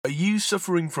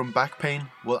suffering from back pain?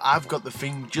 Well, I've got the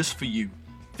thing just for you.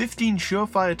 15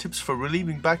 surefire tips for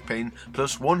relieving back pain,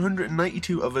 plus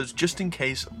 192 others just in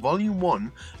case, Volume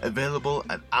 1, available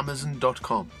at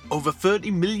Amazon.com. Over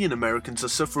 30 million Americans are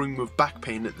suffering with back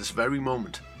pain at this very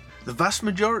moment. The vast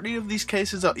majority of these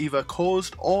cases are either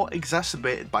caused or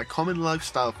exacerbated by common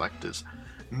lifestyle factors.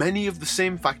 Many of the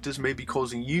same factors may be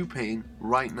causing you pain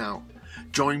right now.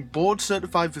 Join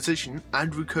board-certified physician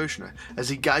Andrew Kirshner as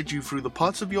he guides you through the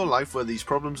parts of your life where these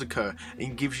problems occur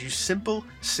and gives you simple,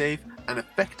 safe, and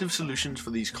effective solutions for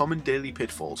these common daily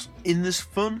pitfalls. In this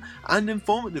fun and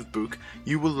informative book,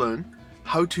 you will learn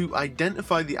how to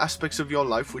identify the aspects of your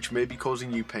life which may be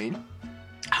causing you pain,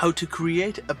 how to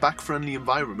create a back-friendly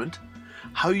environment,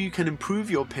 how you can improve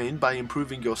your pain by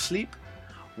improving your sleep,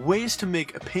 ways to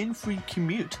make a pain-free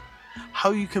commute,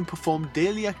 how you can perform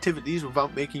daily activities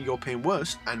without making your pain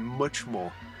worse, and much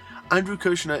more. Andrew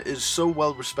Kirshner is so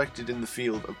well respected in the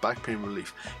field of back pain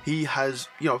relief. He has,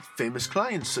 famous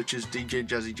clients such as DJ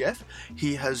Jazzy Jeff.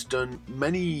 He has done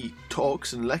many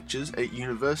talks and lectures at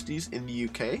universities in the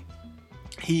UK.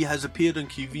 He has appeared on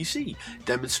QVC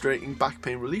demonstrating back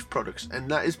pain relief products, and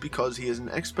that is because he is an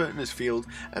expert in his field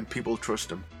and people trust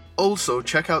him. Also,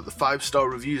 check out the 5-star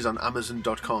reviews on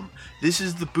Amazon.com. This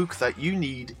is the book that you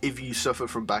need if you suffer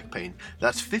from back pain.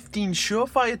 That's 15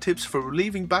 surefire tips for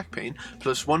relieving back pain,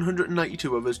 plus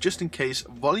 192 others just in case,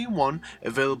 Volume 1,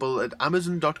 available at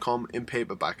Amazon.com in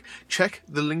paperback. Check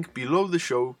the link below the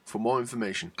show for more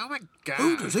information. Oh my God.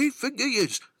 Who does he think he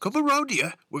is? Come around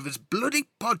here with his bloody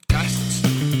podcasts.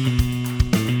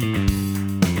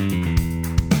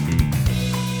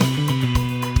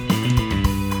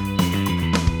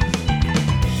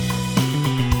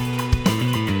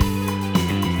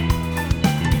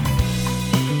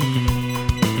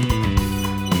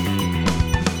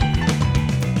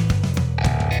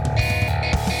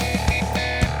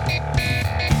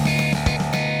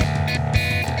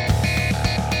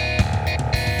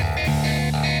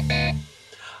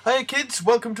 Hey kids,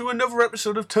 welcome to another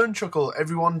episode of Turnchuckle,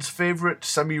 everyone's favourite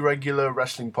semi-regular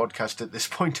wrestling podcast at this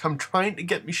point. I'm trying to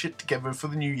get my shit together for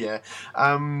the new year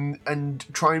and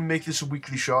try and make this a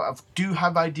weekly show. I do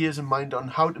have ideas in mind on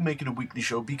how to make it a weekly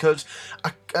show because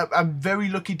I'm very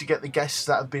lucky to get the guests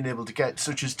that I've been able to get,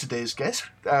 such as today's guest,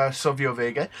 Savio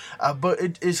Vega, but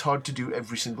it is hard to do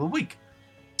every single week.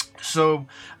 So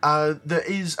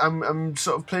I'm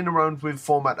sort of playing around with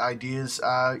format ideas,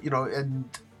 and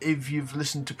if you've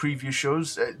listened to previous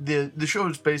shows, the show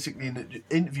is basically an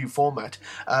interview format,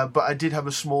 but I did have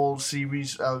a small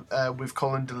series with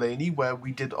Colin Delaney where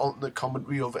we did alternate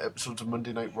commentary over episodes of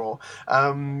Monday Night Raw.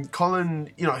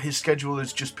 Colin, his schedule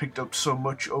has just picked up so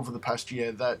much over the past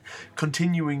year that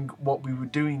continuing what we were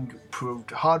doing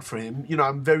proved hard for him.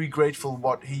 I'm very grateful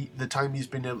the time he's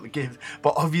been able to give,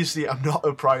 but obviously I'm not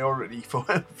a priority for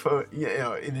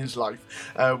in his life,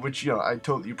 which I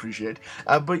totally appreciate.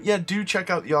 But yeah, do check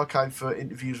out the archive for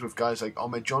interviews with guys like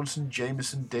Ahmed Johnson,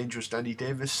 Jameson, Dangerous Danny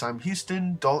Davis, Sam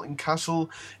Houston, Dalton Castle,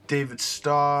 David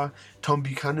Starr, Tom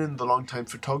Buchanan, the longtime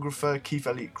photographer, Keith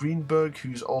Elliott Greenberg,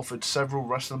 who's authored several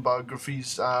wrestling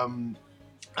biographies, and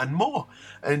more.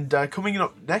 And coming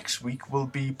up next week will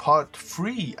be part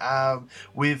 3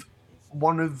 with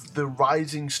one of the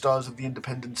rising stars of the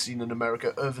independent scene in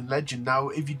America, Irvin Legend. Now,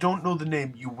 if you don't know the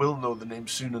name, you will know the name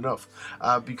soon enough,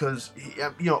 because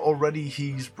already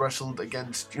he's wrestled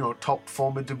against top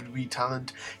former WWE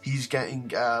talent. He's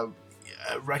getting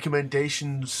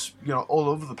recommendations all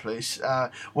over the place.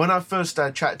 When I first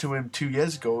chatted to him 2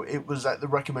 years ago, it was at the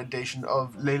recommendation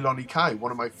of Leilani Kai,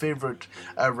 one of my favourite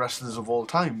wrestlers of all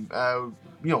time,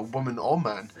 woman or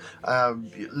man.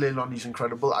 Leilani's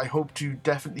incredible. I hope to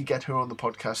definitely get her on the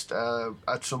podcast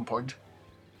at some point.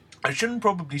 I shouldn't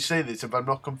probably say this if I'm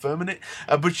not confirming it,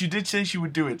 but she did say she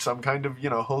would do it, so I'm kind of,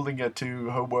 holding her to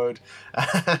her word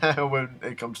when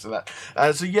it comes to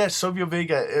that. So yes, Savio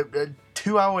Vega, a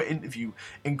 2-hour interview,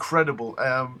 incredible.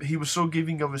 He was so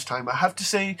giving of his time. I have to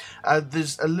say,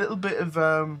 there's a little bit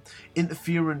of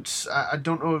interference. I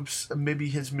don't know if maybe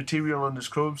his material on his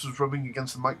clothes was rubbing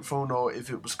against the microphone or if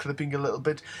it was clipping a little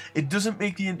bit. It doesn't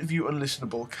make the interview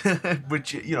unlistenable,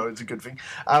 which, is a good thing.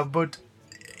 But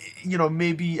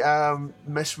maybe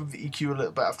mess with the EQ a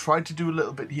little bit. I've tried to do a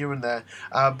little bit here and there,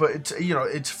 but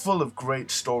it's full of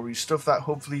great stories, stuff that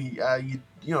hopefully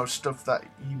stuff that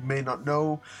you may not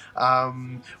know.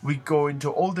 We go into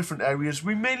all different areas.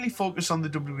 We mainly focus on the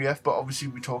WWF, but obviously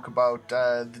we talk about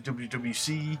the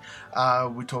WWC.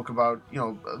 We talk about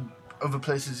other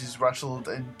places he's wrestled,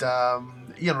 and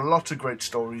lots of great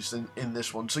stories in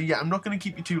this one. So yeah, I'm not going to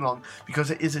keep you too long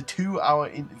because it is a 2-hour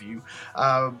interview,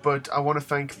 but I want to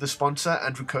thank the sponsor,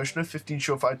 Andrew Kirshner, 15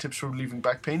 surefire tips for relieving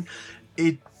back pain.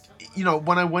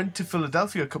 When I went to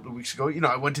Philadelphia a couple of weeks ago,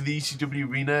 I went to the ECW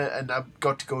arena and I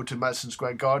got to go to Madison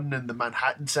Square Garden and the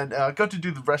Manhattan Center. I got to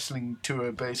do the wrestling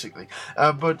tour, basically.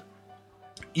 But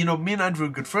me and Andrew are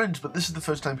good friends, but this is the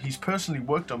first time he's personally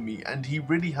worked on me, and he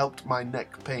really helped my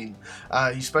neck pain.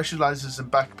 He specializes in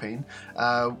back pain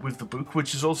with the book,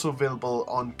 which is also available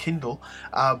on Kindle.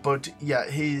 But yeah,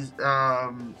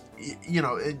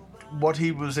 what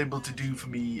he was able to do for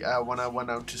me when I went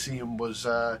out to see him was,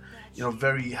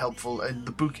 very helpful. And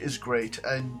the book is great,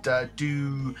 and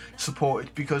do support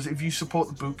it, because if you support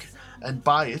the book and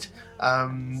buy it,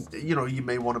 you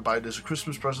may want to buy it as a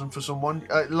Christmas present for someone.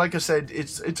 Like I said,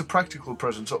 it's a practical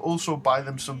present, so also buy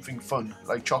them something fun,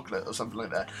 like chocolate or something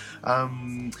like that.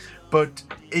 But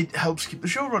it helps keep the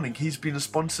show running. He's been a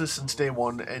sponsor since day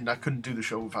one, and I couldn't do the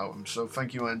show without him. So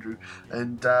thank you, Andrew.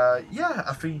 And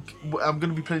I think I'm going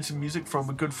to be playing some music from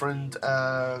a good friend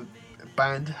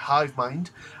band, Hive Mind.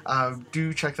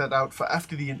 Do check that out for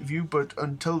after the interview. But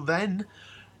until then,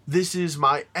 this is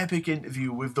my epic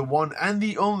interview with the one and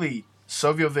the only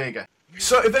Savio Vega.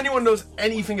 So if anyone knows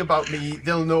anything about me,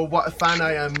 they'll know what a fan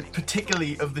I am,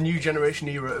 particularly of the new generation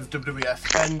era of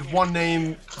WWF. And one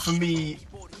name, for me,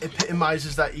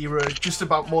 epitomizes that era just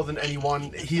about more than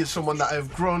anyone. He is someone that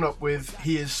I've grown up with.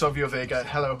 He is Savio Vega.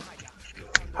 Hello.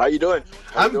 How you doing?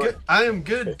 Good. I am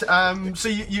good. So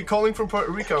you're calling from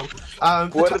Puerto Rico.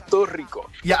 Puerto Rico.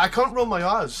 Yeah, I can't roll my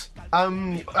R's.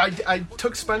 I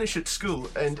took Spanish at school,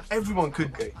 and everyone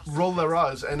could roll their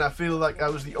R's, and I feel like I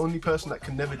was the only person that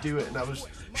can never do it, and I was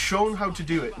shown how to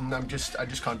do it, and I just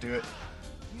can't do it.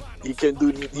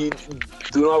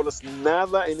 ¿Tú no hablas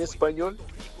nada en español?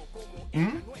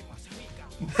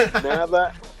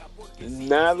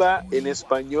 Nada en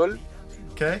español.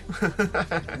 Okay.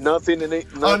 Nothing in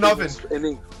it.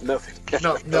 Nothing. Nothing.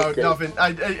 No, Okay. nothing.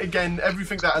 Again,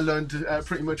 everything that I learned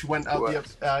pretty much went out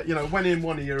went in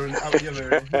one ear and out the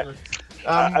other.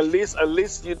 At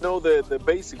least you know the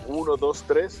basic 1, 2,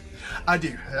 3. I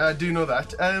do know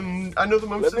that. I know the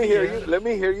most. Let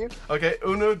me hear you. Okay,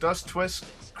 1, 2,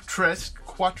 3,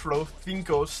 4, 5,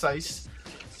 6,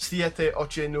 7,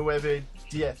 8, 9,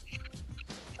 10.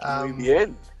 Muy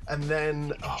bien. And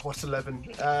then, what's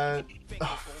 11? 11.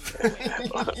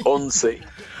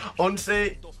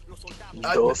 11,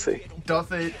 12,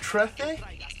 13, 14,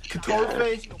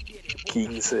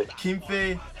 15.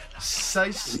 15,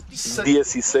 16,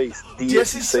 16. yes,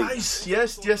 17,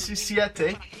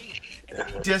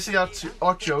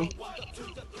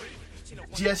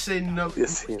 18,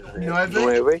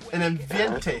 19, and then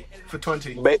 20 for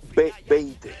 20.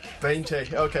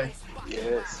 20, okay.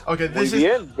 Yes. Okay, this Muy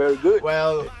bien. Very good.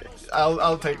 Well,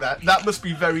 I'll take that. That must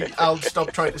be very. I'll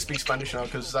stop trying to speak Spanish now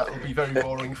because that will be very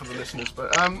boring for the listeners.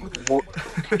 But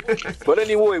But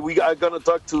anyway, we are gonna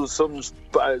talk to some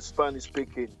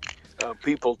Spanish-speaking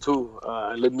people too.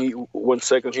 Let me 1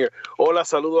 second here. Hola,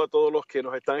 saludo a todos los que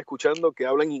nos están escuchando que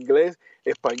hablan inglés,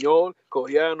 español,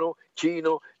 coreano,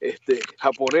 chino,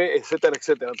 japonés, etcétera,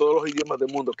 etcétera. Todos los idiomas del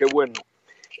mundo. Qué bueno.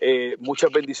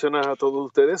 Muchas bendiciones a todos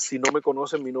ustedes. Si no me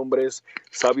conocen, mi nombre es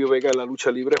Savio Vega de la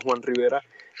lucha libre, Juan Rivera,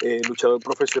 luchador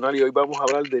profesional, y hoy vamos a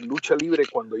hablar de lucha libre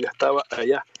cuando yo estaba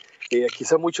allá.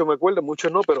 Quizás muchos me acuerden,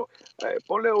 muchos no, pero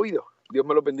ponle oído. Dios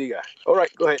me lo bendiga. All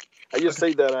right, go ahead. I just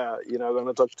say that I'm going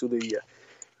to talk to the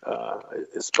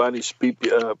Spanish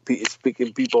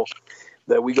speaking people,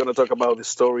 that we're going to talk about the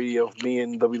story of me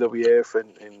and WWF,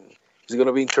 and it's going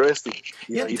to be interesting.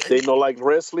 If they don't like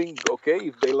wrestling, okay.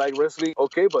 If they like wrestling,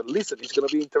 okay. But listen, it's going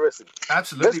to be interesting.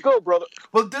 Absolutely. Let's go, brother.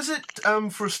 Well, does it,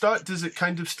 for a start, does it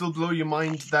kind of still blow your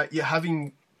mind that you're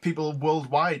having people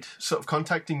worldwide sort of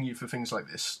contacting you for things like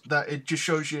this? That it just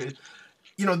shows you,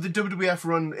 the WWF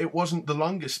run, it wasn't the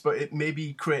longest, but it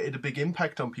maybe created a big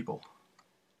impact on people.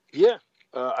 Yeah.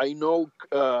 I know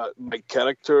my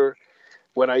character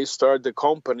when I started the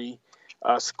company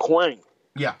as Quang.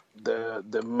 Yeah.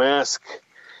 The mask,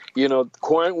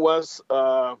 Quang was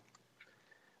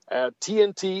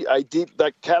TNT. I did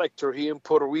that character here in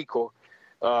Puerto Rico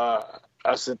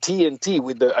as a TNT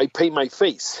I paint my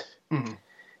face. Mm-hmm.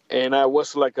 And I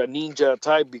was like a ninja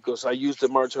type because I used the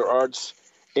martial arts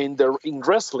in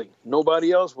wrestling.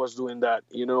 Nobody else was doing that,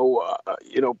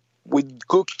 with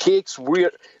good kicks,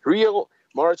 real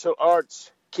martial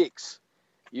arts kicks,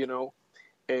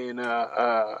 And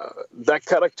that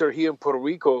character here in Puerto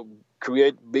Rico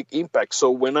create big impact.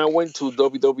 So when I went to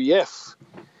WWF,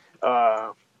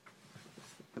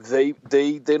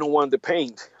 they don't want the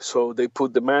paint, so they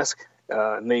put the mask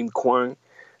named Kwang.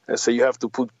 I said, you have to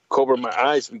cover my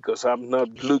eyes because I'm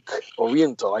not look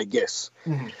Oriental, I guess.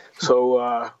 Mm-hmm.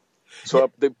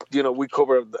 We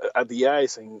covered at the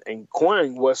eyes, and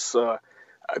Kwang was a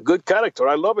good character.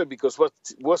 I love it because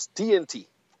was TNT,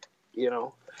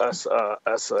 as a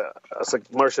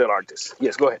martial artist.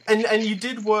 Yes, go ahead. And you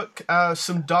did work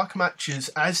some dark matches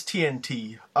as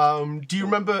TNT. Do you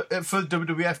remember for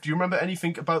WWF? Do you remember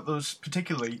anything about those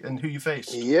particularly and who you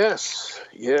faced? Yes.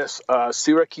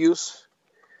 Syracuse.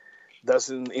 That's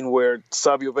in where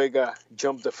Savio Vega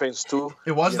jumped the fence too.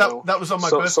 It was that was on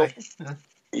my birthday.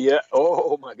 Yeah.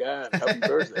 Oh my God! Happy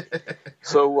birthday.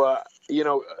 So a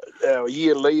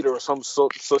year later or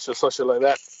such like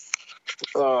that.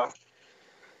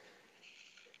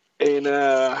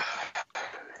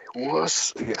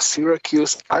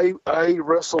 Syracuse. I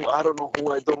wrestled. I don't know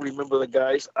who. I don't remember the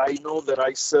guys. I know that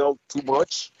I sell too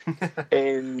much.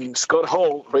 And Scott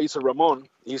Hall, Razor Ramon,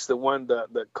 he's the one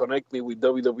that connect me with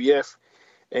WWF.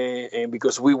 And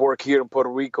because we work here in Puerto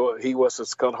Rico, he was a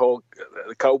Scott Hall,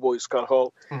 the Cowboy Scott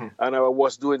Hall, mm-hmm. and I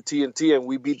was doing TNT, and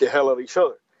we beat the hell out of each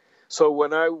other. So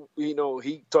when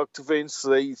he talked to Vince,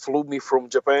 they flew me from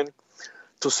Japan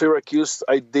to Syracuse.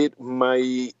 I did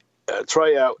my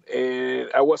tryout,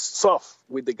 and I was soft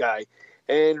with the guy.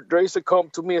 And Razor come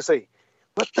to me and say,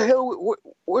 "What the hell?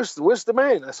 Where's the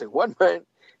man?" I said, "What man?"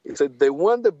 He said, "The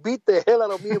one that beat the hell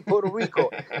out of me in Puerto Rico."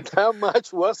 That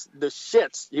match was the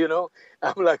shits,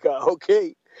 I'm like,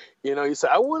 okay. He said,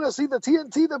 "I want to see the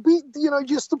TNT that beat,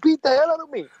 just to beat the hell out of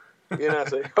me." I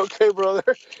said, "Okay, brother."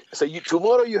 I said,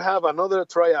 tomorrow you have another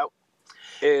tryout.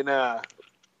 And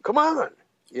come on.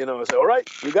 I said, "All right,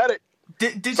 you got it."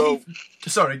 Did he?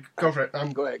 Sorry, go for it.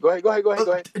 Go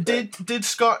ahead. Did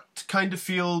Scott kind of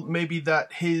feel maybe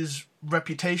that his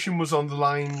reputation was on the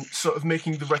line, sort of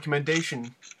making the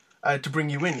recommendation to bring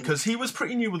you in? Because he was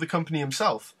pretty new with the company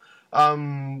himself.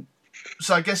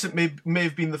 So I guess it may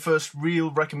have been the first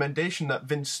real recommendation that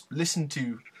Vince listened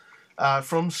to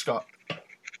from Scott.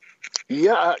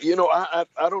 Yeah,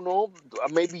 I don't know.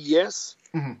 Maybe yes.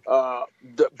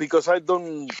 Mm-hmm. Because I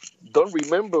don't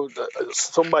remember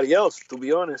somebody else, to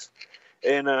be honest,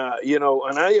 and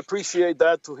and I appreciate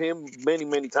that to him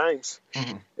many times,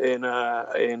 mm-hmm. and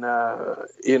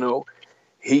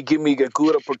he gave me a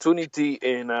good opportunity,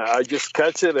 and I just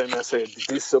catch it, and I said,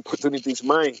 "This opportunity is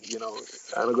mine.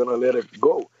 I'm not gonna let it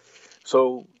go."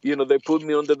 So they put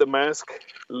me under the mask.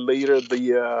 Later,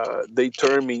 they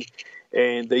turned me,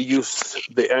 and they used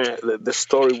the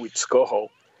story with Scott Hall.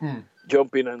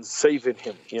 Jumping and saving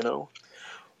him,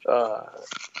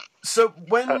 So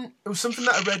when it was something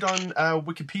that I read on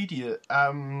Wikipedia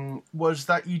was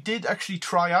that you did actually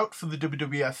try out for the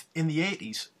WWF in the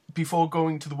 80s before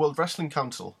going to the World Wrestling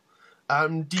Council.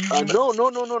 Do you? No.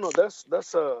 That's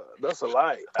a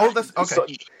lie. Oh, that's okay. So,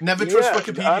 never trust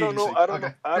Wikipedia. I don't know.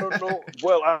 I don't know.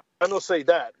 Well, I don't say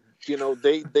that.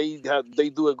 They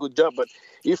do a good job, but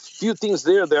if few things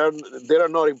they are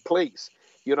not in place.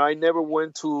 I never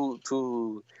went to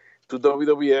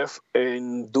WWF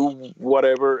and do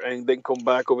whatever and then come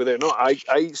back over there. No,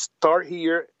 I start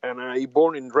here and I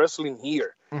born in wrestling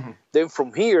here. Mm-hmm. Then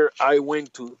from here, I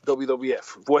went to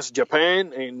WWF. West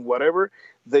Japan and whatever,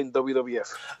 then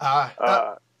WWF.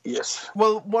 Yes.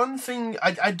 Well, one thing,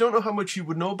 I don't know how much you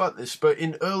would know about this, but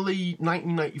in early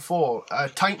 1994,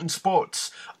 Titan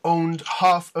Sports owned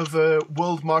half of a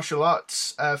World Martial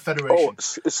Arts Federation. Oh,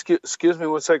 excuse me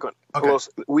 1 second. Okay. Because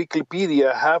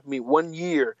Wikipedia have me 1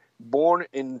 year, born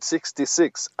in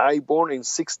 66. I born in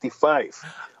 65.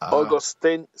 August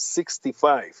 10,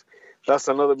 65. That's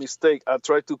another mistake. I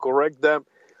tried to correct them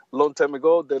long time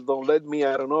ago. They don't let me.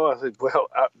 I don't know. I said,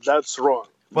 well, that's wrong.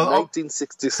 Well,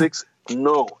 1966...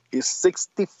 No, it's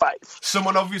 65.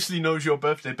 Someone obviously knows your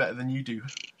birthday better than you do.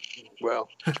 Well,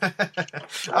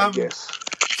 I guess.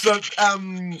 So,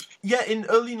 in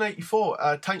early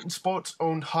 94, Titan Sports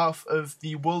owned half of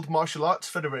the World Martial Arts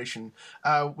Federation,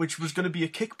 which was going to be a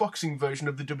kickboxing version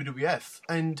of the WWF.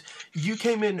 And you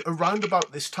came in around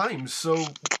about this time.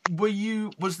 So,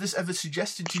 was this ever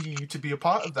suggested to you to be a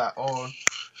part of that, or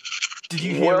did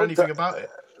you hear anything about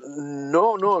it?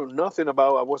 No, nothing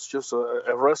about. I was just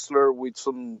a wrestler with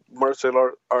some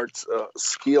martial arts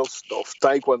skills of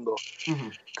Taekwondo,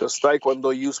 because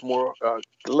Taekwondo use more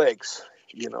legs,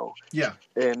 Yeah.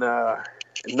 And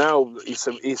now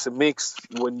it's a mix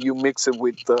when you mix it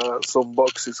with some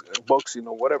boxing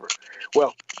or whatever.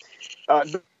 Well,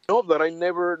 no,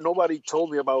 that nobody told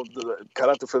me about the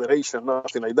Karate Federation,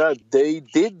 nothing like that. They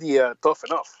did the Tough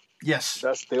Enough. Yes,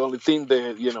 that's the only thing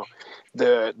that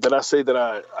that I say that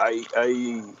I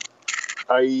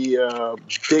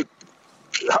did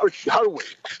hard way.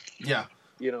 Yeah.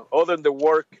 other than the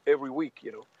work every week.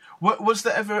 What was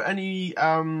there ever any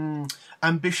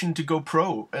ambition to go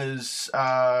pro as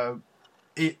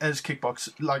kickbox,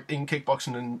 like in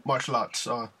kickboxing and martial arts?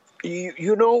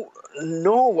 No.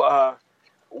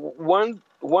 One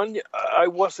I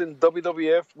was in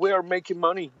WWF. We are making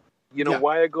money.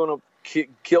 Why I gonna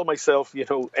kill myself?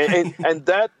 And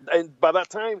by that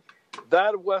time,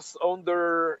 that was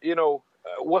under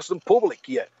wasn't public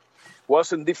yet.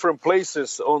 Was in different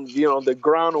places on the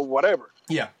ground or whatever.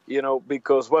 Yeah.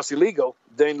 Because it was illegal.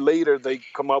 Then later they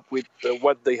come up with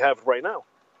what they have right now.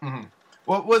 Mm-hmm.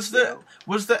 Well, was there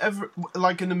ever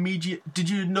like an immediate? Did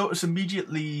you notice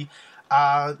immediately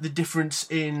the difference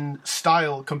in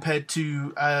style compared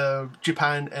to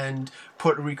Japan and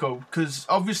Puerto Rico? Because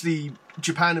obviously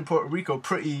Japan and Puerto Rico are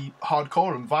pretty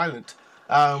hardcore and violent.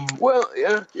 Well,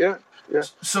 yeah.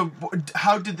 So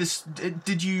how did this?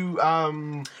 Did you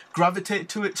gravitate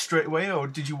to it straight away, or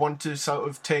did you want to sort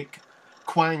of take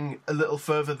Kwang a little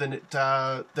further than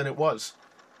it was?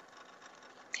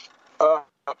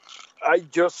 I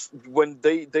just when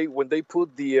they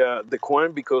put the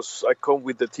Kwang, because I come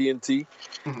with the TNT,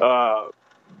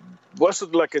 was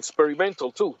it like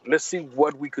experimental too? Let's see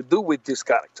what we could do with this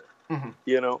character.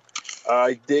 Mm-hmm.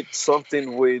 I did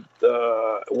something with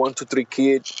 1-2-3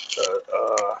 Kid.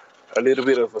 A little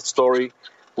bit of a story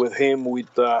with him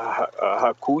with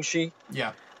Hakushi.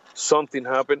 Yeah. Something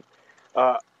happened.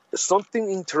 Something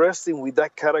interesting with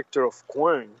that character of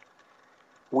Kwang.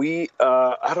 We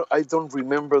I don't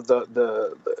remember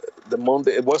the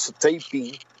Monday. It was a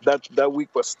taping that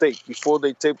week was taped. Before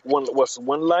they taped one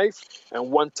live and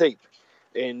one tape,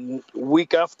 and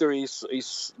week after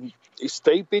is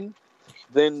taping.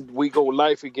 Then we go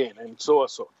live again, and so.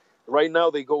 Right now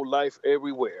they go live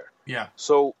everywhere. Yeah.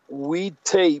 So we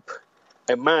tape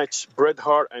a match, Bret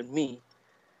Hart and me,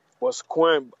 was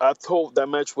Kwang. I thought that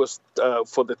match was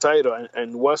for the title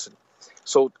and wasn't.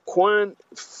 So Kwang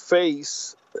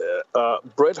faced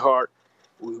Bret Hart,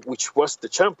 which was the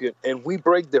champion, and we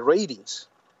break the ratings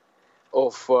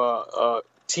of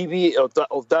TV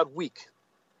of that week.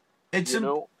 It's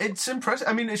impressive.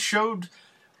 I mean, it showed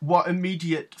what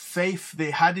immediate faith they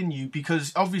had in you,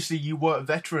 because obviously you were a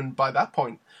veteran by that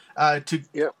point, to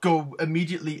go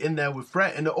immediately in there with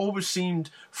Bret. And it always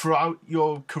seemed throughout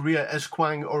your career as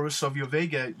Kwang or as Savio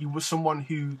Vega, you were someone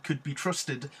who could be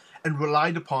trusted and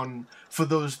relied upon for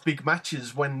those big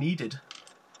matches when needed.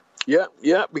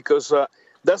 Yeah, because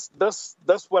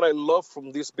that's what I love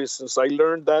from this business. I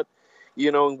learned that,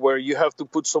 where you have to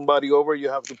put somebody over, you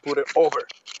have to put it over.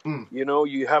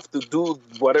 You have to do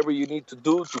whatever you need to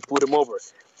do to put them over.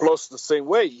 Plus, the same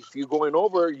way, if you're going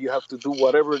over, you have to do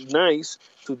whatever nice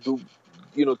to do,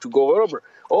 to go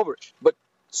over. But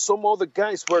some other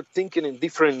guys were thinking in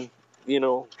different,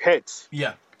 heads.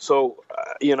 Yeah. So,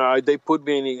 they put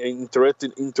me in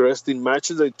interesting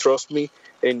matches. They trust me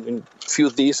and few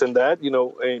this and that,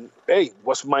 and hey,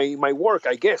 was my work,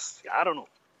 I guess. I don't know.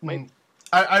 Maybe.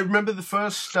 I remember the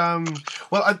first,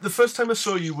 the first time I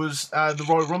saw you was the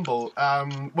Royal Rumble,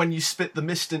 when you spit the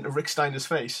mist into Rick Steiner's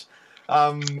face.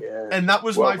 And that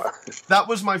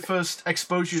was my first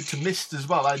exposure to mist as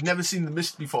well. I'd never seen the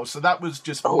mist before, so that was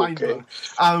just mind-blowing.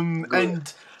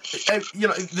 And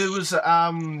there was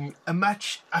a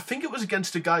match, I think it was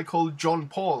against a guy called John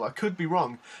Paul, I could be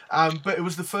wrong, but it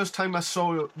was the first time I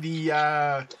saw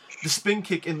the spin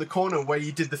kick in the corner where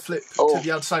you did the flip to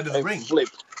the outside of the ring. Flip.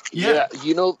 Yeah,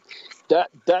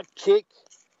 that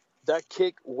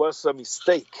kick was a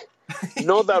mistake.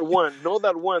 Not that one.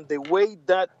 The way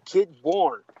that kid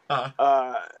born,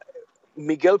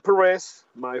 Miguel Perez,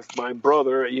 my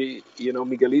brother,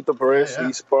 Miguelito Perez,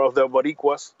 he's part of the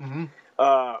Boricuas. Mm-hmm.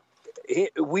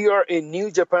 We are in New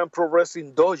Japan Pro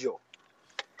Wrestling Dojo,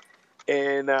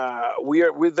 and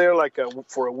we're there like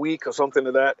for a week or something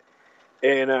like that,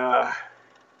 and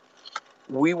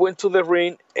we went to the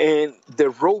ring, and the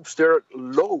ropes, they're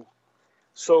low.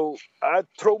 So I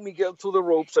throw Miguel to the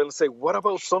ropes and say, what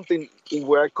about something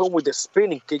where I come with the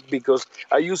spinning kick? Because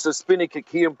I used the spinning kick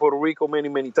here in Puerto Rico many,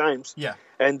 many times. Yeah.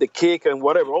 And the kick and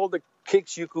whatever, all the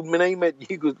kicks you could name it,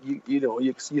 you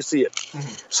see it.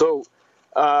 Mm-hmm. So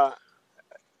I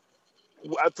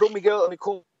throw Miguel in the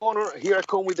corner. Here I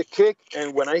come with the kick.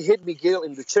 And when I hit Miguel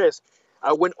in the chest,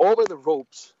 I went over the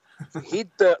ropes, hit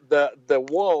the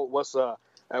wall, was a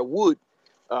wood.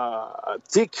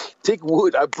 Thick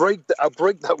wood. I break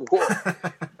that wall.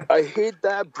 I hit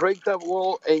that, break that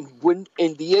wall, and went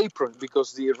in the apron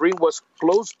because the ring was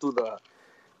close to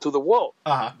the wall.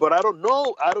 Uh-huh. But I don't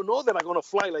know that I'm gonna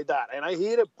fly like that. And I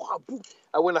hit it.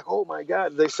 I went like, oh my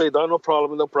God. They say, no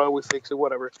problem. We fix it,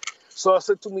 whatever. So I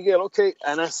said to Miguel, okay,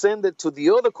 and I send it to the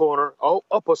other corner,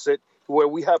 opposite, where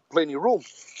we have plenty of room.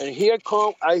 And here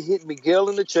I hit Miguel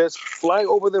in the chest, fly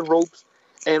over the ropes,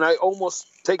 and I almost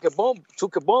took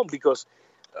a bomb because,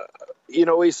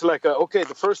 it's like, okay,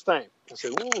 the first time. I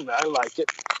said, I like it.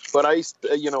 But I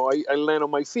land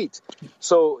on my feet.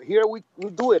 So here we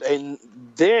do it. And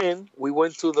then we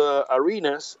went to the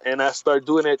arenas, and I started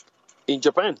doing it in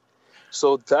Japan.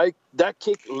 So that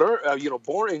kick,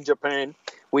 born in Japan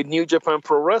with New Japan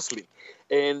Pro Wrestling.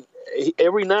 And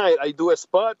every night I do a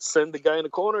spot, send the guy in the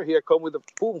corner, here I come with a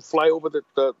boom, fly over the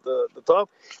top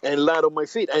and land on my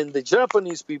feet. And the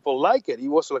Japanese people like it. He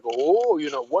was like,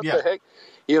 what the heck?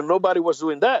 Nobody was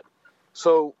doing that.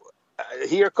 So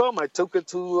here come, I took it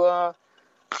to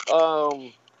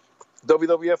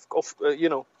WWF,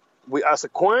 as a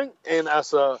Quang and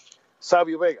as a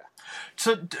Savio Vega.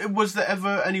 So was there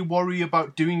ever any worry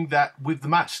about doing that with the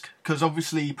mask? Because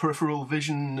obviously peripheral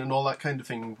vision and all that kind of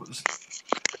thing was...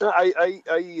 I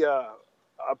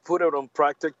put it on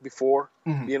practice before,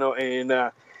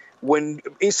 and when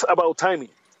it's about timing,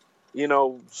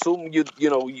 soon you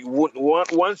wouldn't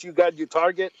want, once you got your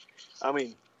target, I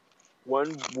mean,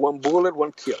 one bullet,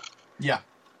 one kill. Yeah,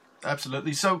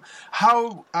 absolutely. So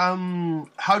how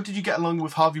did you get along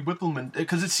with Harvey Whippleman?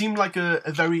 Because it seemed like a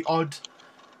very odd...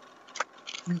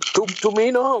 To me,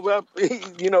 no. Well,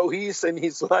 he's in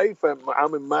his life, and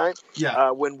I'm in mine. Yeah.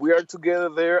 When we are together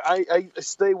there, I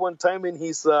stay one time in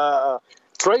his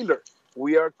trailer.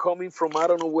 We are coming from I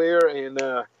don't know where, and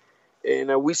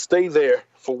we stay there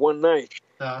for one night.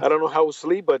 I don't know how to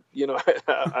sleep, but with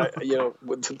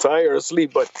the tired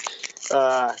asleep, but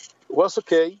was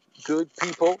okay. Good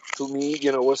people to me. He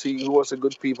was a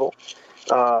good people.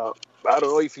 I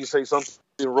don't know if you say something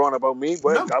wrong about me.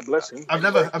 Well, no, God bless him. I've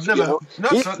never never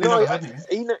heard him.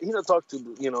 He not talk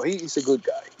to, he's a good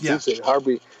guy. Yeah. He's a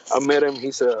Harvey. I met him.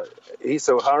 He's a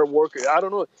hard worker. I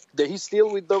don't know. Did he still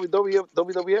with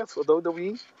WWF or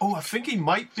WWE? Oh, I think he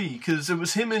might be, because it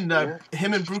was him and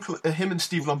him and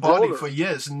Steve Lombardi for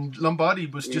years, and Lombardi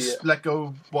was just let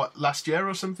go last year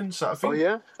or something. So I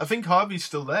think I think Harvey's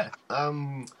still there.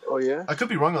 I could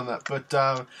be wrong on that, but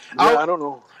I don't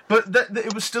know. But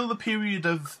it was still the period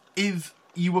of, if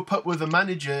you were put with a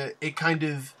manager, it kind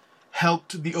of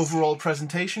helped the overall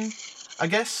presentation, I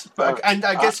guess. But and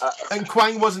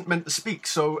Quang wasn't meant to speak,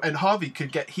 and Harvey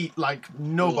could get heat like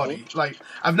nobody. Mm-hmm. Like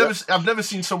I've never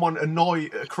seen someone annoy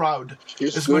a crowd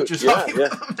as much as Harvey.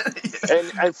 Yeah.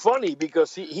 and funny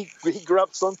because he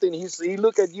grabbed something. He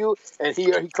look at you and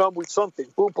he come with something.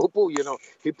 Boo boo boo.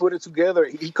 He put it together.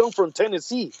 He come from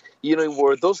Tennessee.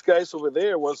 Where those guys over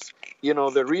there was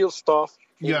the real stuff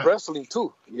in wrestling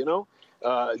too.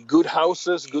 Good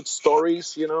houses, good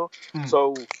stories.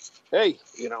 So. Hey,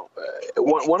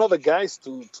 one of the guys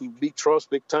to be trust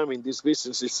big time in this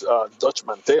business is Dutch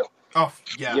Mantel. Oh,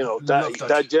 yeah.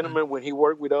 That gentleman, when he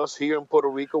worked with us here in Puerto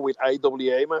Rico with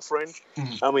IWA, my friend.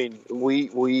 Mm-hmm. I mean,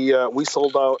 we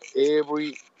sold out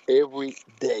every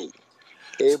day,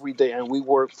 and we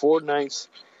worked 4 nights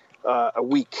a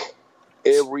week,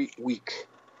 every week.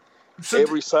 So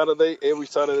every Saturday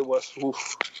was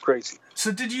crazy.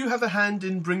 So did you have a hand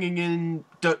in bringing in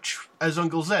Dutch as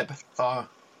Uncle Zeb?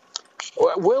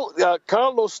 Well,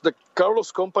 Carlos, the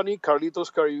Carlos company,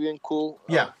 Carlitos Caribbean Cool,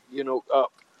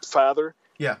 father.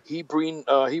 Yeah. He bring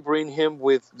him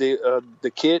with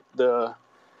the kid, I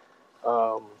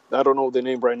don't know the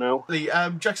name right now.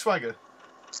 The Jack Swagger.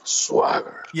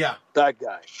 Swagger. Yeah. That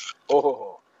guy.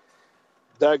 Oh,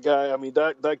 that guy. I mean,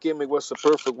 that gimmick was the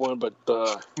perfect one, but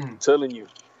I'm telling you,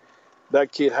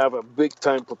 that kid have a big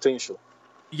time potential.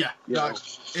 Yeah,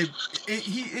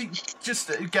 he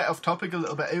just get off topic a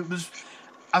little bit.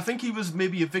 I think he was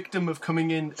maybe a victim of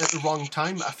coming in at the wrong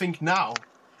time. I think now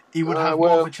he would have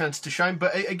more of a chance to shine.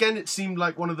 But again, it seemed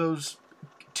like one of those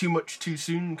too much too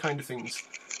soon kind of things.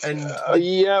 And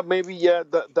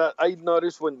that I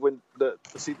noticed when the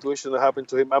situation that happened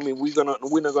to him. I mean,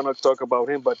 we're not gonna talk about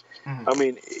him, but I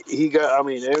mean,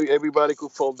 everybody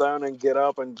could fall down and get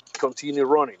up and continue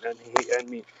running, and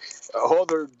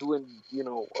other doing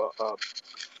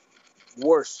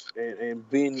worse and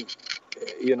being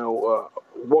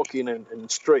walking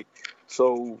and straight.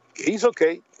 So he's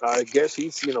okay. I guess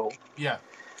he's yeah.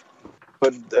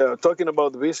 But talking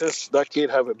about the business, that kid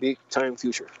have a big time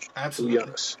future. Absolutely. To be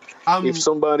honest, if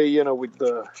somebody with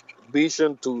the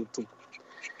vision to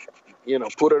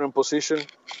put it in position,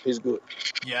 he's good.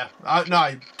 Yeah,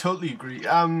 I totally agree.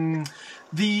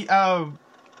 The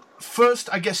first,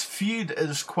 I guess, feud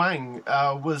as Quang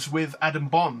was with Adam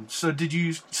Bomb. So did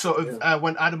you sort of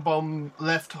when Adam Bomb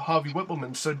left Harvey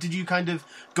Whippleman? So did you kind of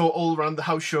go all around the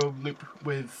house show loop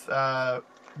with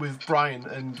Brian,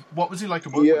 and what was he like to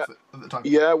work with at the time?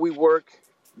 Yeah, we work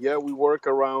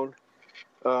around.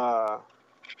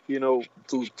 you know,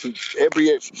 to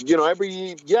every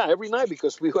night,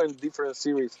 because we were in different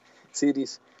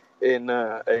cities, and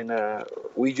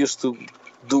we used to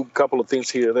do a couple of things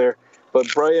here or there. But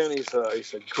Brian is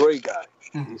a great guy.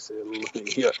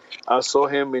 Yeah, I saw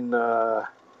him in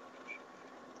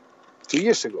 2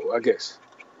 years ago, I guess.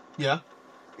 Yeah.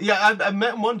 Yeah, I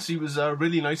met him once. He was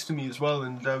really nice to me as well.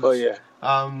 And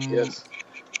Yes.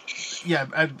 Yeah,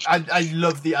 I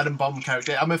love the Adam Bomb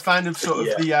character. I'm a fan of sort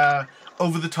of the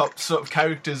over-the-top sort of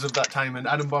characters of that time, and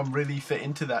Adam Bomb really fit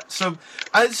into that. So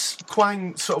as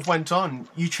Kwang sort of went on,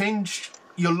 you changed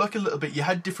your look a little bit. You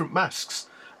had different masks.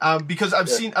 Because I've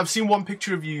seen one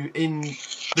picture of you in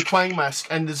the Kwang mask,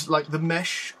 and there's like the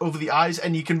mesh over the eyes,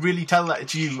 and you can really tell that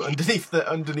it's you underneath the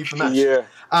mask. Yeah.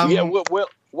 Well,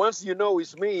 once you know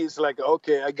it's me, it's like,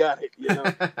 okay, I got it.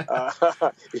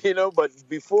 But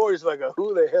before it's like,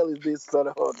 who the hell is this son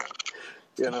of a?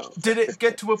 Did it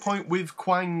get to a point with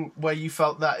Kwang where you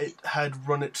felt that it had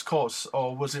run its course,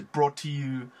 or was it brought to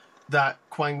you that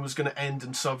Kwang was going to end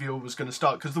and Savio was going to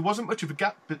start? Because there wasn't much of a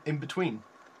gap in between.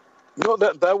 No,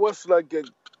 that was like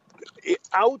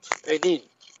out and in.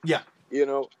 Yeah.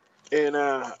 And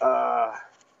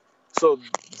so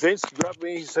Vince grabbed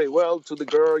me. He said, "Well, to the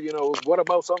girl, what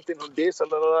about something on this,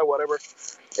 whatever."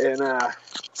 And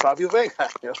Savio Vega,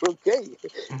 okay,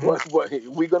 what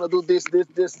we're gonna do this.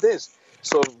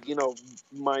 So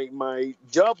my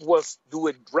job was do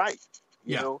it right.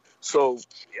 So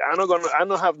I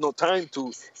don't have no time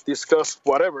to discuss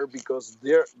whatever, because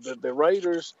the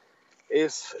writers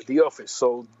is the office,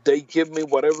 so they give me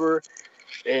whatever,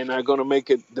 and I'm gonna make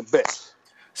it the best.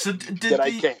 So did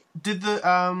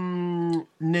the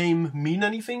name mean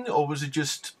anything, or was it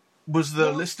just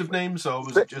the list of names, or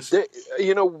was it just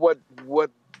what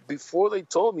before they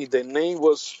told me the name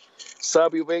was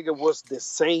Savio Vega was the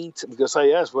saint, because I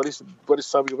asked what is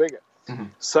Savio Vega.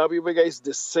 Savio Vega is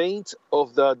the saint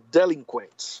of the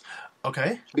delinquents.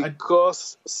 Okay.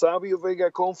 Because Savio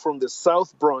Vega come from the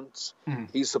South Bronx.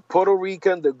 He's a Puerto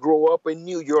Rican that grew up in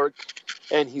New York,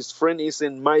 and his friend is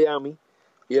in Miami.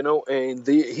 And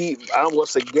I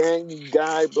was a gang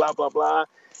guy, blah blah blah.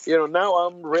 Now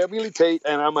I'm rehabilitated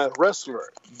and I'm a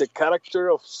wrestler. The character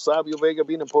of Savio Vega,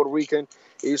 being a Puerto Rican,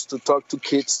 is to talk to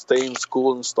kids, stay in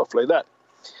school and stuff like that.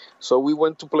 So we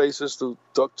went to places to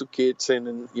talk to kids,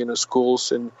 and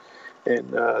schools and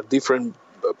different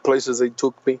places they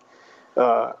took me.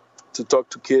 To talk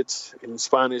to kids in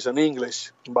Spanish and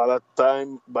English. By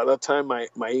that time,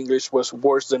 my English was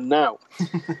worse than now.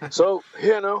 So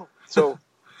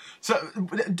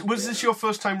was this your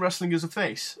first time wrestling as a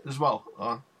face as well?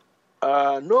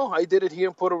 No, I did it here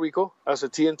in Puerto Rico as a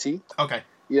TNT. Okay.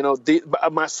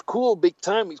 My school, big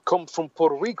time, it comes from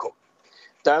Puerto Rico.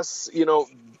 That's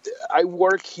I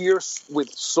work here with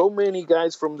so many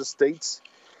guys from the States.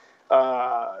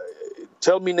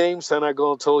 Tell me names and I'm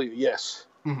going to tell you yes.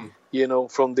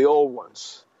 From the old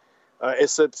ones.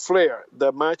 Except Flair.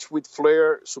 The match with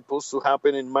Flair supposed to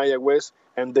happen in Maya West,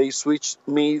 and they switched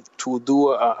me to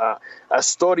do a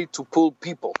story to pull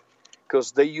people,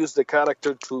 because they use the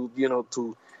character to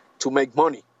make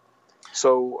money.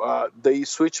 So they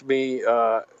switched me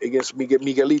against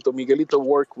Miguelito. Miguelito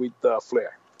worked with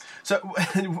Flair. So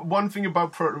one thing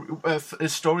about a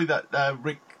story that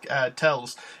Rick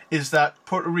tells is that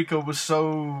Puerto Rico was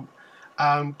so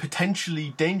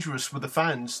potentially dangerous with the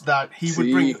fans that he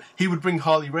would bring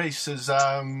Harley Race as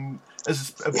a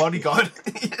bodyguard,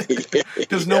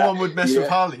 because no one would mess with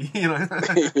Harley.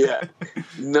 Yeah.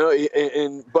 No,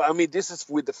 but I mean, this is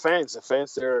with the fans. The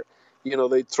fans,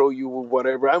 they throw you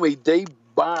whatever. I mean, they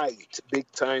bite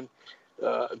big time.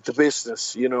 The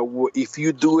business, if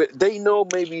you do it, they know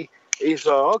maybe it's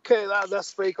okay,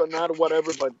 that's fake or not, or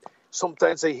whatever, but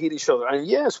sometimes they hit each other. And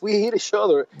yes, we hit each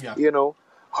other,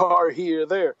 hard here or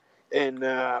there. And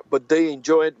but they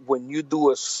enjoy it when you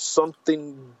do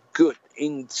something good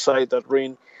inside that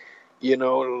ring,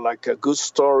 like a good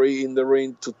story in the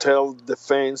ring to tell the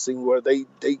fans, in where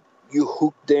you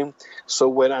hook them. So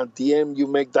when at the end you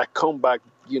make that comeback,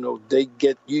 they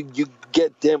get you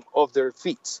get them off their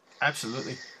feet.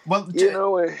 Absolutely. Well,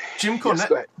 Jim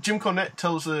Cornette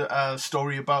tells a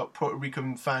story about Puerto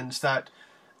Rican fans that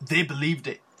they believed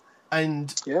it,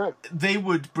 and they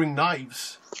would bring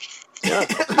knives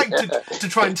to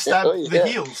try and stab the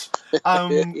heels.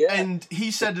 And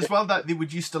he said as well that they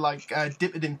would used to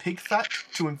dip it in pig fat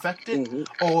to infect it,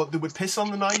 or they would piss on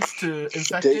the knife to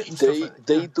infect it. And stuff like that.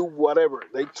 They do whatever.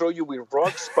 They throw you with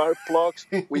rocks, spark plugs,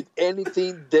 with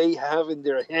anything they have in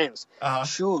their hands,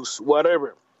 shoes,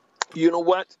 whatever. You know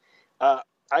what?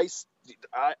 I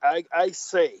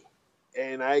say,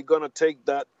 and I'm gonna take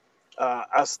that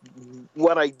as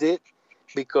what I did.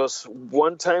 because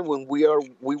one time when we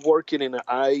working in an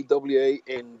IWA,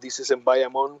 and this is in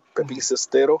Bayamon, Pepis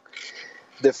Estero,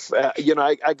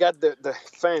 I got the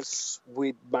fans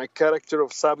with my character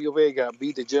of Savio Vega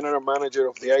be the general manager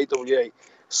of the IWA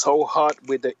so hot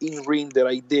with the in-ring that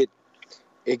I did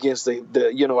against I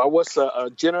was a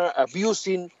general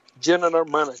abusing general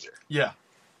manager. Yeah.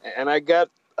 And I got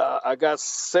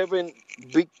 7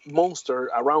 big monsters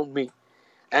around me,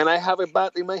 and I have a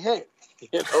bat in my hand,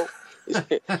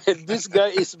 and this guy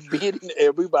is beating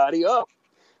everybody up.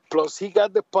 Plus, he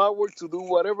got the power to do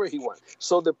whatever he wants.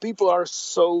 So the people are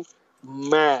so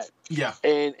mad. Yeah.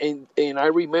 And I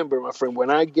remember, my friend, when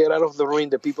I get out of the ring,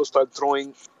 the people start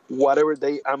throwing whatever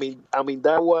I mean,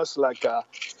 that was like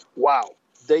wow.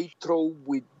 They throw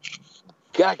with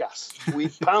gagas,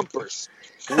 with pampers,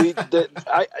 with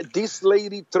this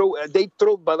lady they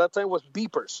throw, by that time was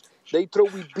beepers. They throw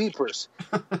with beepers.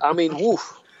 I mean,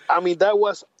 woof. I mean, that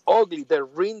was ugly. The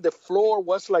ring, the floor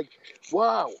was like,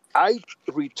 wow. I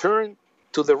returned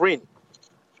to the ring,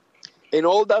 and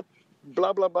all that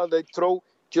blah, blah, blah, they throw,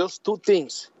 just 2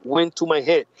 things went to my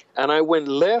head. And I went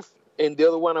left, and the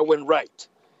other one I went right.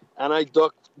 And I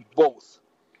ducked both.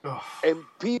 Oh. And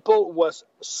people was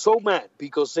so mad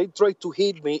because they tried to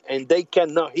hit me, and they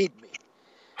cannot hit me.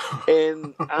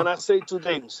 And I say to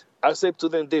them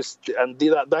this, and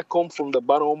that come from the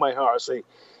bottom of my heart. I say,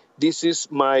 this is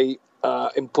my,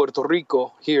 in Puerto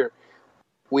Rico here,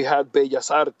 we had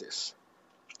Bellas Artes.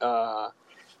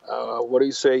 What do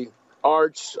you say?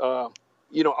 Arts, the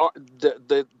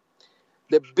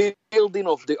building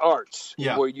of the arts,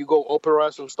 where you go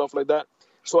operas and stuff like that.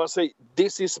 So I say,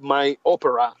 this is my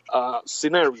opera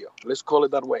scenario. Let's call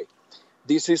it that way.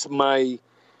 This is my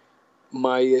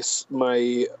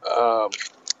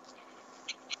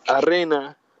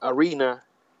arena,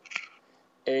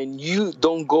 and you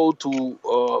don't go to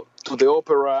the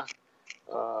opera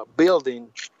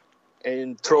building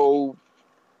and throw,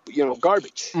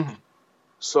 garbage. Mm-hmm.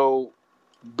 So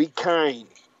be kind,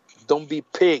 don't be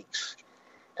pigs,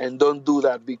 and don't do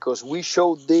that, because we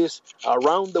show this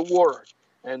around the world,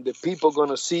 and the people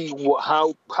gonna see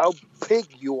how pig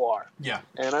you are. Yeah.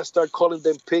 And I start calling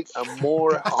them pig, and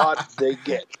more hot they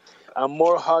get. I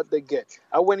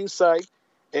went inside,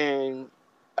 and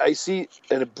I see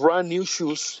a brand new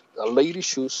shoes, a lady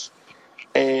shoes,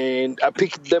 and I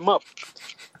picked them up,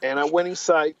 and I went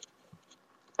inside.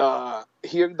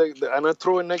 Here, and I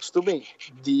throw it next to me.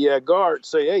 The guard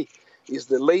say, "Hey, is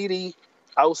the lady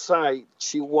outside?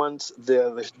 She wants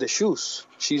the shoes.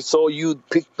 She saw you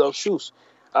pick those shoes."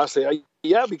 I say,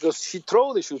 "Yeah, because she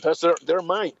throw the shoes. They're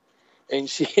mine." And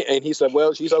he said,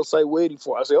 "Well, she's outside waiting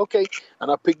for." I say, "Okay,"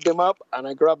 and I picked them up, and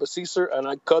I grab a scissor, and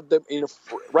I cut them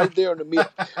right there in the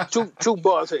middle. two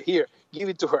balls. I said, "Here, give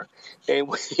it to her." And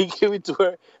when he gave it to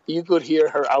her, you could hear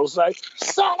her outside,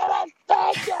 "Son of a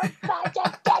bitch!"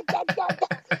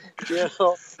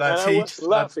 That's and heat. I was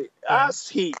laughing. That's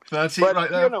heat. That's heat right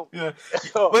there. Yeah.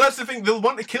 Well, that's the thing. They'll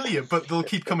want to kill you, but they'll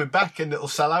keep coming back, and it'll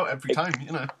sell out every time.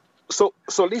 So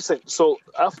listen. So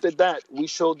after that, we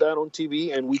showed that on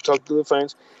TV, and we talked to the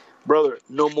fans. Brother,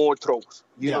 no more throws.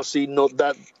 You don't see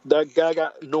that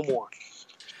gaga. No more.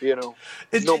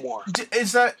 No more.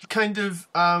 Is that kind of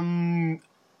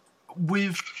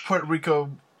with Puerto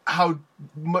Rico? How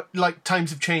times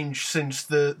have changed since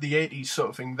the 80s sort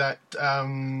of thing, that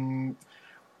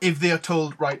if they are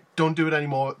told, right, don't do it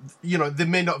anymore, they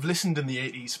may not have listened in the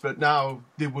 80s, but now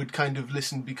they would kind of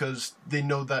listen because they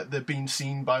know that they're being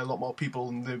seen by a lot more people,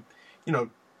 and they,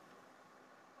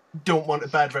 don't want a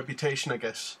bad reputation, I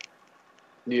guess.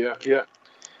 Yeah.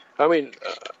 I mean,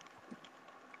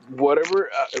 whatever,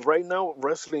 right now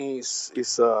wrestling is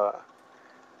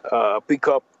pick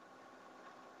up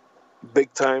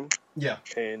big time. Yeah.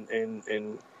 And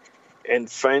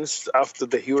fans after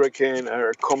the hurricane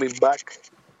are coming back.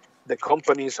 The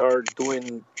companies are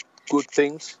doing good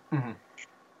things. Mm-hmm.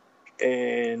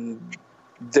 And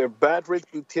their bad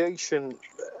reputation,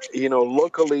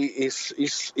 locally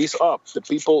is up. The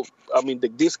people,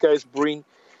 these guys bring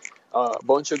a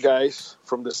bunch of guys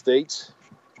from the States,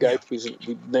 guys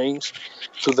with names,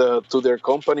 to their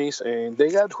companies, and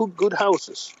they got good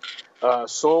houses.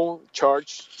 Some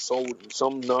charge,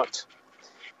 some not,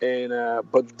 and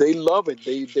but they love it.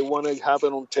 They want to have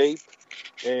it on tape,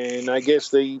 and I guess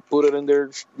they put it in their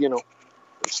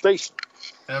station.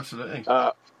 Absolutely.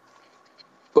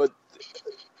 But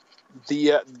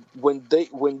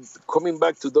when coming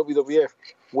back to WWF,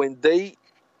 when they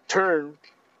turn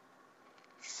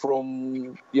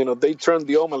from they turn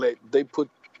the omelette, they put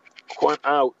Juan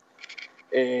out,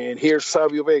 and here's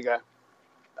Savio Vega.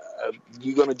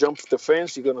 you're gonna jump the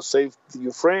fence, you're gonna save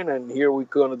your friend, and here we're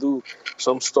gonna do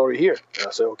some story here. And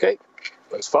I said, okay,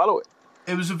 let's follow it.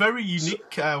 It was a very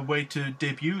unique way to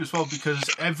debut as well, because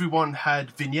everyone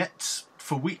had vignettes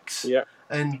for weeks. Yeah.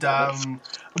 And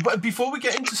but before we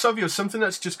get into Savio, something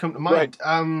that's just come to mind.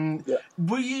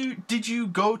 Right. Did you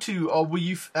go to, or were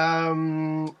you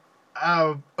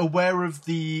aware of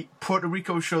the Puerto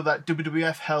Rico show that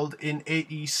WWF held in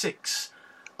 '86?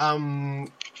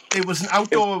 It was an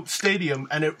outdoor stadium,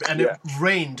 and it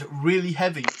rained really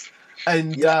heavy.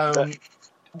 And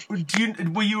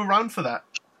were you around for that?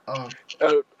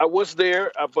 I was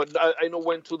there, but I know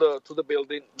went to the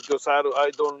building because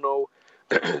I don't know.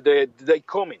 they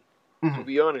coming, to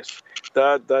be honest.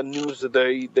 That news that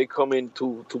they coming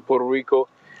to Puerto Rico.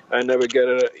 I never get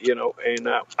it, and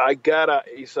I got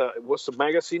it was a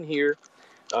magazine here,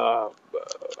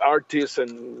 artists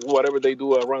and whatever they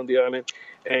do around the island,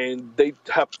 and they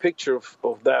have picture of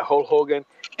that Hulk Hogan,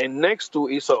 and next to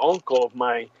is an uncle of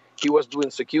mine. He was doing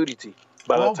security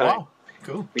by that time. Wow.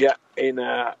 Cool. Yeah, and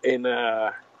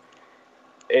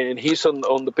he's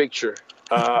on the picture.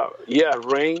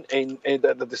 Rain, and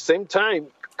at the same time,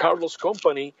 Carlos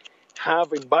Company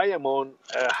have in Bayamon,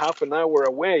 half an hour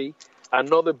away,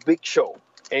 another big show,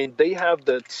 and they have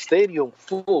the stadium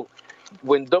full.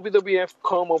 When WWF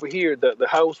come over here, the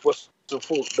house was so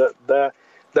full. That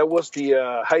was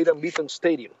the Hiram Beaton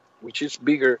Stadium, which is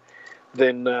bigger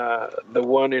than the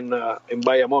one in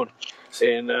Bayamon,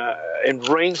 and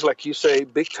rains, like you say,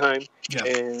 big time. Yeah.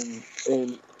 And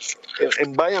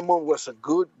Bayamon was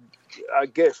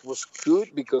was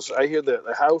good because I hear that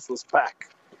the house was packed.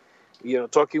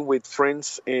 Talking with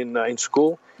friends in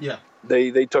school. Yeah.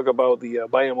 They talk about the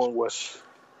Bayamon was.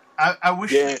 I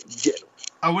wish. Yeah.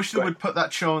 I wish they would put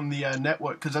that show on the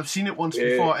network, because I've seen it once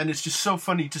before, and it's just so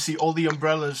funny to see all the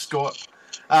umbrellas go up.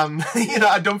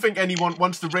 I don't think anyone,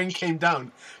 once the rain came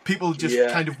down, people just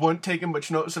kind of weren't taking much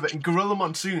notice of it. And Gorilla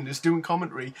Monsoon is doing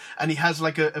commentary, and he has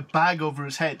like a bag over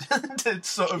his head to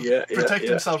sort of protect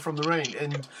himself from the rain.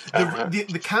 And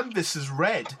the canvas is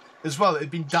red as well. It had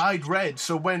been dyed red,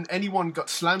 so when anyone got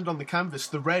slammed on the canvas,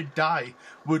 the red dye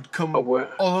would come all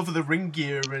over the ring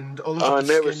gear and all over the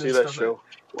skin. I never see that show.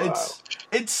 Wow.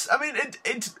 It's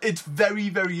very,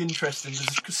 very interesting.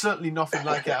 There's certainly nothing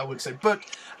like it, I would say. But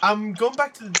going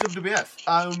back to the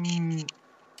WWF,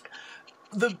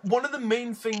 one of the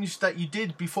main things that you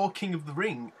did before King of the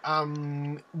Ring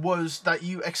was that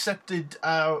you accepted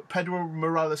Pedro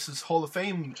Morales' Hall of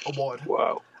Fame award.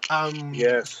 Wow.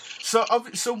 Yes. So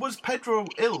was Pedro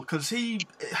ill? Because he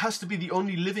has to be the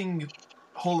only living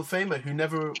Hall of Famer who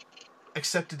never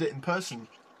accepted it in person.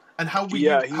 And how were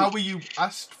you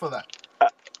asked for that?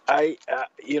 I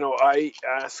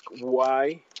asked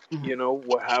why,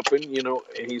 what happened, and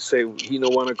he said he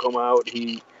don't want to come out.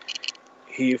 He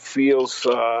feels,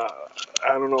 I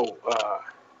don't know,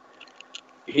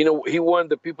 he wanted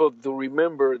the people to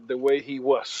remember the way he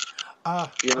was.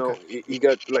 Okay. He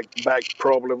got like back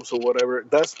problems or whatever.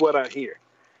 That's what I hear.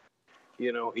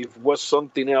 If it was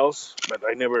something else, but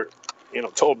I never,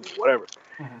 told me, whatever.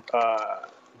 Mm-hmm.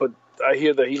 But I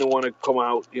hear that he don't want to come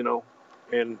out,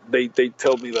 and they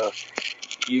tell me that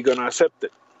you're going to accept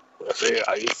it. I say,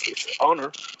 it's an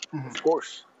honor, of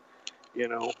course,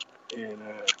 and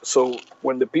so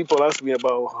when the people ask me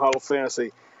about Hall of Fame, I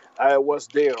say, I was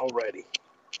there already.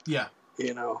 Yeah.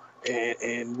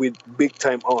 And with big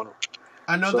time honor.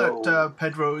 I know that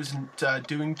Pedro isn't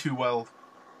doing too well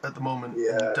at the moment.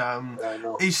 Yeah, and, I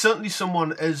know. He's certainly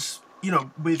someone, as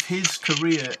with his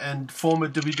career and former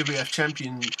WWF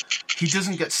champion, he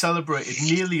doesn't get celebrated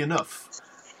nearly enough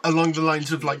along the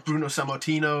lines of like Bruno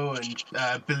Sammartino and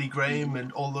Billy Graham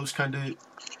and all those kind of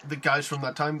the guys from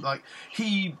that time. Like,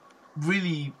 he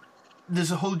really...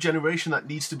 There's a whole generation that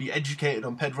needs to be educated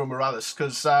on Pedro Morales,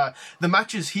 because the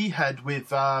matches he had with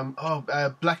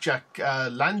Blackjack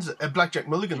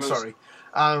Mulligan,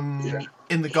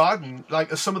 in the Garden,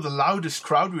 like, are some of the loudest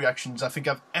crowd reactions I think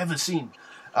I've ever seen.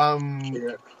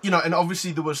 And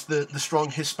obviously there was the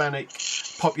strong Hispanic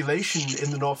population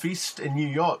in the Northeast in New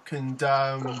York, and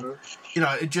there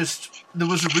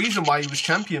was a reason why he was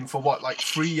champion for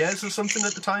 3 years or something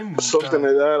at the time. And, something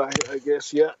like that, I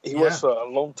guess. Yeah, he was a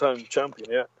long time champion.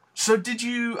 Yeah. So did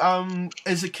you,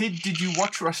 as a kid, did you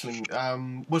watch wrestling?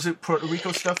 Was it Puerto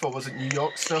Rico stuff or was it New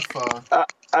York stuff?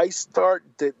 I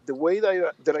started the way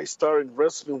that I started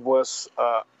wrestling was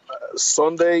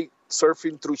Sunday.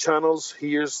 Surfing through channels.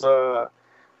 Here's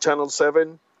Channel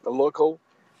 7, the local,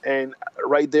 and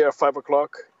right there at 5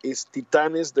 o'clock is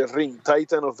Titanes de Ring,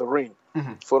 Titan of the Ring,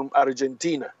 from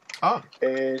Argentina. Oh.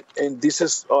 And this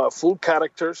is full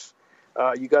characters.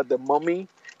 You got the Mummy,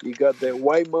 You got the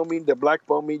white mummy, the black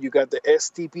mummy. You got the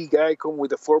STP guy come with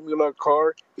the Formula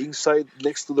car inside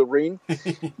next to the ring.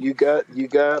 You got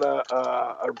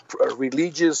a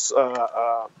religious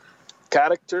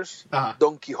characters.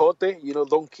 Don Quixote,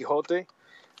 Don Quixote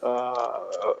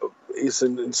is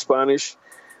in Spanish.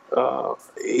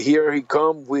 Here he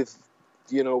come with,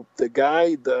 the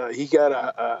guy. He got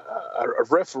a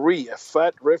referee, a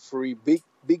fat referee,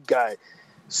 big guy.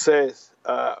 Says,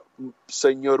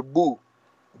 Senor Boo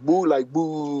like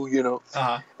Boo,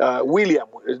 William.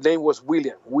 His name was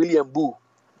William Boo,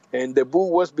 and the Boo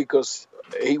was because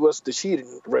he was the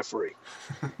cheating referee,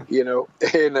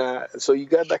 And so you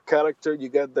got that character, you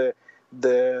got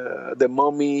the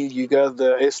mummy, you got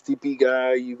the STP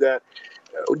guy, you got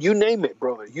you name it,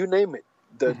 brother, you name it.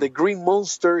 The Green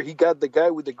Monster, he got the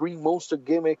guy with the Green Monster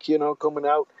gimmick, coming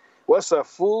out. Was a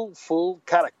full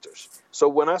characters. So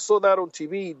when I saw that on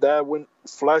TV, that went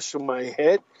flash in my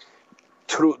head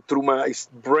through my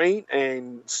brain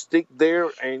and stick there,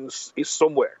 and it's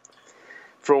somewhere.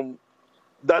 From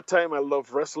that time, I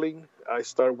love wrestling. I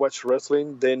started watching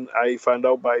wrestling. Then I found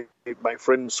out by my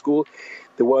friend in school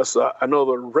there was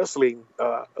another wrestling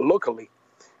locally,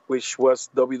 which was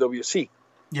WWC.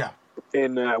 Yeah.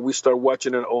 And we started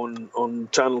watching it on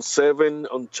Channel 7,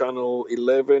 on Channel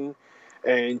 11,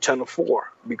 and Channel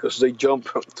 4, because they jump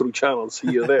through channels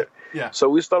here or there. Yeah. So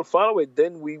we start following.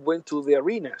 Then we went to the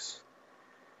arenas.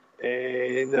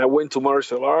 And I went to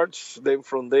martial arts. Then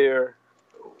from there,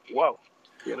 wow,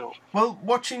 Well,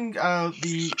 watching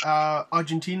the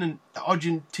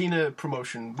Argentina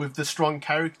promotion with the strong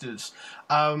characters,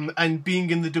 and being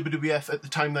in the WWF at the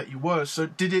time that you were, so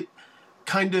did it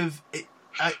kind of...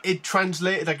 It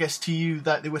translated, I guess, to you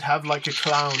that they would have like a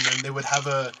clown and they would have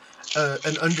an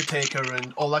Undertaker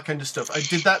and all that kind of stuff.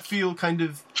 Did that feel kind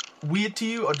of weird to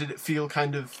you, or did it feel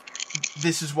kind of,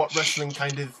 this is what wrestling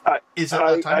kind of is at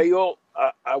that time?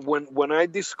 When I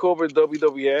discovered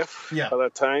WWF at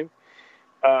that time,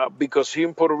 because here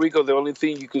in Puerto Rico, the only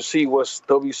thing you could see was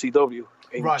WCW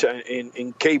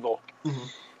in cable,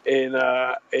 and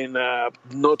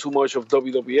not too much of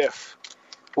WWF.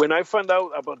 When I found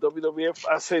out about WWF,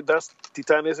 I said, that's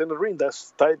Titanes in the Ring.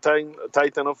 That's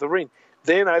Titan of the Ring.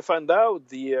 Then I found out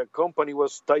the company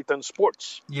was Titan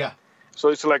Sports. Yeah. So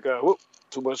it's like,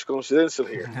 too much coincidental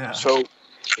here. Yeah. So,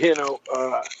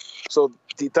 so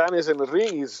Titanes in the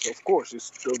Ring is, of course,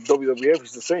 WWF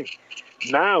is the same.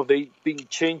 Now they've been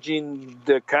changing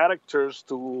the characters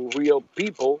to real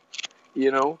people,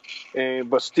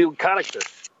 but still characters.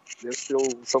 There's still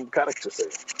some characters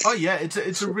there. Oh yeah,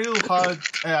 it's a real hard.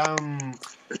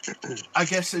 I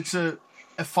guess it's a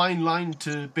fine line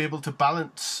to be able to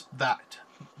balance that,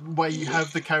 where you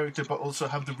have the character but also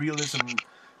have the realism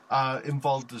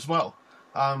involved as well.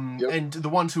 And the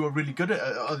ones who are really good at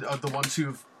it are the ones who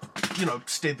have,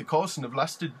 stayed the course and have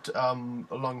lasted a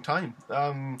long time.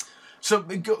 So,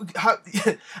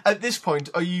 at this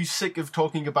point, are you sick of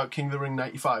talking about King of the Ring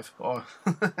 95? Or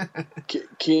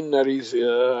King, that is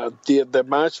the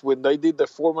match when they did the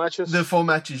 4 matches? The 4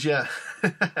 matches, yeah.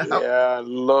 Yeah, I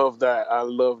love that.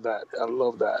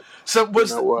 So,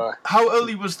 how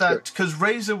early was that? Because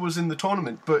Razor was in the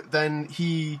tournament, but then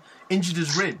he injured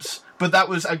his ribs. But that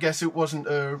was, I guess, it wasn't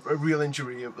a real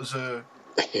injury. It was a...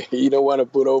 You don't want to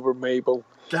put over Mabel.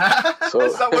 So,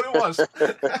 is that what it was?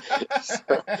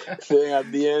 So, then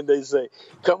at the end they say,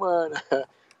 "Come on,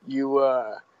 you."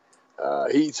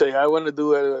 He'd say, "I want to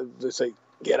do it." They say,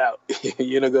 "Get out!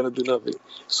 You're not gonna do nothing."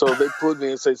 So they put me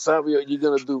and say, "Savio, you're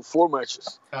gonna do 4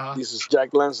 matches." This is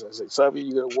Jack Lanza. I say, "Savio,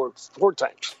 you're gonna work 4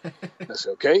 times." I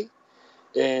said, "Okay."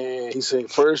 And he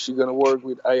said, "First, you're gonna work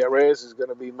with IRS. It's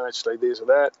gonna be a match like this or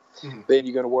that. Then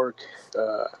you're gonna work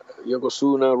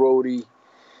Yokozuna, Rody,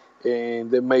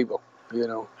 and then Mabel."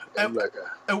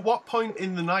 At what point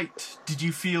in the night did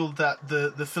you feel that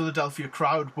the Philadelphia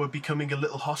crowd were becoming a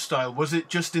little hostile? Was it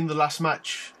just in the last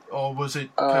match, or was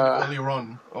it kind of earlier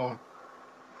on? Or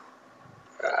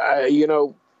I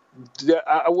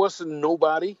wasn't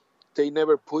nobody. They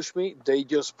never pushed me. They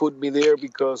just put me there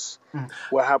because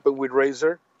what happened with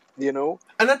Razor, And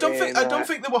I don't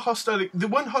think they were hostile. They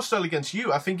weren't hostile against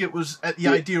you. I think it was at the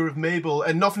idea of Mabel,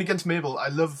 and nothing against Mabel. I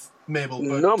love Mabel.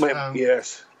 But,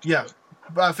 yes. Yeah.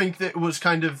 But I think that it was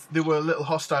kind of, they were a little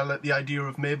hostile at the idea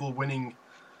of Mabel winning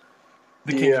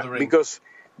the King of the Ring. Because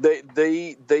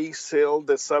they sell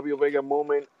the Savio Vega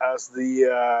moment as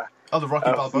the the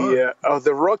Rocky Balboa.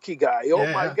 The Rocky guy.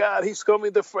 My God, he's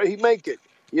coming. He make it.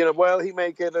 He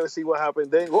make it. Let's see what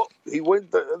happened. Then he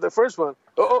went the first one.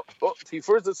 He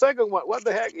first the second one. What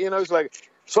the heck? It's like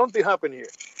something happened here.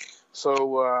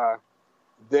 So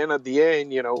then at the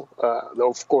end,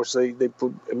 of course they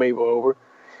put Mabel over.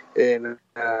 and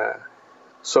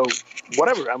so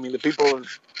whatever. I mean, the people,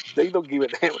 they don't give a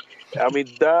damn. I mean,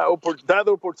 that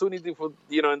opportunity for,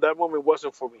 in that moment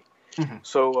wasn't for me. Mm-hmm.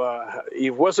 So if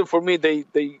it wasn't for me, they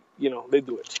do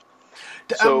it.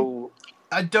 So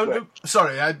I don't know.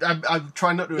 Sorry, I'm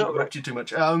trying not to interrupt you too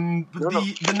much.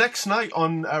 The next night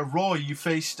on Raw, you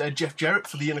faced Jeff Jarrett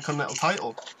for the Intercontinental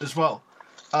title as well.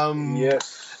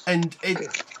 Yes. And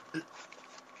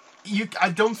I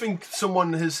don't think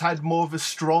someone has had more of a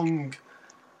strong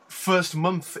first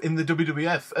month in the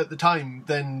WWF at the time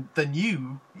than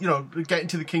you. Getting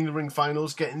to the King of the Ring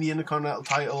finals, getting the Intercontinental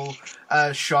title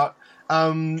shot.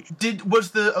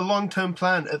 Was there a long-term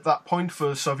plan at that point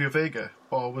for Savio Vega,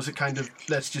 or was it kind of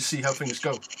let's just see how things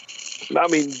go? I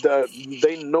mean,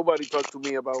 nobody talked to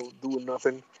me about doing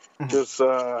nothing. Mm-hmm. Just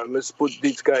let's put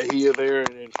this guy here, there,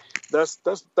 and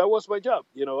that was my job.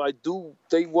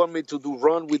 They want me to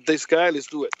run with this guy. Let's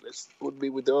do it. Let's put me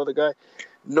with the other guy.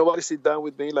 Nobody sit down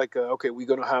with me like, okay, we're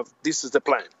gonna have this is the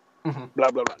plan. Mm-hmm.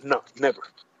 Blah blah blah. No, never.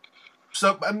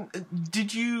 So,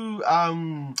 did you?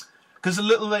 Because a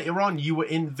little later on, you were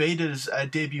in Vader's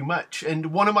debut match, and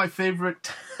one of my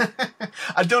favourite...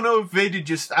 I don't know if Vader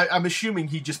I'm assuming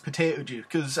he just potatoed you,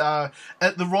 because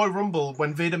at the Royal Rumble,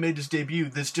 when Vader made his debut,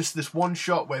 there's just this one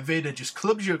shot where Vader just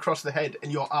clubs you across the head,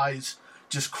 and your eyes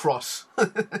just cross.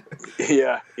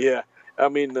 Yeah. I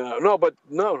mean,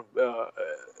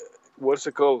 what's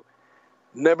it called?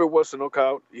 Never was a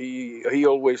knockout. He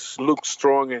always looked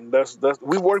strong, and that's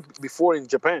we worked before in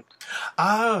Japan.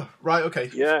 Ah, right, okay.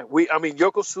 Yeah,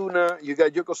 Yokozuna. You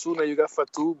got Yokozuna. You got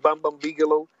Fatu, Bam Bam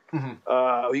Bigelow.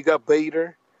 Mm-hmm. You got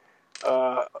Vader.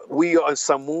 We and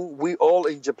Samu. We all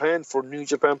in Japan for New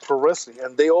Japan Pro Wrestling,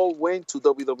 and they all went to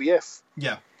WWF.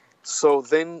 Yeah. So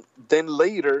then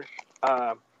later,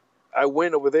 I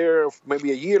went over there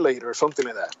maybe a year later or something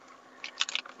like that.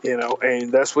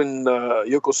 And that's when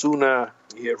Yokozuna,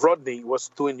 Rodney was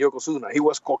doing Yokozuna. He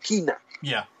was Kokina.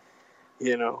 Yeah.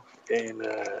 And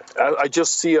I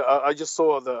just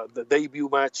saw the debut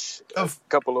match a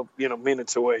couple of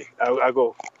minutes away. I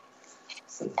go.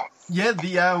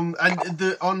 Yeah, on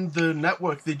the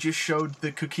network they just showed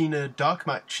the Kokina dark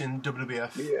match in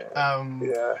WWF. Yeah.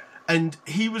 Yeah. And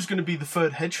he was going to be the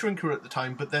third head shrinker at the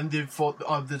time, but then they thought,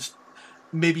 there's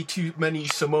maybe too many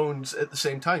Samoans at the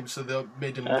same time, so they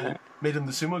made him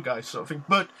the sumo guy sort of thing.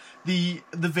 But the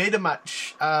Vader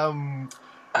match on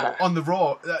the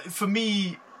Raw, for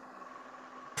me,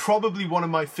 probably one of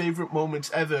my favourite moments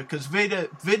ever, because Vader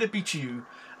beat you,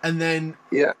 and then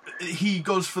he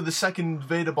goes for the second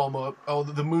Vader bomb or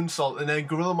the moonsault, and then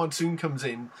Gorilla Monsoon comes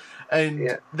in,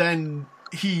 and then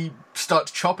he starts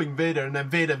chopping Vader, and then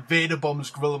Vader bombs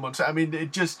Gorilla Monsoon. I mean,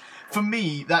 it just, for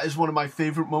me, that is one of my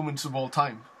favourite moments of all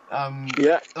time.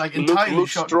 Like entirely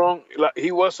strong. Like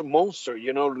he was a monster,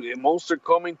 a monster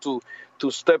coming to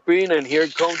step in, and here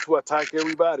it comes to attack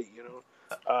everybody,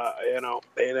 And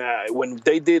when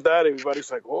they did that,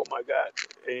 everybody's like, "Oh my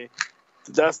God!"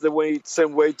 That's the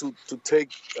same way to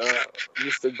take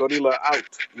Mr. Gorilla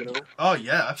out, Oh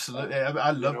yeah, absolutely.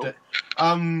 I loved it.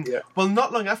 Well,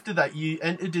 not long after that, you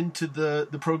entered into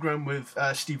the program with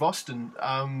Steve Austin,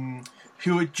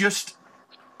 who had just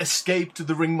escaped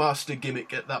the ringmaster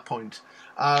gimmick at that point.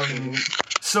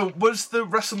 So was the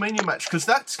WrestleMania match, because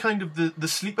that's kind of the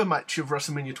sleeper match of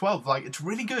WrestleMania 12. Like, it's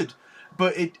really good,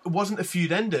 but it wasn't a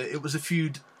feud ender; it was a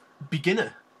feud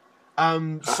beginner.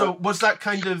 So was that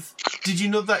kind of... Did you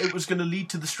know that it was going to lead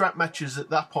to the strap matches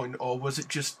at that point, or was it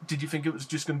just... Did you think it was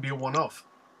just going to be a one-off?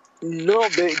 No, I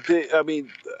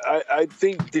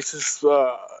think this is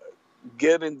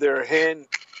getting their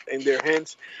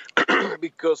hands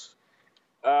because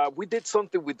we did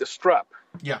something with the strap.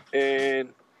 Yeah.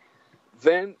 And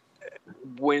then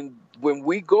when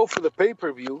we go for the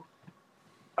pay-per-view,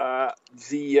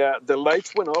 the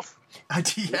lights went off.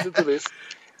 Listen to this.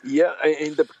 Yeah,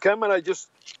 and the camera just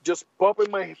popped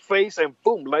in my face, and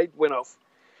boom, light went off.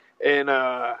 And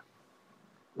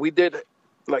we did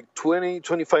like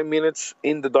 20-25 minutes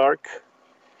in the dark.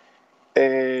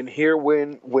 And here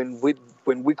when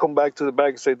we come back to the back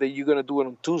and say that you're gonna do it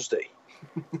on Tuesday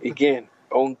again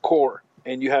on Core,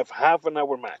 and you have half an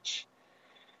hour match.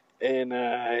 And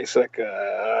it's like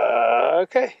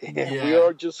okay, we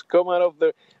are just come out of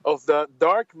the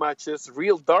dark matches,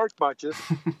 real dark matches.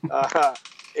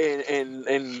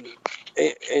 And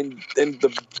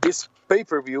this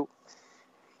pay-per-view,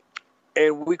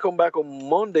 and we come back on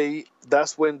Monday.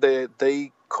 That's when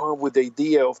they come with the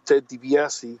idea of Ted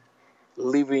DiBiase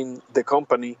leaving the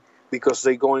company because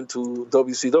they go into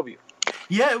WCW.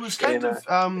 Yeah, it was kind of.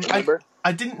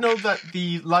 I didn't know that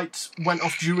the lights went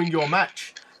off during your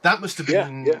match. That must have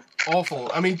been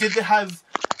awful. I mean, did they have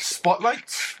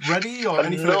spotlights ready or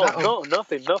anything like that? No,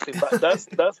 nothing. But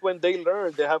that's when they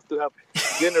learn they have to have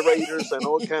generators and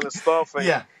all kind of stuff. And,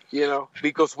 Yeah. You know,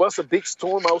 because was a big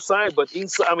storm outside, but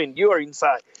inside, I mean, you are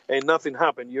inside and nothing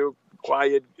happened. You're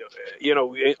quiet, you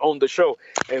know, on the show.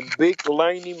 And big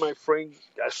lightning, my friend,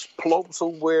 exploded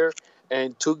somewhere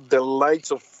and took the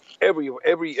lights of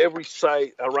every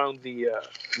side around the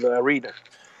arena.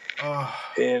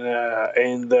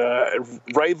 And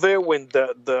right there when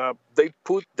they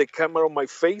put the camera on my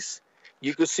face,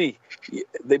 you could see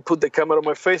they put the camera on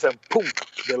my face and boom,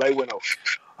 the light went off.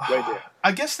 Right there.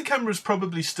 I guess the cameras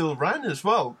probably still ran as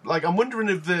well. Like, I'm wondering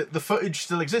if the footage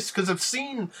still exists, because I've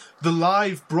seen the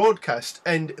live broadcast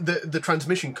and the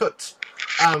transmission cuts.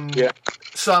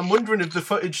 So I'm wondering if the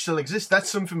footage still exists. That's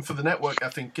something for the network, I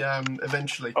think,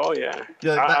 eventually. Oh, yeah.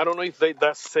 I don't know if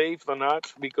that's safe or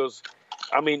not, because,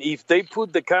 I mean, if they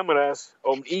put the cameras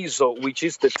on ISO, which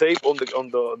is the tape on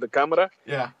the camera,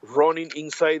 running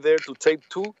inside there to tape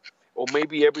 2, or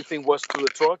maybe everything was to the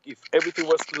truck. If everything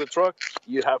was to the truck,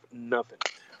 you have nothing.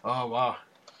 Oh, wow.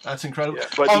 That's incredible. Yeah.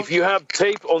 But if you have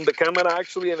tape on the camera,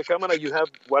 actually in the camera, you have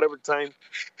whatever time,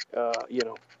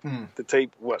 the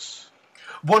tape was.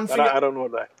 One thing I don't know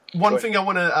that. One thing I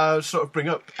want to sort of bring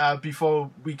up before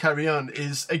we carry on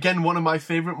is, again, one of my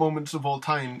favourite moments of all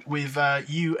time with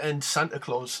you and Santa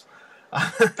Claus.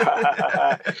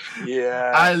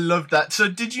 Yeah. I loved that. So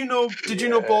did you know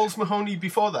Balls Mahoney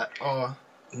before that? Or...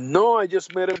 No, I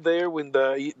just met him there when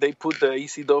they put the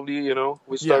ECW, you know.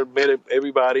 We started met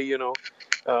everybody, you know,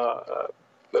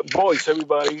 boys,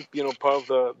 everybody, you know, part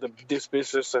of this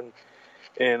business,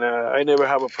 and I never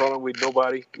have a problem with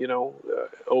nobody, you know.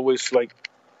 Always like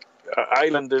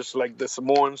islanders, like the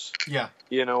Samoans,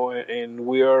 you know, and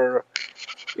we are,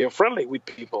 you know, friendly with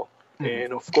people.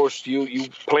 And of course, you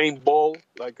playing ball,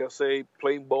 like I say,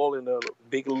 playing ball in a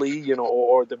big league, you know,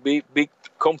 or the big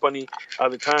company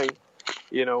at the time.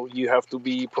 You know, you have to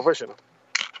be professional.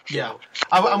 Yeah.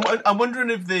 I'm wondering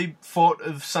if they thought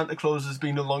of Santa Claus as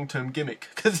being a long-term gimmick,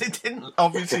 because it didn't,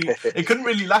 obviously, it couldn't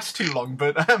really last too long,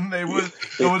 but there was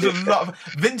a lot of...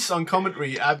 Vince on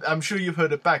commentary, I'm sure you've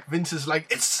heard it back, Vince is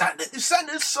like,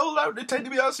 Santa's sold out to Ted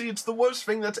DiBiase, it's the worst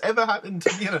thing that's ever happened,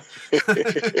 you know. He's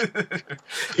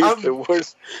the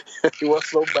worst. He was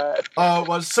so bad. Oh, it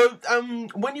was. So,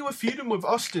 when you were feuding with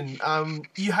Austin,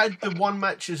 you had the one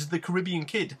match as the Caribbean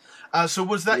Kid. So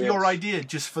was that your idea,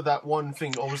 just for that one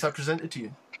thing, or was that presented to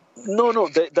you? No,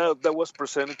 that was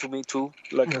presented to me too.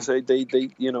 Like I say, they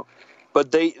you know,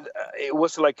 but it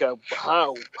was like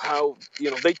how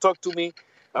you know, they talked to me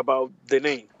about the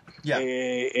name. Yeah.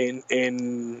 And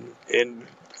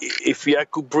if I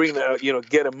could bring you know,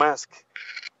 get a mask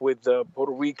with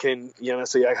Puerto Rican, you know, I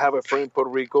say I have a friend in Puerto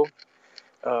Rico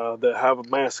that have a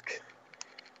mask,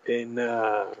 and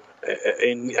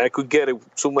I could get it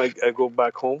soon. I go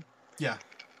back home. Yeah.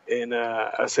 And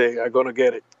I say I'm gonna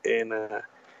get it, and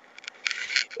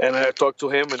I talked to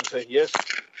him and said yes,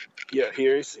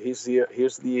 here's the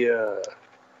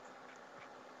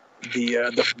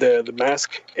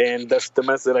mask, and that's the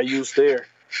mask that I used there.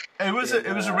 It was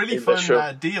a really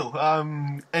fun deal,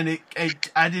 and it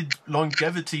added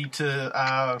longevity to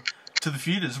the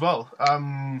feud as well.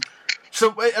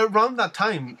 So around that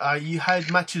time, you had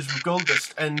matches with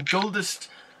Goldust, and Goldust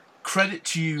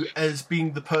credits you as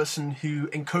being the person who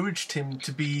encouraged him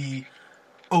to be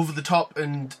over the top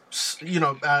and, you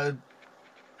know,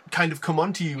 kind of come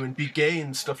onto you and be gay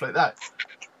and stuff like that.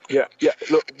 Yeah.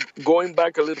 Look, going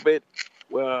back a little bit,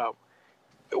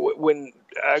 when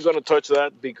I'm gonna touch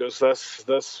that, because that's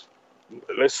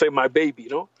let's say my baby, you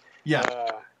know. Yeah.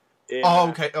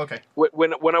 Okay.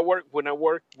 When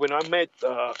I met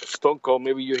Stone Cold,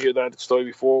 maybe you hear that story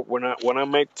before. When I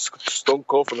met Stone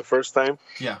Cold for the first time,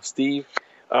 Steve,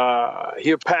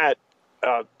 here Pat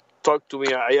talked to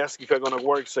me. I asked if I'm gonna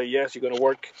work. Say yes, you're gonna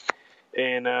work.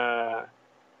 And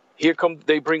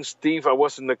they bring Steve. I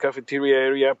was in the cafeteria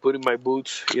area, putting my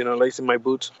boots, you know, lacing my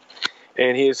boots.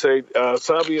 And he said,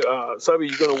 Savio,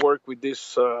 you're gonna work with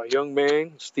this young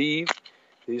man, Steve.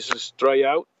 This is try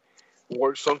out.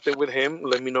 Work something with him,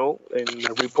 let me know, and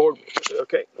report me. I said,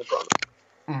 okay, no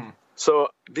problem. So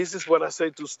this is what I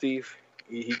said to Steve.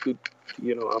 He could,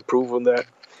 you know, approve on that.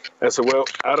 I said, well,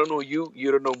 I don't know you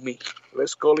don't know me.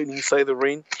 Let's call it inside the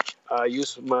ring. I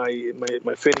use my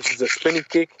finish is a spinning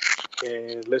kick,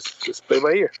 and let's play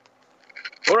by here.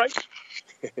 All right.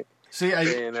 See,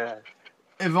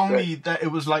 if only that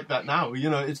it was like that now. You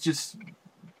know, it's just,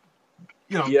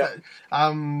 you know,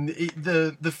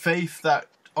 the faith that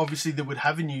obviously they would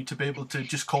have in you to be able to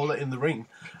just call it in the ring.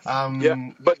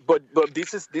 But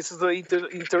this is the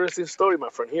interesting story, my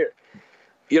friend. Here,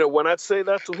 when I'd say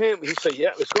that to him, he'd say,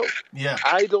 "Yeah, let's go." Yeah.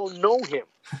 I don't know him.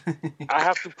 I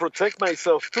have to protect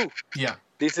myself too. Yeah.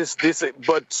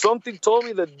 But something told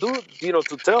me that, dude,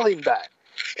 to tell him that.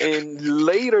 And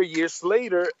years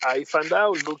later, I found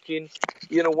out looking,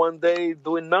 one day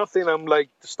doing nothing. I'm like,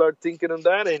 start thinking on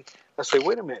that. And I say,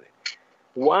 wait a minute.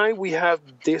 Why we have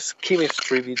this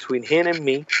chemistry between him and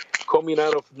me coming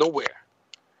out of nowhere?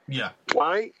 Yeah.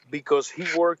 Why? Because he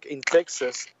worked in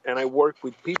Texas, and I work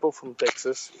with people from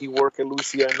Texas. He worked in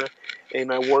Louisiana,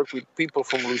 and I work with people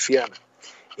from Louisiana.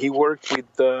 He worked with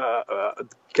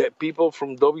people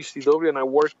from WCW, and I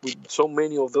worked with so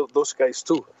many of those guys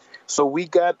too. So we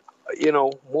got,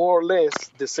 more or less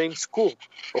the same school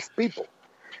of people,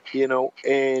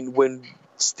 And when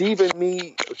Steve and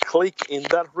me click in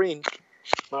that ring,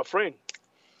 my friend,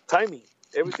 timing,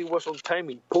 everything was on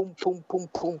timing. Boom, boom, boom,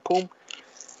 boom, boom.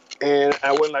 And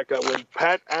I went when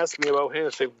Pat asked me about him, I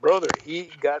said, brother,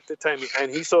 he got the timing.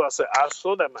 And I saw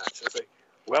that match. I said,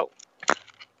 well,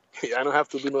 I don't have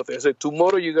to do nothing. I said,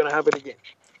 tomorrow you're going to have it again.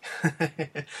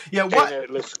 Yeah,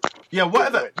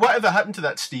 whatever happened to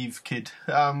that Steve kid?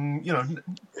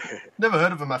 Never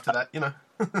heard of him after that,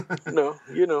 No,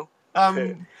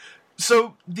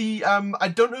 So I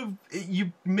don't know,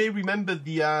 you may remember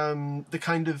the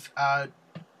kind of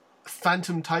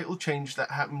phantom title change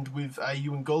that happened with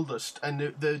you and Goldust,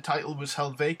 and the title was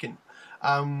held vacant.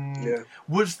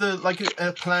 Was there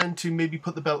a plan to maybe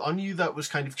put the belt on you that was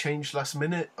kind of changed last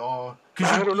minute, or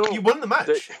because I don't know. You won the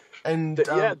match?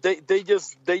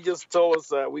 They just told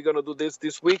us we're gonna do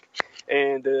this week,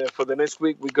 and for the next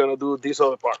week we're gonna do this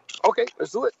other part. Okay,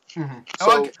 let's do it. Mm-hmm.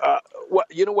 So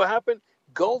what happened?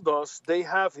 Goldust, they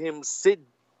have him sit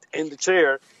in the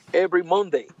chair every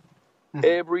Monday,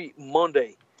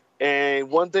 And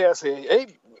one day I say, hey,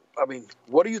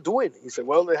 what are you doing? He said,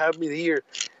 well, they have me here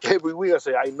every week. I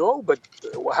say, I know, but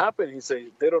what happened? He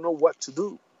said, they don't know what to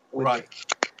do with me.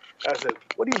 I said,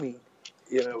 what do you mean?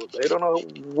 They don't know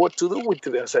what to do with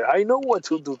you. I said, I know what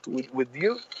to do with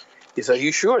you. He said,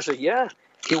 you sure? I said, yeah.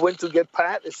 He went to get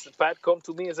Pat. Pat come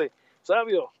to me and say,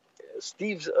 Savio,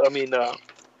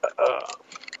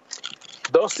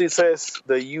 Dusty says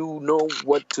that you know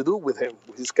what to do with him,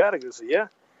 with his character. I said, yeah.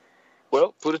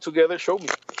 Well, put it together, show me.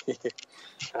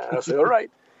 I said, all right.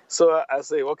 So I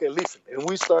say, okay, listen. And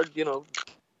we start, blah,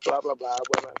 blah, blah, blah,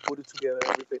 blah, put it together,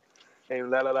 everything. And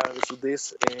let's do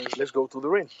this, and let's go to the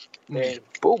ring. And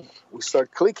boom, we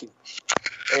start clicking.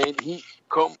 And he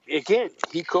come with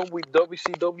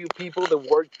WCW people that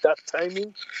work that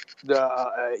timing,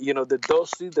 the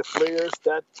Dusty, the Flares,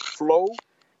 that flow.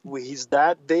 With his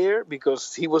dad there,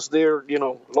 because he was there,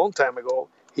 long time ago.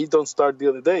 He don't start the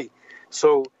other day.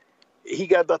 So he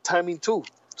got that timing too.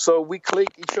 So we click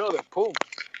each other, boom.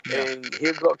 Yeah. And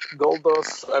here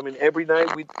Goldust. Every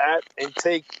night we add and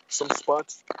take some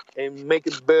spots and make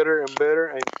it better and better.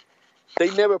 And they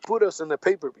never put us in the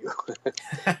pay-per-view.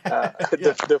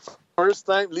 The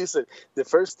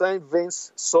first time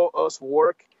Vince saw us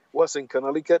work was in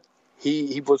Connecticut.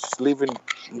 He was living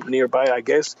nearby, I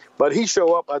guess, but he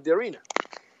showed up at the arena.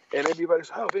 And everybody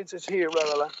said, oh, Vince is here, blah,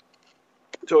 blah, blah.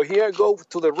 So here I go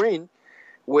to the ring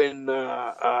when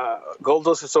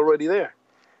Goldust is already there.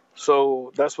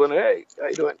 So that's when, hey, how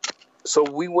you doing? So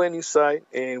we went inside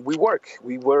and we work.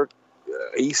 We worked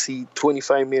easy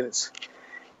 25 minutes.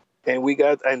 And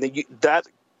that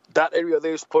area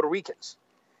there is Puerto Ricans.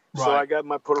 Right. So I got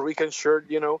my Puerto Rican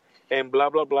shirt, and blah,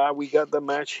 blah, blah. We got the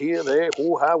match here, there,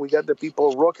 hoo-ha. We got the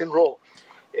people rock and roll.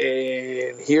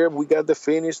 And here we got the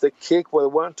finish, the kick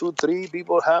with 1, 2, 3,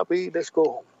 people happy, let's go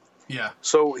home. Yeah.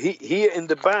 So he in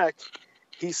the back,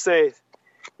 he said,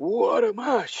 what a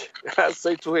match. I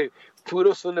say to him, put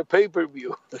us on the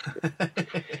pay-per-view.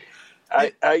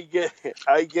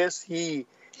 I guess he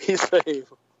said,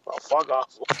 oh, fuck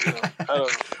off. I don't know.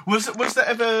 Was there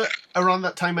ever around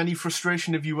that time any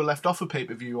frustration if you were left off a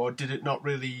pay-per-view, or did it not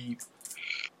really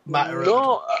matter?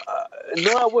 No,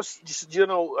 I was just,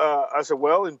 I said,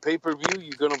 well, in pay-per-view,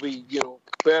 you're going to be,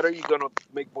 better, you're going to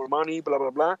make more money, blah, blah,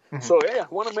 blah. Mm-hmm. So, hey, I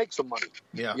want to make some money.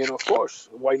 Yeah. Of course,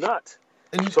 why not?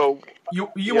 And so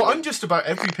you were on just about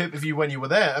every pay-per-view when you were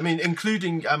there.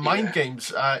 Including Mind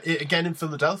Games, again in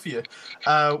Philadelphia,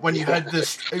 when you had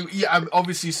this.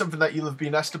 Obviously something that you'll have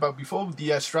been asked about before with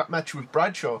the strap match with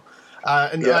Bradshaw,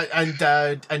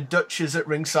 and Dutch is at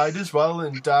ringside as well,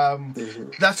 and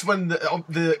that's when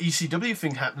the ECW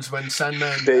thing happens when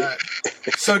Sandman.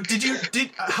 So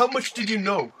how much did you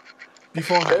know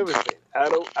beforehand? Everything. I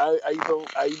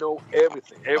know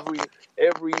everything.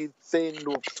 Everything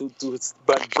to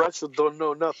but Bradshaw don't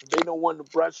know nothing. They don't want the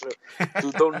Bradshaw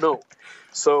to don't know.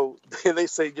 So they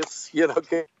say just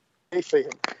okay for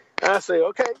him. And I say,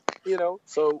 okay,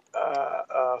 So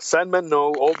Sandman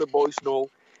know, all the boys know,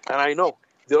 and I know.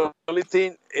 The only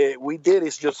thing we did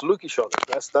is just look each other.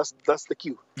 That's the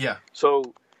cue. Yeah.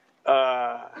 So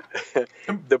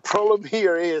the problem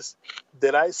here is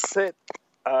that I set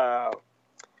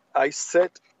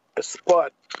a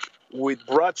spot with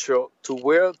Bracho to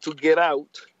where to get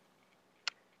out.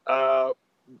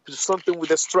 Something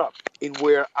with a strap in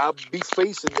where I'll be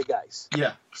facing the guys.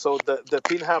 Yeah. So the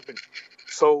thing happened.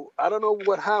 So I don't know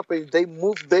what happened. They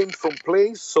moved them from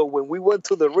place. So when we went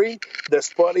to the ring, the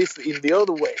spot is in the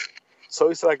other way. So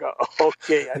it's like,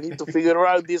 okay, I need to figure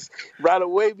out this right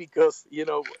away because,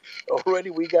 already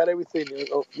we got everything,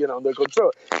 under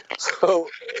control. So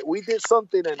we did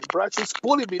something and Bracho's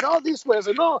pulling me, no, this way. I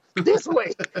said, no, this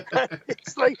way.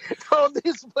 It's like, no,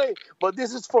 this way. But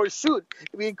this is for shoot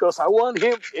because I want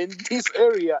him in this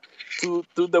area to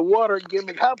the water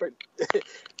gimmick happen.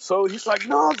 So he's like,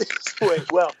 no, this way.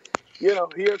 Well,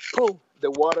 here, boom,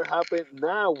 the water happened.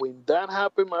 Now, when that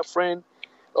happened, my friend,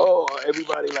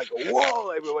 everybody like,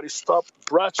 whoa, everybody stopped.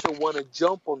 Bradshaw want to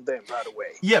jump on them right away.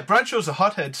 Yeah, Bradshaw's a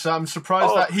hothead, so I'm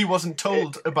surprised that he wasn't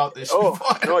told about this. No,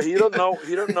 he don't know.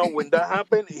 He don't know when that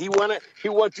happened. He want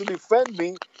to defend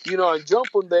me, and jump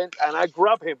on them, and I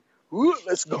grab him. Ooh,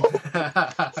 let's go.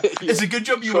 It's a good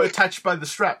job you were attached by the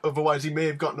strap, otherwise he may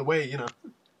have gotten away,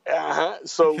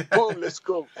 So boom, let's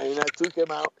go. And I took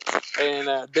him out, and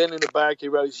then in the back he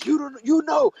realized,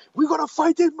 we're gonna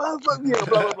fight this motherfucker,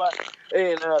 blah blah blah.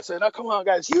 And I said, come on,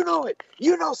 guys, you know it,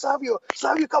 Savio,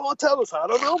 come on, tell us. I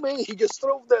don't know, man. He just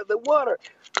threw the water.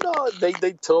 No,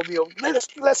 they told me,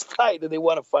 let's fight, and they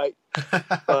want to fight.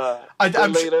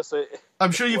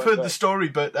 I'm sure you've heard the story,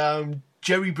 but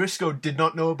Jerry Briscoe did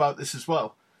not know about this as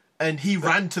well, and he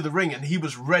ran to the ring and he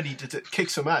was ready to kick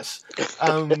some ass.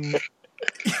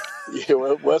 Yeah,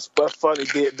 well, what's funny?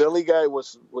 The only guy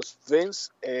was Vince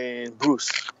and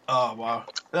Bruce. Oh wow,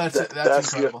 that's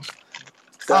incredible.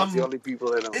 That's the only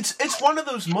people that know. It's one of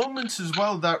those moments as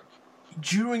well that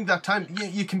during that time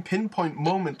you can pinpoint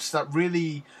moments that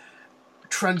really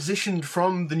transitioned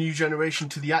from the new generation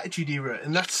to the Attitude Era,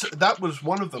 and that was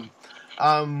one of them.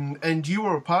 And you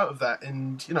were a part of that,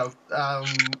 and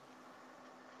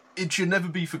it should never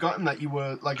be forgotten that you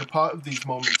were like a part of these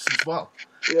moments as well.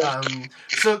 Yeah.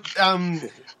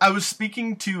 I was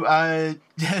speaking to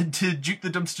Duke the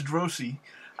Dumpster Drosy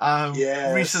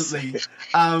recently,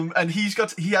 and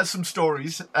he has some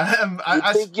stories.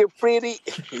 Think you're pretty?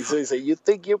 He says, "You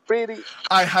think you're pretty?"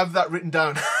 I have that written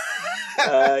down.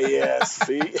 Yes.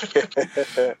 See.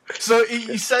 So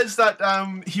he says that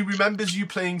he remembers you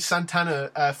playing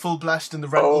Santana full blast in the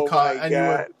rental car, and you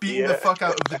were beating the fuck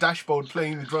out of the dashboard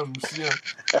playing the drums.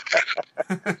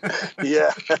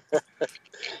 Yeah.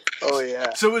 Oh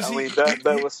yeah. So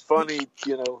that was funny,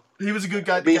 He was a good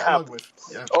guy to get along with.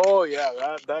 Yeah. Oh yeah,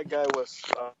 that guy was.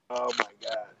 Oh my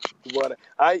God! What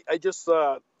I just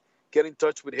get in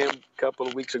touch with him a couple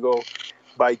of weeks ago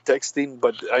by texting,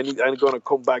 but I'm gonna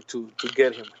come back to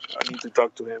get him. I need to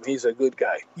talk to him. He's a good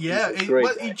guy. Yeah,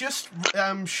 he just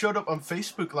showed up on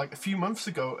Facebook like a few months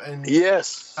ago, and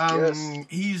yes.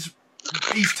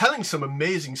 He's telling some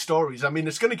amazing stories. I mean,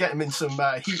 it's going to get him in some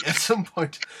heat at some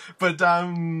point. But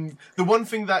the one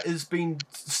thing that is being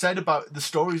said about the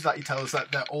stories that he tells,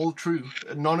 that they're all true.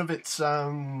 None of it's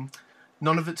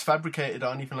fabricated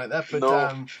or anything like that.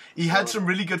 But he had some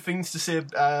really good things to say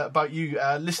about you.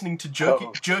 Listening to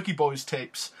Jerky Boys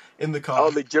tapes in the car.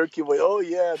 Oh, the Jerky Boy. Oh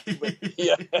yeah,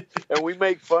 yeah. And we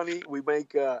make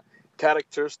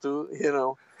characters too,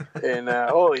 And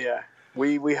oh yeah.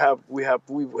 We have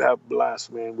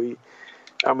blast, man.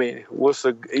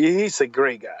 He's a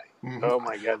great guy. Mm-hmm. Oh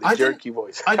my God, the Jerky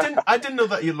Boys. I didn't know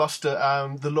that he lost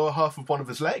the lower half of one of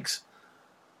his legs.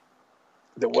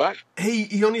 The what?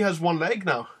 He only has one leg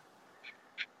now.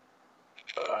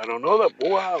 I don't know that.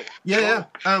 Wow. Yeah.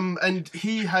 And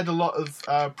he had a lot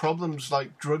of problems,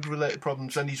 like drug-related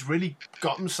problems, and he's really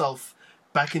got himself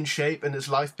back in shape and his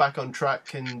life back on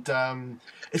track, and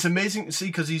it's amazing to see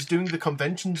because he's doing the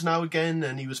conventions now again,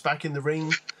 and he was back in the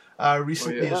ring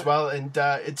recently as well, and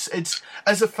it's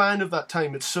as a fan of that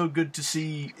time, it's so good to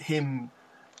see him.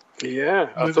 Yeah,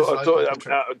 I thought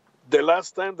the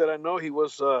last time that I know he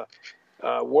was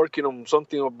working on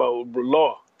something about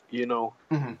law,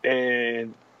 mm-hmm.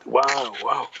 And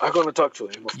wow, I'm gonna talk to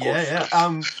him, of course.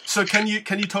 Yeah. So can you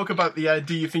talk about the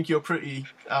 "Do you think you're pretty"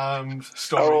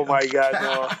 story? Oh my God,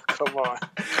 no! Come on.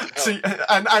 So,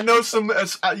 and I know some.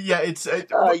 It's.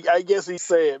 I guess he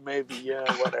say it maybe.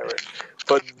 Yeah, whatever.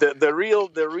 But the real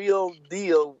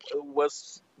deal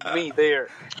was me there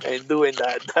and doing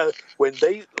that. When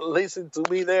they listen to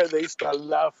me there, they start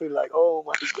laughing like, "Oh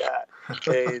my God!"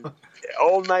 And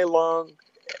all night long.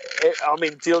 I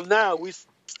mean, till now we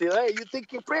still. Hey, you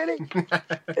think you're pretty?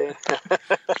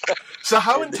 So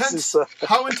how And this intense? is,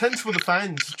 How intense were the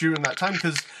fans during that time?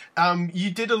 Because you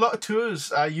did a lot of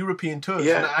tours, European tours, and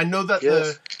yeah, I know that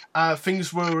yes.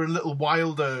 things were a little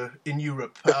wilder in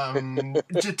Europe,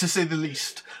 to say the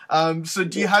least. So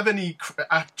do you have any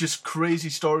just crazy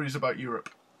stories about Europe?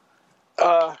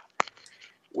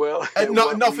 Well,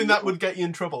 Nothing that would get you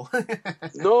in trouble.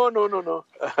 no.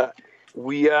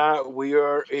 We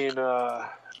are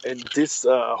in this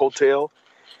hotel,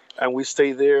 and we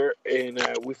stay there, and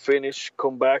we finish,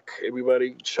 come back,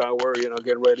 everybody shower,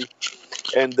 get ready,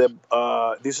 and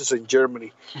this is in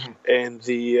Germany, and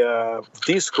the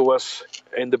disco was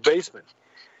in the basement,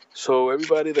 so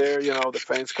everybody there, the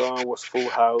fans come, was full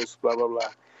house, blah blah blah,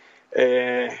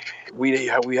 and we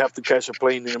have to catch a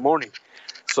plane in the morning,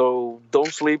 so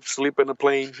don't sleep in the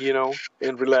plane,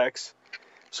 and relax.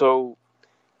 So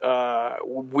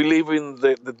we leave in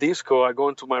the disco. I go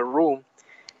into my room,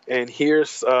 and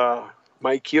here's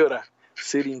Mike Kyoto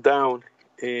sitting down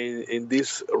in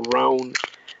this round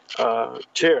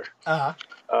chair.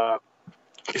 Uh-huh.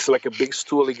 It's like a big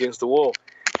stool against the wall,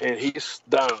 and he's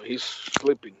down. He's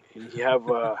sleeping. And he have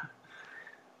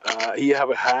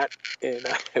a hat, and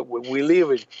when we leave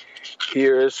it,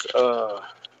 here's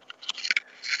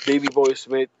Davy Boy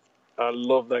Smith. I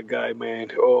love that guy,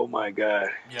 man. Oh my God.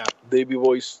 Yeah. Davy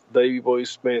Boy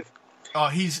Smith. Oh,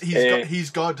 he's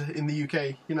God in the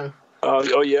UK,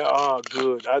 Oh yeah. Oh,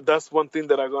 good. That's one thing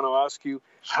that I'm gonna ask you.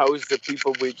 How is the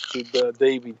people with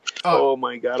David? Oh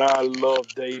my God, I love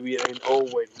David and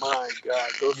Owen. My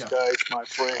God, those guys, my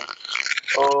friend.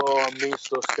 Oh, I miss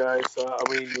those guys.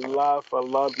 Laugh a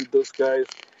lot with those guys.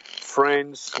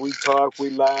 Friends, we talk, we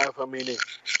laugh.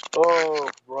 Oh,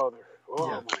 brother.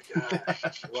 Oh my God.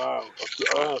 Wow.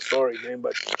 Oh, sorry, man,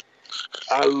 but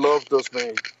I love those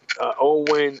men.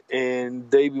 Owen and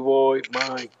Davy Boy.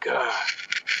 My God.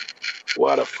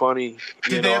 What a funny.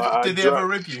 Did they ever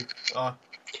rib you? No.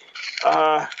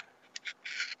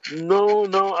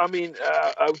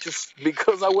 I just,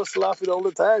 because I was laughing all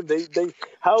the time.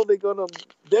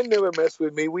 They never mess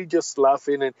with me. We just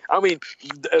laughing, and a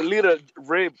little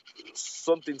rib,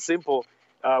 something simple.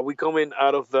 We coming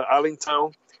out of the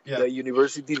Allentown, the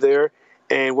university there,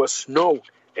 and was snow,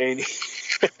 and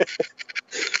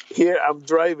here I'm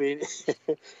driving.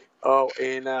 God,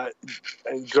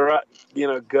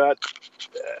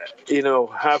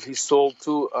 have his soul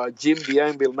to Jim the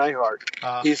Anvil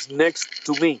Neihart. He's next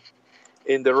to me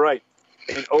in the right,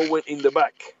 and Owen in the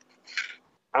back.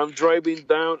 I'm driving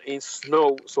down in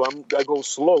snow, so I go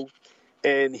slow,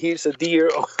 and here's a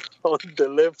deer on the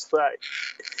left side.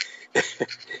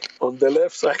 On the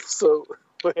left side, so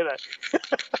when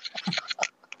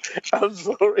I'm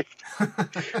sorry.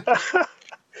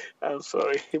 I'm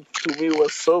sorry. To me, it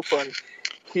was so funny.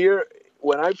 Here,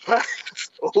 when I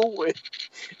passed,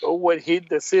 Owen hit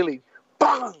the ceiling.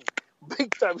 Bang!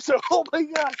 Big time. So, oh my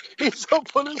God, he's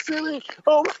up on the ceiling.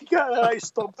 Oh my God. And I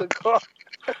stopped the car.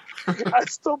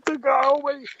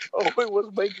 Owen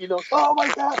was making oh my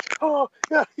God. Oh,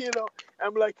 yeah,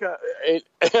 I'm like,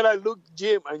 and I look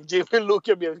Jim, and Jim look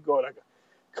at me and go,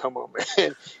 come on,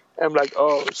 man. I'm like,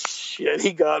 oh shit,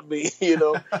 he got me,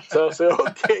 So I said,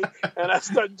 okay, and I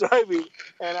start driving,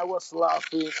 and I was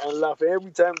laughing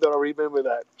every time that I remember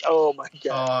that. Oh my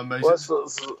God! Oh, amazing.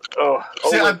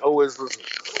 Always.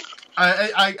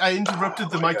 I interrupted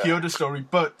the Mike Yoda story,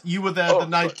 but you were there the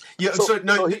night. You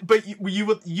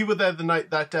were there the night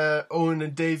that Owen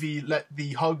and Davey let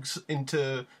the hogs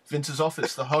into Vince's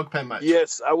office, the hog pen match.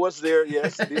 Yes, I was there.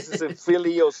 Yes, this is in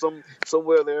Philly or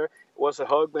somewhere there. Was a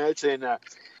hog match, and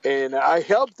I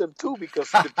helped them too, because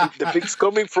the pigs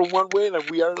coming from one way, and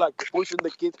we are like pushing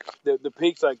the kids, the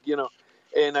pigs,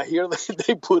 and I hear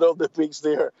they put all the pigs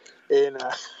there, and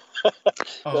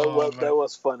that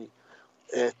was funny.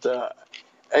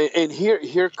 And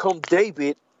here come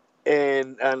David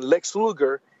and Lex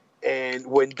Luger, and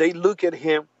when they look at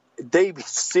him, David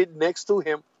sit next to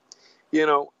him,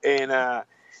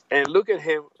 and look at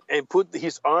him and put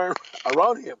his arm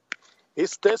around him.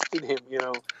 He's testing him,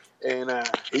 and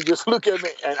he just look at me,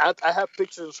 and I have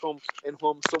pictures in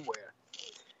home somewhere,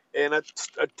 and I'm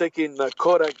taking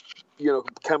Kodak,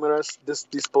 cameras, this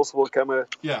disposable camera.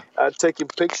 Yeah. Taking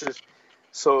pictures,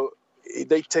 so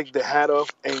they take the hat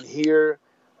off, and here,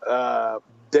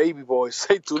 Davy Boy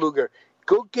say to Luger,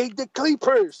 "Go get the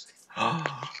clippers."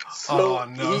 So oh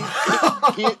no!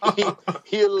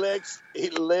 he legs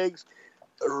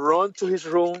run to his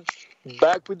room,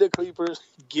 back with the clippers,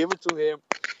 give it to him,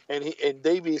 and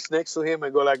Davey is next to him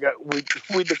and go like with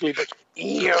the clippers.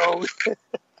 Ew.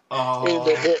 In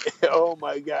the head. Oh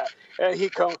my God. And he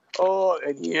come,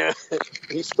 and yeah,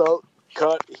 he start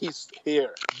cut his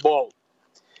hair bald.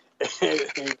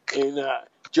 and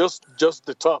just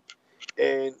the top.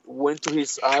 And went to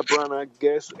his eyebrow, I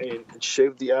guess, and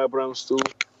shaved the eyebrows too.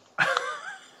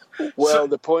 Well,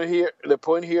 the point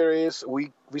here is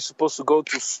we supposed to go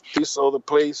to this other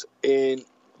place, and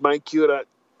mind you that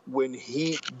when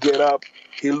he get up,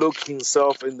 he look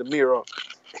himself in the mirror,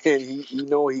 and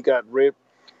he got ripped.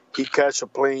 He catch a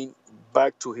plane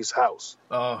back to his house.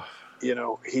 Oh,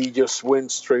 he just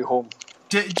went straight home.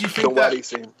 Do you think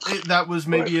that was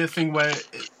maybe a thing where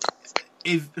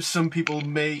if some people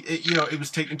it was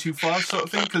taken too far, sort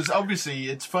of thing? Because obviously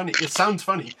it's funny. It sounds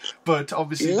funny, but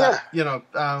obviously that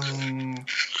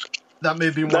may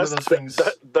be one of those things.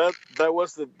 That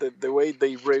was the way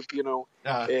they rape,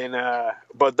 and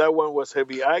but that one was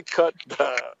heavy. I cut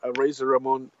a Razor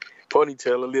Ramon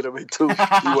ponytail a little bit too.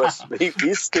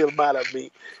 He's still mad at me,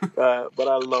 but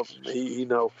I love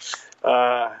him.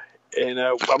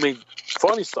 I mean,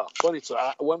 funny stuff.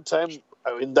 One time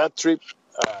in that trip,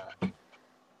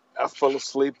 I fell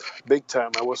asleep big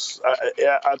time.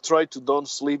 I tried to don't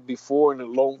sleep before in the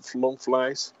long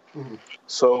flights. Mm-hmm.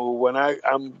 So when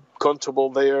I'm comfortable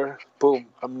there, boom,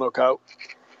 I'm knocked out.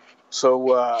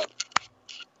 So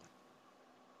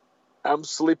I'm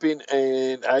sleeping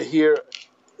and I hear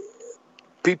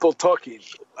people talking.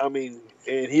 I mean,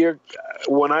 and here,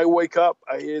 when I wake up,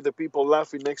 I hear the people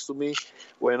laughing next to me.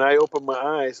 When I open my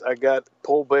eyes, I got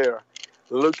Paul Bear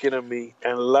looking at me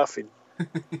and laughing.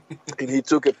 And he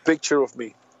took a picture of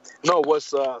me. No, it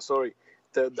was, sorry.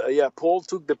 Paul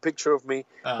took the picture of me,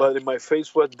 but in my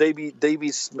face was Dave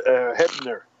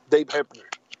Hepner.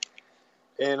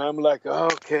 And I'm like,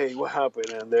 okay, what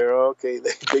happened? And they're, okay,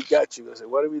 they got you. I said,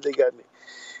 what do you mean they got me?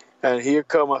 And here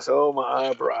come, I said, oh, my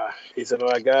eyebrow. He said, no,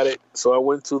 I got it. So I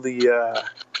went to the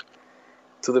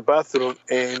bathroom,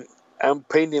 and I'm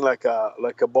painting like a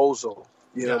bozo,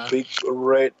 big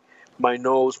red, my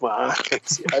nose, my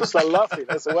eyes. I start laughing.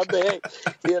 I said, what the heck?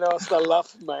 I start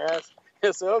laughing my ass. I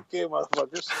said, okay,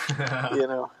 motherfuckers.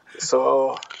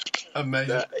 So.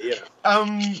 Amazing.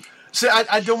 So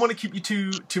I don't want to keep you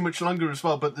too much longer as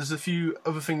well, but there's a few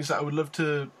other things that I would love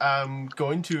to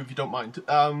go into if you don't mind.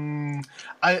 A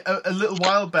little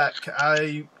while back,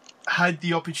 I had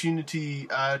the opportunity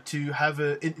to have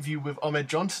an interview with Ahmed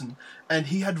Johnson, and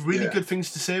he had really good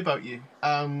things to say about you.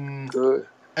 Good.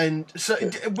 And so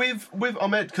with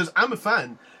Ahmed, because I'm a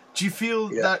fan, do you feel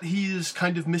that he is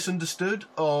kind of misunderstood,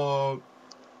 or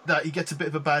that he gets a bit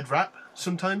of a bad rap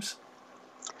sometimes?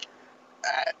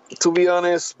 To be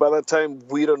honest, by that time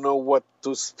we don't know what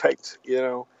to expect.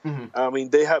 Mm-hmm. I mean,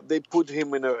 they put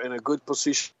him in a good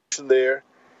position there.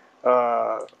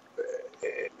 And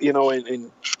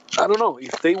I don't know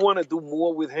if they want to do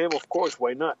more with him. Of course,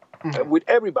 why not? Mm-hmm. With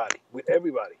everybody.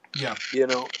 Yeah.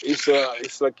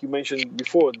 It's like you mentioned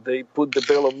before. They put the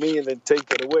bell on me and then take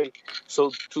it away.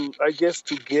 So to get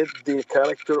the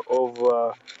character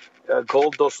of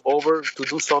Goldust over to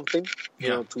do something,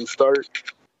 to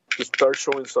start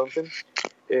showing something,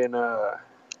 and I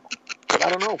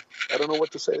don't know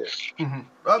what to say there. Mm-hmm.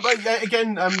 But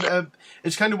again,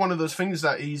 it's kind of one of those things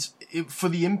that for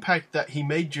the impact that he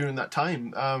made during that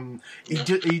time,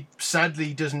 he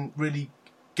sadly doesn't really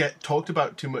get talked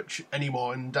about too much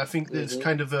anymore, and I think there's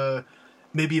kind of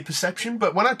maybe a perception,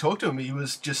 but when I talked to him, he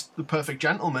was just the perfect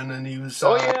gentleman, and he was...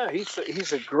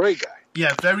 he's a great guy.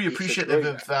 Yeah, very appreciative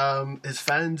of his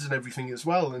fans and everything as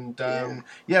well, and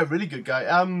really good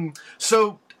guy.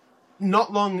 So,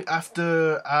 not long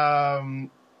after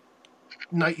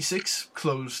 96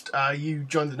 closed, you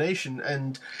joined the Nation,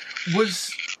 and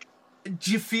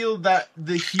do you feel that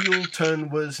the heel turn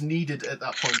was needed at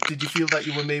that point? Did you feel that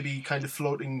you were maybe kind of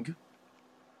floating...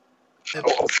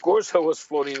 Of course I was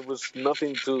floating. It was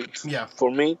nothing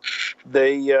for me.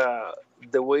 They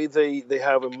the way they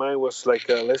have in mind was like,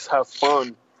 let's have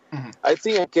fun. Mm-hmm. I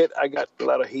think I got a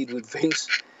lot of heat with Vince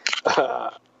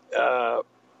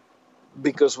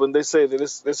because when they say that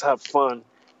let's have fun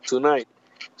tonight,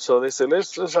 so they say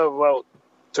let's have about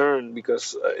turn,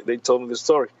 because they told me the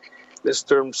story. Let's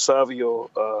turn Savio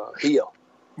heel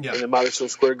in the Madison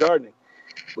Square Garden,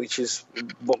 which is a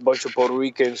bunch of Puerto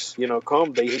Ricans,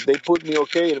 come. They put me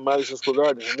okay in Madison Square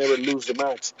Garden. I never lose the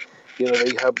match.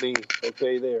 They have me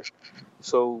okay there.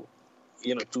 So,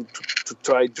 to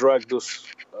try drag those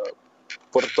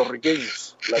Puerto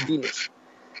Ricanos, Latinos.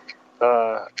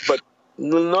 But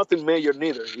nothing major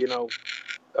neither,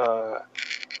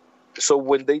 So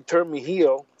when they turned me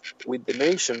heel with the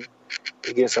Nation,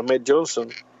 against Ahmed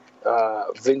Johnson,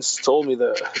 Vince told me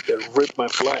that they ripped my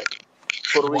flag,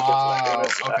 Puerto Rican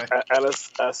flag, and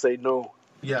I say no.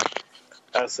 Yeah.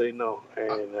 I say no,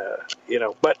 and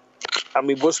but I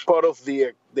mean, was part of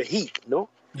the heat, no?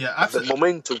 Yeah, absolutely.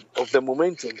 The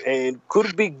momentum, and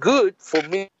could be good for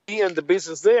me and the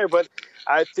business there, but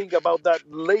I think about that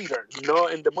later,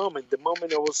 not in the moment. The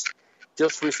moment I was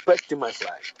just respecting my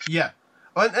flag. Yeah.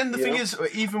 And the thing is,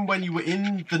 even when you were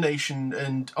in the nation,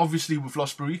 and obviously with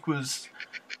Los Boricuas,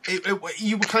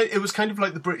 it was kind of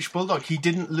like the British Bulldog. He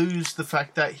didn't lose the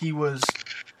fact that he was,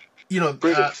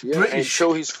 British, British, and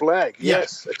show his flag. Yeah.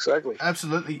 Yes, exactly.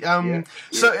 Absolutely.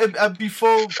 So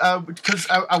before, because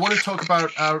I want to talk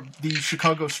about the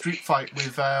Chicago street fight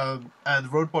with the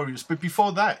Road Warriors, but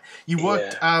before that, you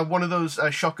worked one of those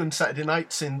shotgun Saturday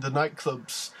nights in the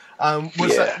nightclubs.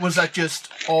 Was that just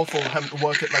awful having to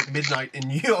work at like midnight in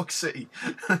New York City?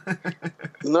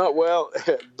 No, well,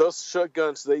 those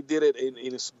shotguns, they did it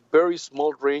in a very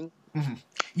small ring. Mm-hmm.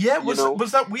 Yeah,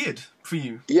 was that weird for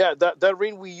you? Yeah, that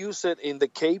ring, we use it in the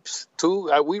Capes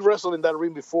too. We wrestled in that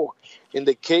ring before. In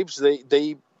the Capes,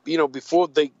 they before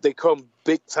they come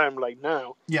big time like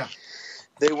now. Yeah,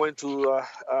 they went to.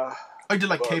 I did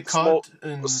like Cape Cod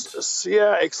and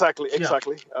yeah, exactly.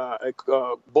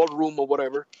 Ballroom or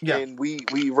whatever. Yeah, and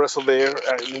we wrestle there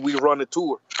and we run a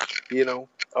tour,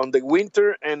 on the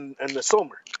winter and the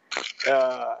summer.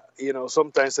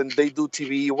 Sometimes, and they do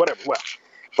TV or whatever. Well.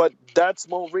 But that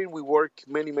small ring we work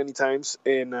many times,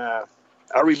 and I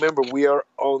remember we are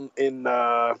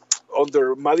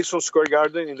under Madison Square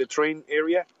Garden in the train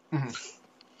area,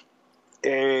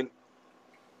 and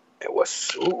it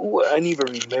was I don't even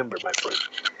remember, my friend.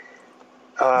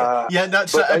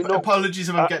 That's apologies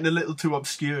if I'm getting a little too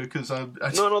obscure because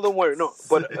No, don't worry, no.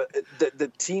 But the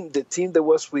team that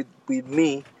was with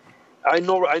me. I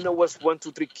know was 1,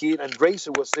 2, 3 Kid, and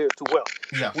Razor was there too. Well,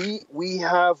 yeah. We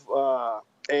have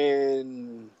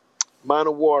and Man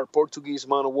of War, Portuguese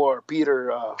Man of War,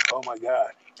 Peter. Oh my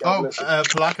God.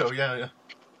 Polaco, yeah.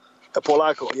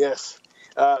 Polaco, yes.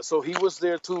 So he was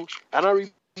there too, and I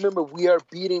remember we are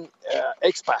beating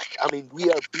X-Pac. I mean, we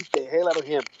are beat the hell out of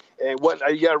him. And what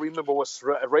I remember was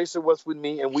Razor was with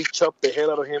me, and we chopped the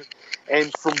hell out of him.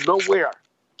 And from nowhere,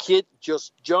 Kid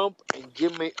just jumped and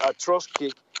give me a thrust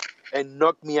kick and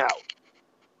knocked me out.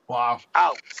 Wow.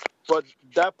 Out. But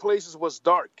that place was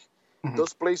dark. Mm-hmm.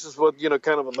 Those places were,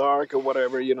 kind of dark or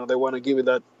whatever. They want to give you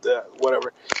that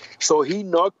whatever. So he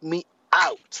knocked me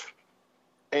out,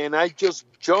 and I just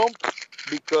jumped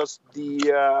because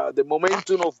the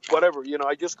momentum of whatever.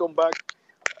 I just come back,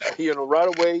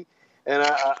 right away, and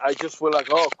I just feel like,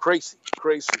 oh, crazy.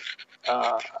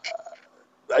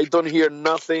 I don't hear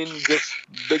nothing, just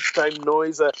big time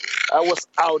noise. I was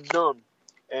outdone,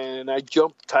 and I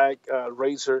jumped, tag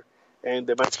Razor, and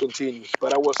the match continued.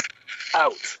 But I was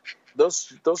out.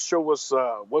 Those show was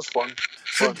fun.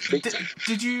 So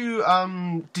did you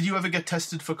ever get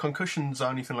tested for concussions or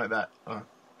anything like that?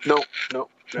 No,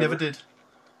 never did.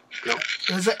 No.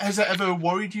 Has that ever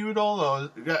worried you at all,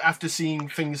 or after seeing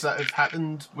things that have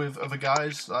happened with other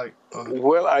guys?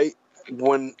 Well,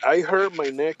 when I hurt my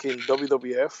neck in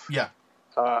WWF,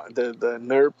 the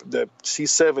nerve, the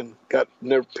C7 got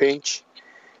nerve pinch,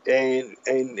 and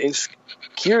it's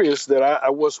curious that I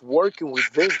was working with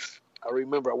Vince. I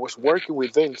remember I was working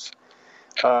with Vince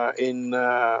in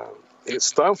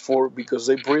Stanford because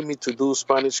they bring me to do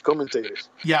Spanish commentators.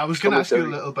 Yeah, I was going to ask you a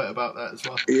little bit about that as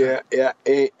well. Yeah,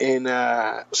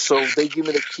 and so they give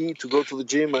me the key to go to the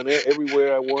gym and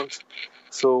everywhere I want.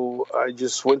 So I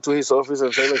just went to his office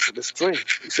and said, let's train.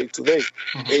 He said, today.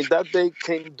 Mm-hmm. And that day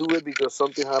can't do it because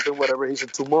something happened, whatever. He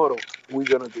said, tomorrow we're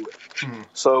going to do it. Mm-hmm.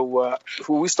 So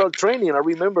when we start training, I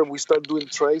remember we started doing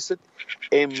tricep,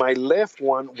 and my left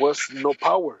one was no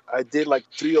power. I did like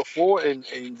 3 or 4 and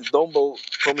the dumbbell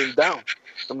coming down.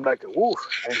 I'm like, woo.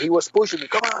 And he was pushing me,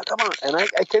 come on. And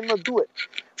I cannot do it.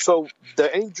 So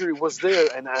the injury was there,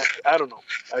 and I don't know.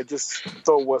 I just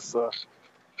thought it was...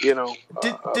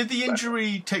 Did the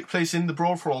injury take place in the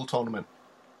Brawl for All tournament?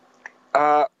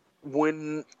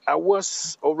 When I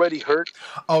was already hurt.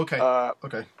 Okay.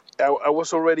 Okay. I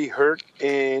was already hurt,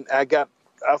 and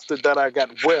after that I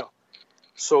got well.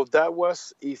 So that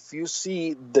was, if you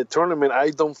see the tournament,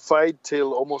 I don't fight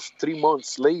till almost 3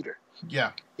 months later.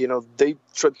 Yeah. They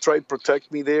try to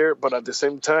protect me there, but at the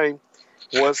same time,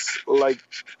 was like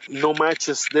no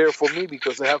matches there for me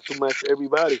because they have to match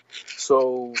everybody.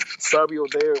 So Savio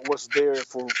was there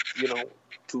for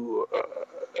to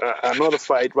another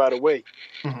fight right away.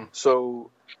 Mm-hmm.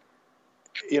 So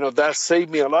that saved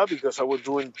me a lot because I was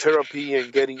doing therapy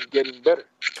and getting better.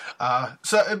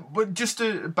 But just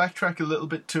to backtrack a little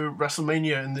bit to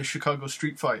WrestleMania and the Chicago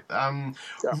Street Fight,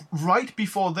 right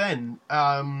before then,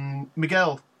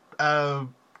 Miguel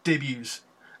debuts,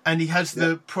 and he has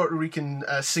the Puerto Rican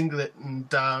singlet,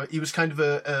 and he was kind of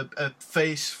a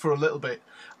face for a little bit.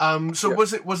 Was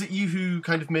it you who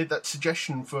kind of made that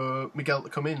suggestion for Miguel to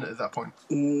come in at that point?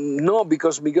 No,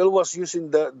 because Miguel was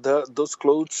using those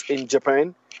clothes in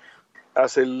Japan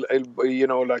as like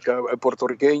a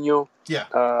Puertorriqueño,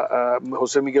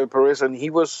 Jose Miguel Perez, and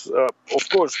he was of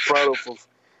course proud of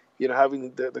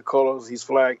having the colors, his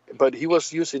flag, but he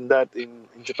was using that in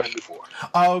Japan before.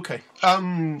 Oh, okay.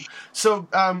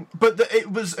 But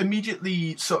it was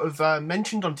immediately sort of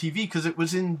mentioned on TV because it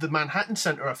was in the Manhattan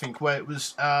Center, I think, where it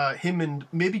was him and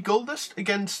maybe Goldust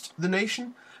against the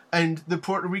Nation, and the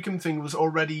Puerto Rican thing was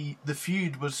already, the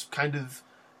feud was kind of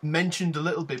mentioned a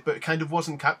little bit, but it kind of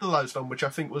wasn't capitalized on, which I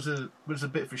think was a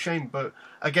bit of a shame. But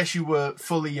I guess you were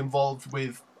fully involved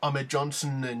with Ahmed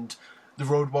Johnson and the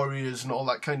Road Warriors and all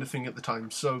that kind of thing at the time.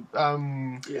 So,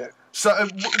 So,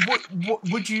 what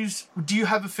would you do? You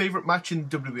have a favorite match in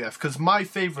WWF? Because my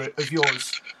favorite of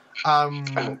yours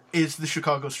is the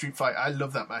Chicago Street Fight. I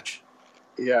love that match.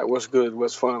 Yeah, it was good. It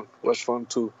was fun. It was fun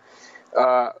too.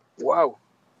 Wow.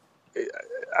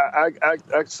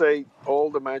 I'd say all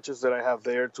the matches that I have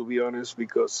there, to be honest,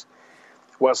 because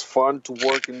it was fun to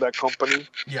work in that company.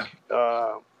 Yeah.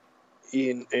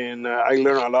 And I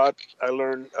learned a lot. I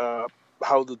learned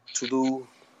how to do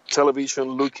television,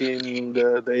 looking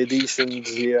the editions,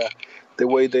 the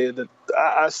way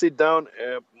I sit down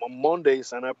on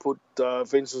Mondays and I put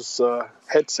Vince's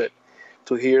headset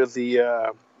to hear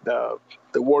the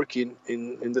working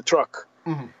in the truck,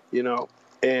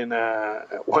 And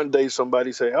one day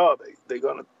somebody say, "Oh, they're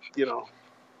gonna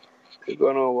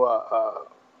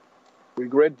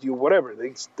regret you, whatever.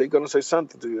 They're gonna say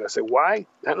something to you." I say, "Why?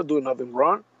 I'm not doing nothing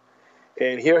wrong."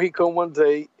 And here he come one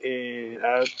day, and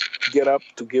I get up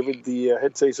to give it the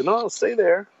headset. He said, "No, stay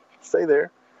there,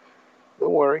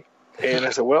 don't worry." And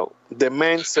I said, "Well, the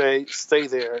man say stay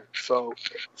there, so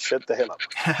shut the hell up."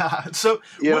 So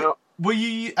were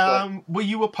you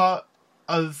a part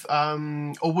of,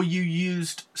 or were you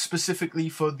used specifically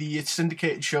for the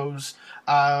syndicated shows,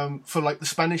 for like the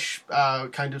Spanish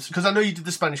kind of? Because I know you did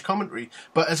the Spanish commentary,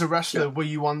 but as a wrestler, were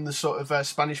you on the sort of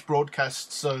Spanish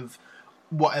broadcasts of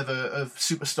whatever, of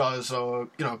superstars, or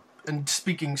and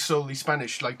speaking solely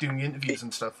Spanish, like doing interviews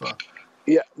and stuff?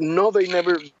 Yeah, no, they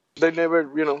never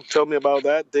tell me about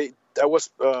that. I was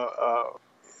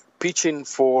pitching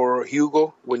for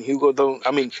Hugo when Hugo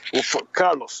for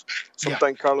Carlos.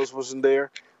 Sometimes Carlos wasn't there,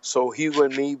 so Hugo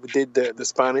and me did the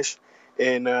Spanish,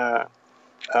 and I'm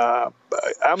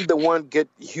the one get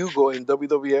Hugo in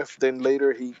WWF. Then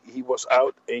later he was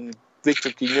out, and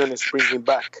Victor Quiñones brings him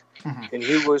back, and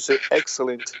he was an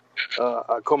excellent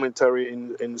commentary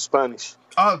in Spanish.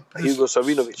 Hugo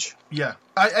Sabinovich. Yeah,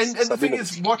 and the thing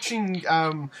is, watching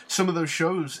some of those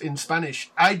shows in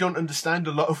Spanish, I don't understand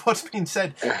a lot of what's being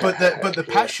said, but the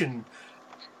passion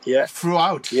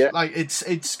throughout, like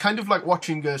it's kind of like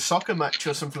watching a soccer match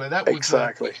or something like that.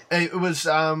 Exactly. It was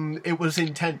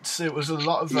intense. It was a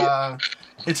lot of.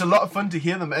 It's a lot of fun to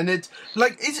hear them, and it's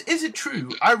like, is it true?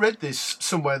 I read this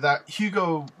somewhere that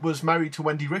Hugo was married to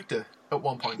Wendy Richter at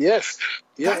one point. Yes.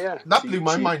 That blew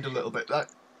my mind a little bit.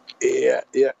 Yeah.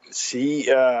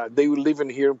 They were living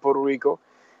here in Puerto Rico,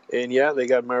 and they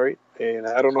got married, and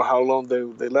I don't know how long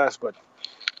they last, but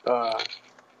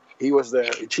he was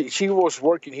there. She was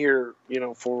working here,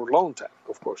 for a long time,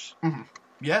 of course. Mm-hmm.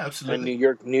 Yeah, absolutely.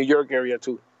 And New York area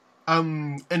too.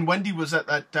 And Wendy was at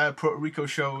that Puerto Rico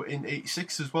show in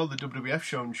 '86 as well, the WWF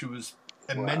show, and she was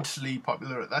immensely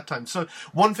popular at that time. So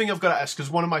one thing I've got to ask,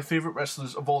 because one of my favorite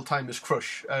wrestlers of all time is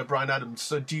Crush, Brian Adams.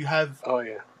 So do you have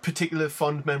particular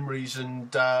fond memories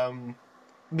and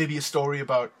maybe a story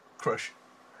about Crush?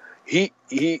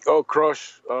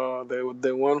 Crush,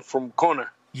 the one from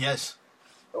Kona. Yes.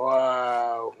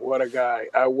 Wow, what a guy!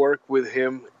 I worked with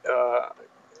him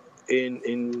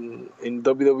in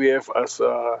WWF as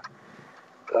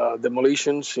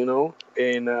Demolitions,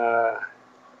 and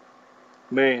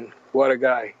man, what a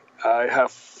guy! I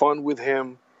have fun with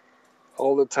him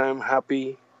all the time.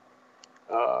 Happy.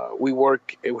 We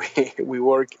work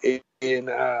in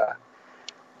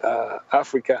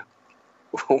Africa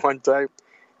one time,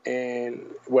 and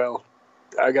well,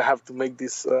 I have to make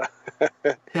this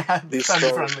this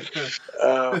story.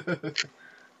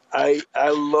 I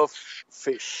love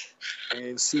fish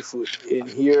and seafood, and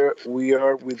here we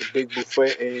are with a big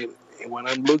buffet, and and when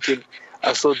I'm looking,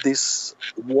 I saw this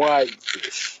white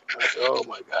fish. I said, "Oh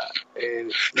my god!"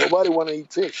 And nobody want to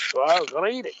eat fish, so I was gonna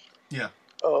eat it. Yeah.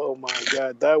 Oh my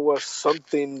god, that was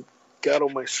something got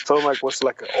on my stomach. Was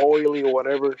like oily or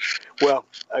whatever. Well,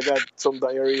 I got some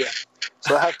diarrhea,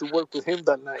 so I have to work with him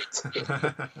that night.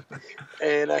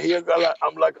 And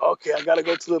I'm like, okay, I gotta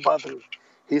go to the bathroom.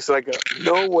 He's like,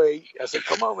 no way. I said,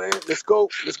 come on, man, let's go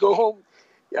home.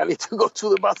 I need to go to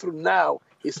the bathroom now.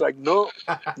 He's like, no.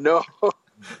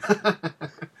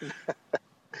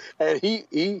 And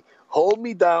he hold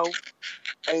me down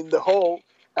in the hole.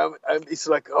 And it's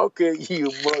like, okay,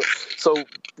 so,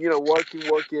 walking,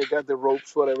 I got the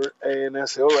ropes, whatever. And I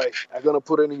said, all right, I'm going to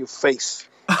put it in your face.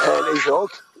 And he said,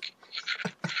 okay.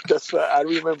 That's what I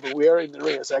remember. We are in the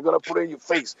ring. I said, I'm going to put it in your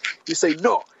face. You say,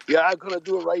 no. Yeah, I'm going to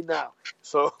do it right now.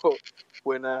 So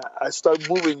when I start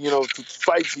moving, to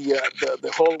fight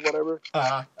the hole, whatever,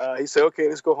 he said, okay,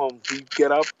 let's go home. We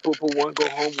get up, one, go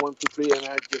home, 1, 2, 3, and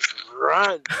I just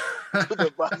run to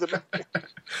the bathroom.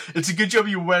 It's a good job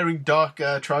you're wearing dark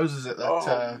trousers at that.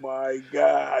 Oh, my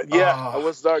God. Yeah, I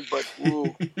was dark, but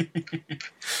ooh.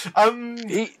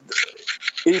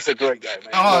 He's a great guy,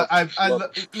 man.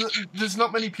 There's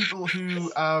not many people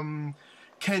who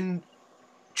can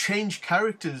change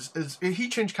characters. He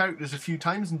changed characters a few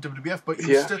times in WWF, but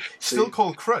he was still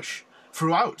called Crush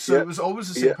throughout. So it was always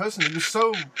the same person. He was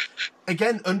so,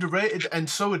 again, underrated and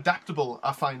so adaptable.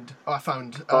 I found.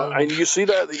 And you see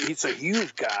that he's a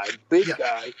huge guy, big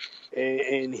guy,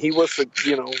 and he was a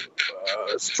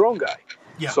strong guy.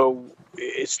 Yeah. So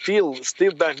it's still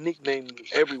that nickname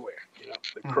everywhere.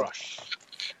 The Crush.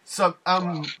 So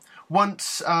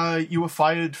once you were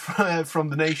fired from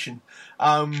the Nation,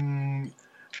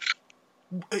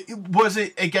 was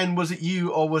it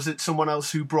you or was it someone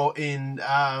else who brought in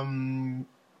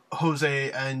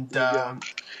Jose and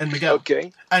Miguel?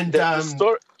 Okay. And the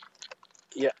story,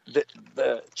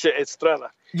 the Che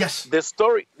Estrada. Yes. The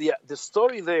story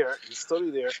there.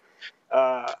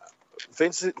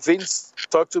 Vince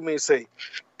talked to me and say,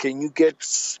 "Can you get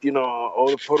all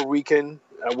the Puerto Rican?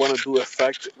 I want to do a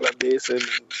fact like this, and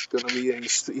it's gonna be." And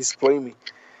he's playing me,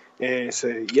 and I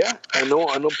said, "Yeah, I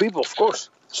know people, of course."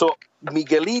 So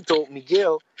Miguel, he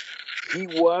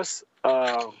was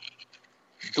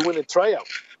doing a tryout.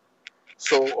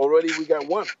 So already we got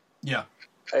one. Yeah.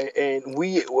 And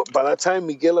we, by that time,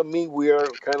 Miguel and me, we are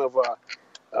kind of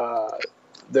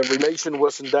the relation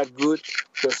wasn't that good.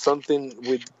 There's something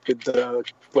with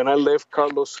when I left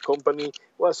Carlos' company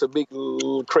was a big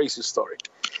crazy story.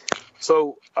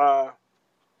 So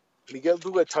Miguel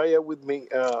do a tryout with me,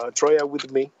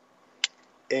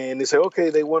 and they say, okay,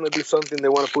 they want to do something, they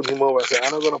want to put him over. I said,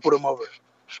 I'm not going to put him over,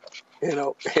 and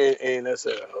I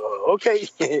said, okay,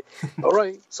 all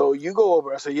right. So you go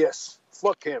over. I said, yes.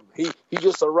 Fuck him. He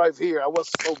just arrived here. I was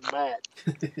so mad.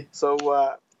 So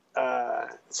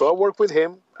I worked with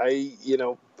him.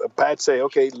 Pat say,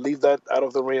 okay, leave that out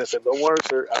of the ring. I said, don't worry,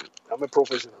 sir. I'm a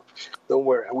professional. Don't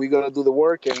worry. We're going to do the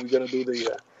work, and we're going to do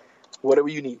the whatever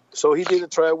you need. So he did a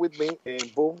trial with me,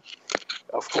 and boom.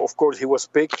 Of course, he was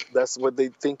picked. That's what they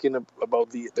thinking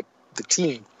about the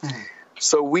team. Mm-hmm.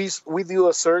 So we do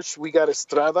a search. We got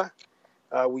Estrada,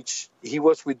 which he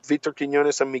was with Victor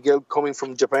Quiñones and Miguel coming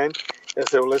from Japan. And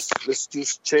so let's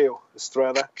use Cheo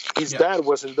Estrada. His dad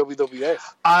was in WWF.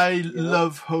 I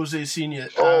love Jose Senior.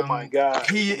 Oh my God,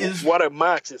 he is what a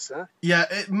matches, huh? Yeah,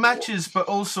 it matches, but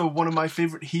also one of my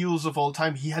favorite heels of all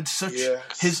time. He had such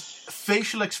his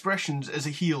facial expressions as a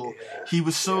heel. Yeah. He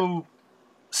was so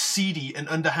seedy and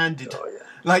underhanded. Oh, yeah.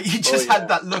 Like he just had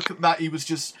that look that he was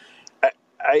just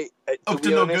up to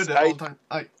no good at all time.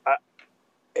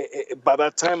 By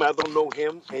that time, I don't know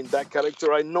him and that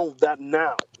character. I know that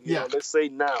now. You know, let's say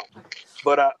now.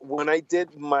 But when I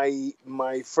did my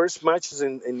first matches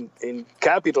in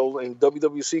Capitol in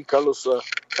WWC,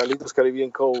 Carlitos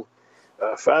Caribbean Co.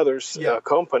 Father's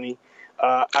company,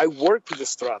 I worked with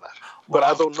Estrada, but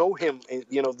I don't know him. And,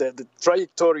 the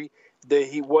trajectory that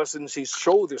he was in his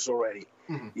shoulders already.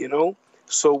 Mm-hmm.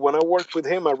 So when I worked with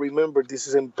him, I remember this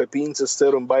is in Pepin's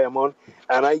Estero in Bayamon,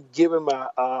 and I give him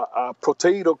a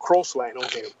potato crossline on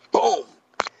him. Boom!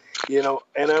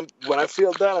 And when I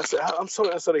feel that, I said, I'm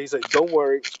sorry. He said, don't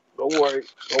worry.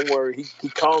 He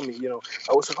called me,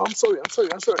 I was like, I'm sorry.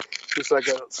 He's like,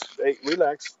 hey,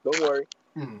 relax, don't worry.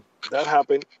 Mm-hmm. That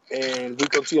happened, and we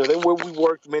continue. Then we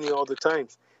worked many other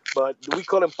times, but we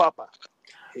call him Papa.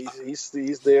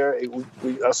 He's there.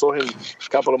 I saw him a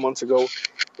couple of months ago,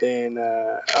 and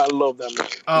I love that man.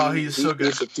 Oh, he's so good.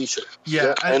 He's a teacher.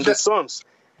 Yeah, and the sons,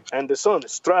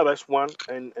 Estrada's one,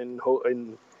 and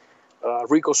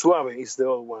Rico Suave is the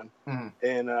other one,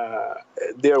 and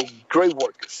they're great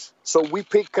workers. So we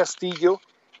pick Castillo,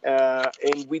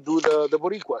 and we do the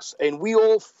Boricuas, and we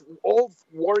all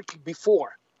work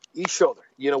before each other.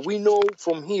 We know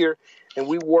from here, and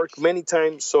we work many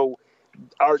times. So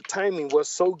our timing was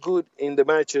so good in the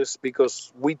matches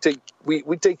because we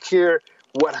take care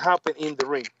what happened in the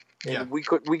ring, and we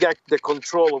got the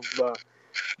control of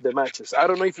the matches. I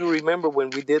don't know if you remember when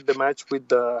we did the match with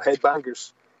the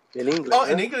Headbangers in England. Oh,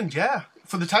 in England, yeah,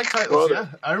 for the tag titles.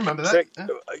 Brother, I remember that.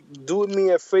 Do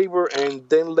me a favor and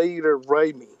then later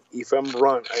write me if I'm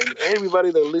wrong. And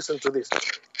everybody that listens to this,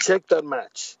 check that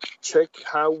match. Check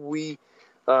how we,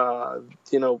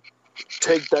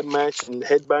 take that match, and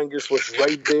Headbangers was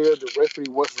right there, the referee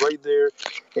was right there,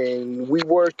 and we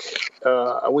work,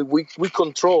 we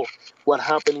control what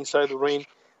happened inside the ring.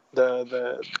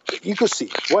 You could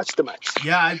see, watch the match.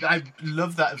 Yeah, I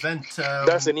love that event.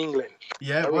 That's in England.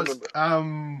 Yeah, it was.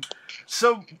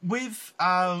 So with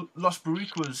Los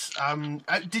Boricuas,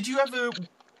 did you ever?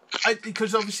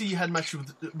 Because obviously you had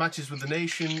matches with the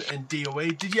Nation and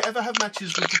DOA. Did you ever have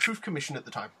matches with the Truth Commission at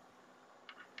the time?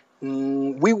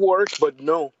 We worked, but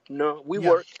no, we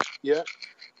worked. Yeah,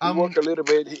 we worked a little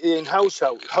bit in house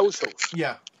shows.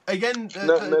 Yeah. Again,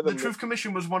 the Truth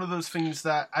Commission was one of those things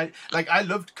that I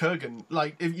loved Kurgan.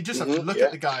 Like, if you just have to look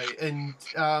at the guy, and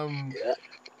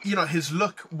his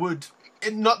look would,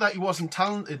 not that he wasn't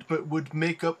talented, but would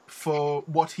make up for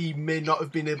what he may not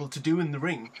have been able to do in the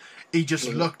ring. He just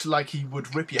looked like he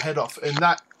would rip your head off, and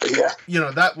that,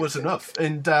 that was enough.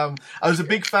 And I was a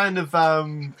big fan of.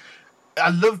 I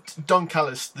loved Don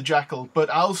Callis, the Jackal, but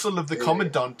I also loved the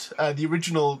Commandant, the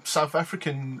original South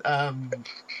African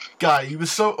guy. He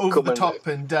was so over the top,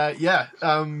 and they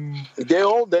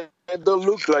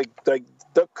look like that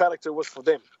character was for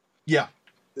them. Yeah,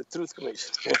 the Truth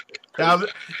Commission.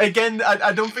 Again,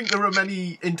 I don't think there are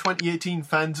many in 2018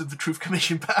 fans of the Truth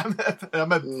Commission, but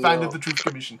I'm a fan of the Truth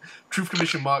Commission. Truth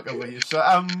Commission mark over here. So,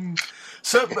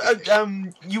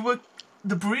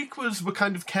 the Boricuas were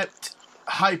kind of kept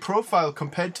high profile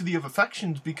compared to the other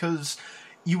factions because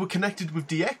you were connected with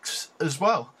DX as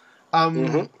well.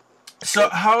 So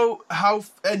how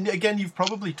and again, you've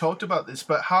probably talked about this,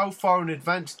 but how far in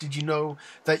advance did you know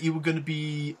that you were going to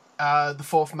be the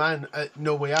fourth man at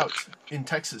No Way Out in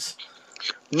Texas?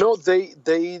 No, they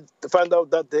found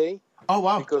out that day. Oh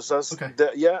wow! Because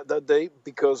that day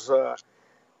because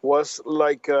was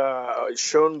like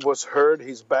Sean was hurt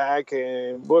his back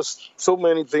and was so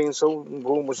many things, so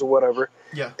rumors or whatever.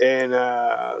 Yeah.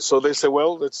 And so they said,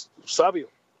 well, let's Savio.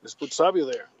 Let's put Savio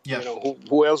there. Yeah.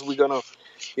 Who else we gonna?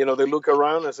 They look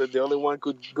around and said the only one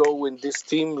could go in this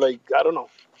team. Like I don't know.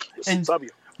 And Savio.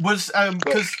 Was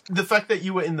because the fact that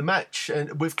you were in the match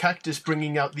and with Cactus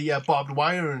bringing out the barbed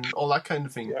wire and all that kind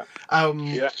of thing,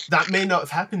 that may not have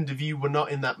happened if you were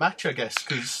not in that match, I guess.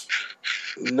 Because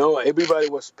no, everybody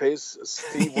was pissed.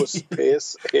 Steve was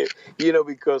pissed,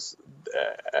 because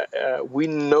we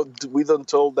don't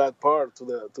tell that part to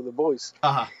the boys.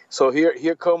 So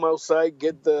here come outside,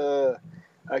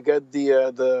 I got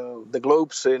the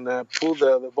globes and pull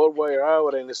the barbed wire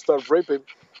out and start ripping.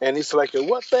 And it's like,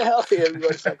 what the hell?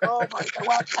 Everybody's like, oh my God,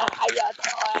 what the hell are you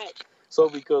doing? So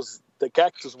because the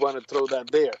Cactus want to throw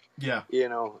that there,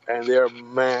 and they're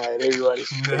mad. Everybody's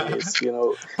pissed,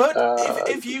 But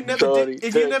if you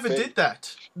never did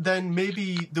that, then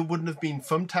maybe there wouldn't have been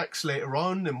thumbtacks later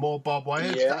on and more barbed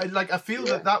wire. Yeah. I feel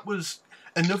that was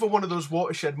another one of those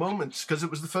watershed moments because it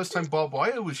was the first time barbed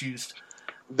wire was used.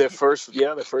 The first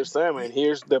time, and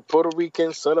here's the Puerto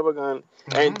Rican son of a gun,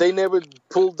 and they never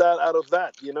pulled that out of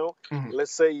that,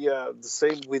 Let's say the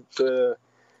same with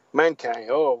Mankind.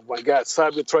 Oh my God,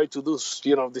 Savio tried to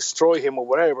destroy him or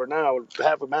whatever. Now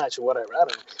have a match or whatever. I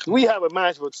don't know. We have a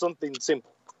match, but something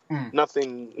simple,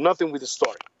 nothing with the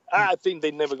story. I think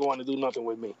they never going to do nothing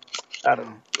with me. I don't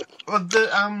know. Well,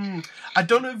 I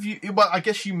don't know if you. Well, I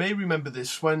guess you may remember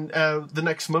this when the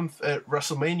next month at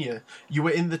WrestleMania, you were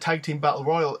in the tag team battle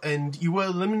royal and you were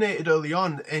eliminated early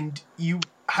on, and you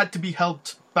had to be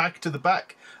helped back to the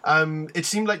back. It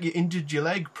seemed like you injured your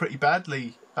leg pretty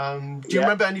badly. Do you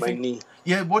remember anything? My knee.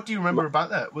 Yeah, what do you remember about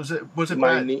that? Was it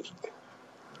my bad? knee?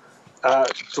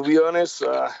 To be honest,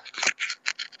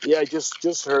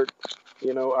 just hurt.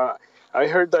 I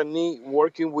heard that knee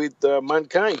working with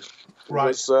Mankind. Right.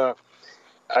 It's a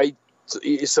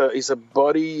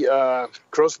body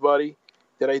crossbody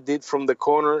that I did from the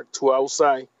corner to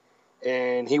outside,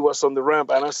 and he was on the ramp,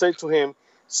 and I said to him,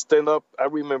 stand up. I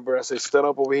remember I said, stand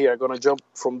up over here. I'm gonna jump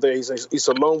from there. He says, it's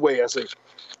a long way. I said,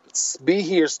 be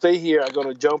here, stay here. I'm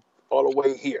gonna jump all the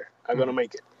way here. I'm gonna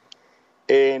make it.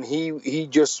 And he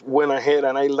just went ahead,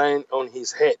 and I landed on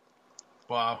his head.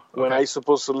 Wow. When I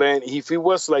supposed to land, if it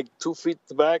was like 2 feet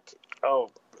back,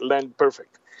 land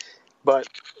perfect. But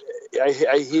I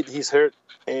hit his head,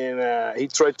 and he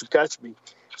tried to catch me.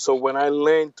 So when I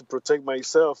land to protect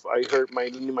myself, I hurt my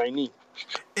knee.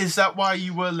 Is that why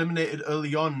you were eliminated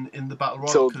early on in the Battle Royal?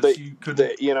 So Because you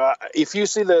couldn't... if you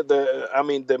see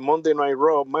the Monday Night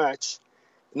Raw match,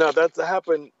 no, that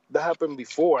happened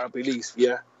before, I believe.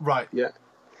 Yeah. Right. Yeah.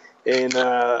 And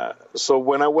so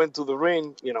when I went to the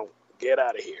ring, get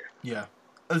out of here. Yeah.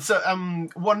 And so,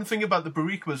 one thing about the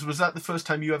Boricuas, was that the first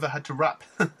time you ever had to rap?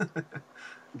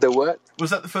 The what? Was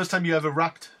that the first time you ever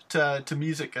rapped to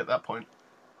music at that point?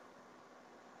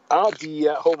 Oh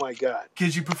my God.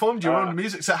 Because you performed your own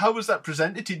music. So how was that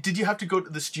presented? Did you have to go to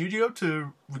the studio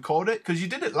to record it? Because you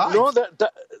did it live. No,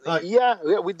 yeah,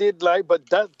 we did live, but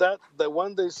the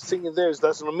one that's singing there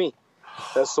that's not me.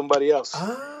 That's somebody else.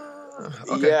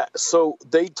 Okay. Yeah, so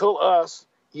they told us,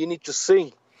 you need to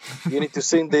sing. You need to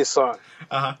sing this song.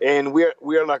 Uh-huh. And we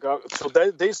are like, so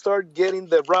they start getting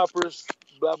the rappers,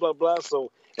 blah, blah, blah.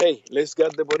 So, hey, let's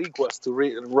get the Boricuas to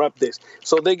rap this.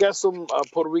 So they got some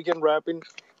Puerto Rican rapping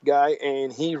guy,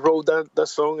 and he wrote that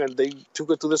song, and they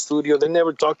took it to the studio. They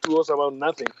never talked to us about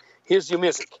nothing. Here's your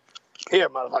music. Here,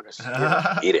 motherfuckers.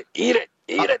 Eat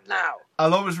it now.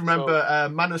 I'll always remember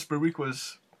Manos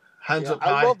Boricuas. Hands up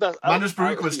high. I love that. Manos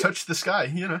Boricuas touch the sky,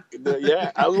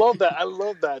 Yeah, I love that. I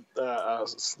love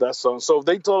that song. So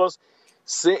they told us,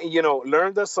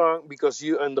 learn that song because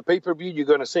on the pay-per-view you're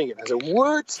gonna sing it. I said,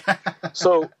 what?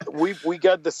 So we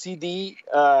got the CD,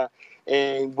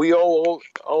 and we all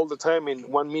the time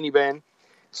in one minivan.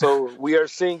 So we are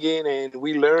singing and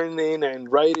we learning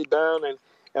and write it down, and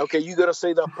okay, you gotta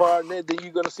say that part, then you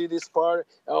gotta say this part.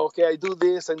 Okay, I do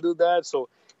this and do that. So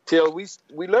till we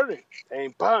learn it,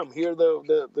 and bam, hear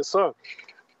the song.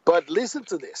 But listen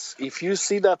to this. If you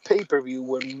see that pay-per-view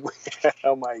when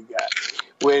oh my God,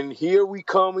 when here we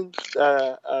coming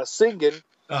singing,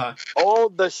 all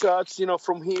the shots,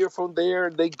 from here, from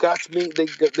there, they got me.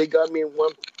 They got me in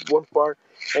one part,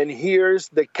 and here's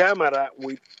the camera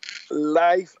with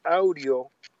live audio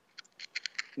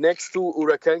next to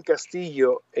Huracán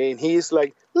Castillo, and he's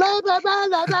like, la, la, la,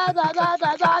 la, la, la, la,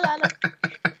 la, la.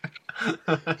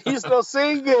 He's not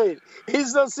singing.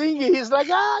 He's like,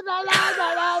 la, la,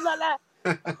 la, la, la.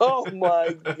 Oh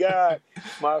my God,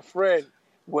 my friend.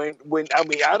 When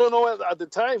I don't know at the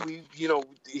time, we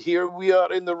here we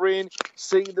are in the ring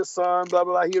singing the song, blah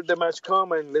blah blah. Here the match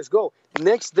come, and let's go.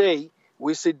 Next day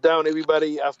we sit down,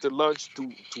 everybody after lunch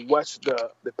to watch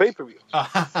the pay-per-view.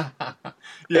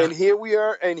 Yeah. And here we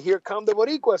are, and here come the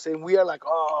Boricuas, and we are like,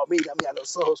 oh, mírame a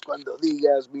los ojos cuando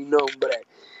digas mi nombre.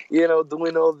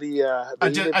 Doing all the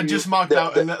I just marked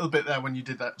out a little bit there when you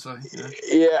did that. So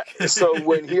yeah. So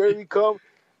when here we come,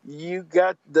 you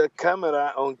got the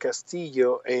camera on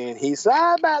Castillo, and he's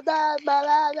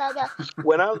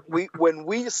when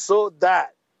we saw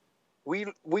that, we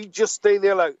just stay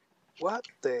there like, what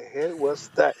the hell was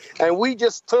that? And we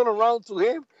just turn around to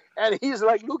him, and he's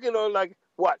like looking at us like,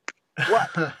 what?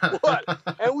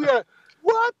 And we are,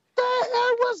 what the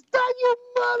hell was that, you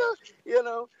mother?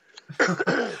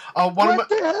 What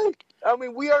the hell? I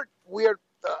mean, we are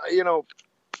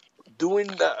doing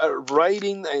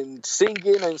writing and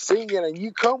singing, and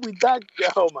you come with that.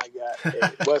 Oh my God,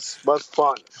 it was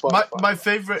fun. One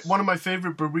of my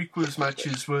favorite Boricuas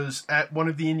matches was at one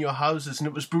of the In Your Houses, and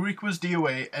it was Boricuas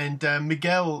DOA, and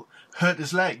Miguel hurt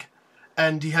his leg,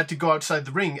 and he had to go outside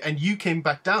the ring, and you came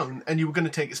back down, and you were going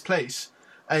to take his place,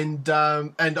 and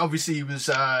obviously he was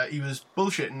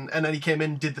bullshitting, and then he came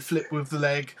in and did the flip with the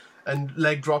leg. And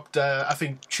leg dropped, I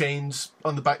think, chains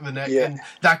on the back of the neck, and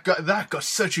that got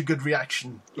such a good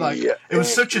reaction. It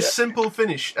was such a simple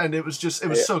finish, and it was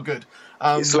so good.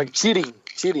 It's like cheating.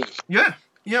 Yeah.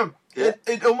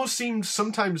 It almost seems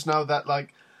sometimes now that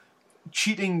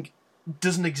cheating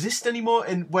doesn't exist anymore,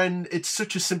 and when it's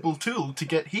such a simple tool to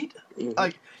get heat,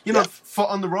 foot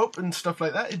on the rope and stuff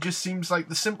like that, it just seems like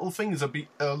the simple things are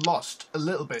lost a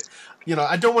little bit.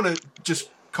 I don't want to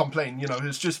just complain.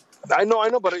 It's just. I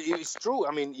know, but it's true.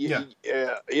 I mean,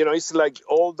 it's like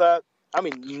all that. I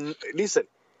mean, listen,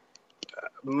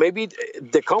 maybe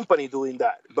the company doing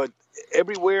that, but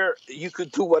everywhere you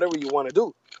could do whatever you want to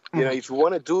do. If you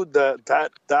want to do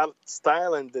that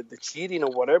style and the cheating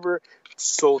or whatever,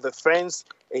 so the fans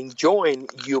enjoying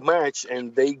your match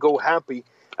and they go happy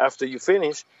after you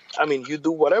finish. I mean, you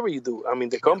do whatever you do. I mean,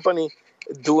 the company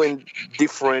doing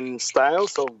different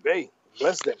styles, so hey,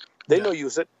 bless them. They don't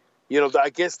use it. I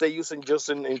guess they use it just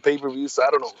in pay-per-views. I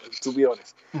don't know, to be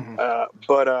honest.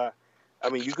 But I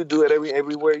mean, you could do it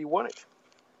everywhere you want it.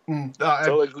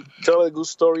 Tell a good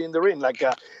story in the ring, like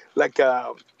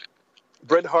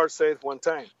Bret Hart said one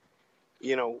time,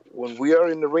 when we are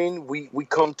in the ring, we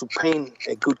come to paint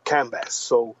a good canvas.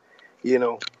 So, he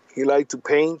liked to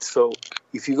paint. So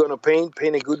if you're going to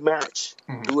paint a good match,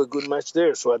 do a good match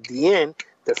there. So at the end,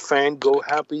 the fan go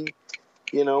happy,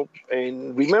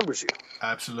 and remembers you.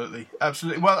 Absolutely.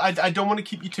 Well, I don't want to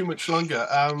keep you too much longer.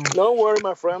 Don't worry,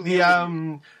 my friend.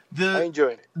 I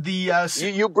enjoy it.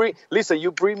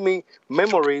 You bring me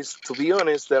memories. To be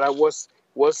honest, that I was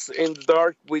in the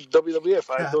dark with WWF.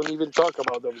 I don't even talk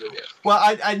about WWF. Well,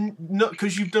 I not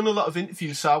because you've done a lot of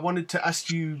interviews, so I wanted to ask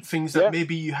you things that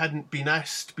maybe you hadn't been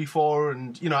asked before,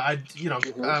 and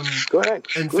Go ahead.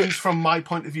 And things from my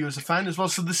point of view as a fan as well.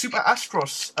 So the Super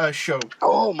Astros show.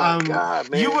 Oh my God,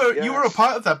 man! You were a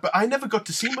part of that, but I never got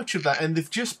to see much of that. And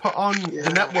they've just put on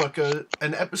the network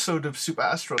an episode of Super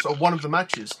Astros, or one of the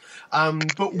matches.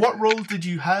 But what role did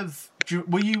you have?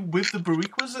 Were you with the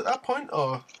Boricuas at that point,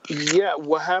 or? Yeah,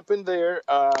 what happened there?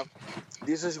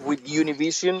 This is with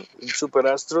Univision Super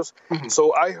Astros.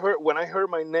 So when I hurt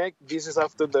my neck, this is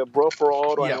after the Bro for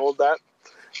Auto and all that,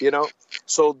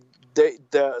 So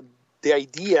the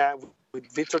idea with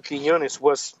Victor Quiñones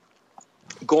was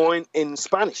going in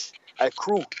Spanish, a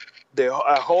crew,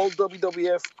 a whole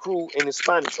WWF crew in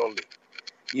Spanish only,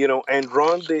 and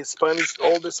run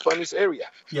all the Spanish area.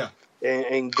 Yeah.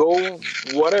 And go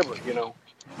whatever,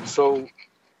 So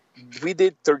we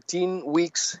did 13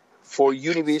 weeks for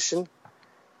Univision,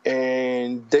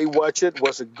 and they watched it.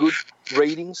 Was a good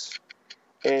ratings,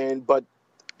 but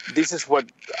this is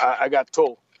what I got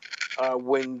told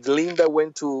when Linda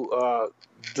went to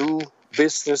do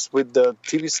business with the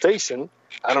TV station.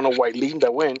 I don't know why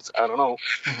Linda went. I don't know.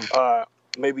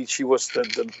 Maybe she was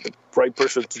the right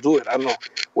person to do it. I don't know.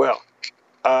 Well.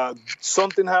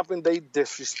 Something happened. They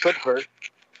disrespect her,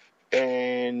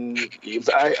 and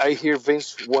I hear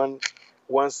Vince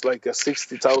wants like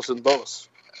 $60,000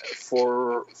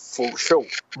 for show.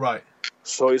 Right.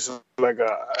 So it's like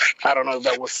I don't know if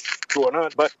that was true or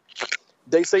not, but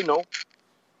they say no.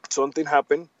 Something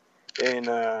happened, and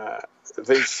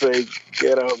Vince say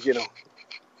get out,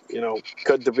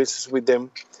 cut the business with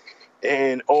them,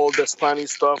 and all the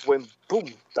Spanish stuff went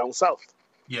boom down south.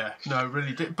 Yeah, no, it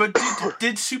really did. But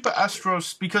did Super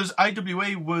Astros, because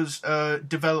IWA was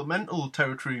developmental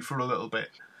territory for a little bit.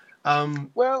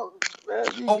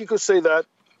 You could say that.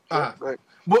 Right.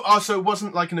 Well, also, it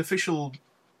wasn't like an official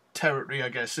territory, I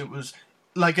guess. It was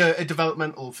like a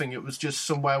developmental thing. It was just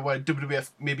somewhere where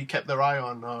WWF maybe kept their eye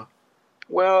on.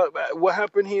 Well, what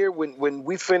happened here when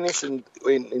we finished in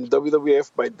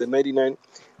WWF by the 99,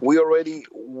 we already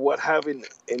having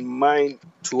in mind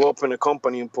to open a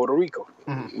company in Puerto Rico,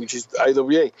 which is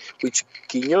IWA, which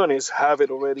Quiñones have it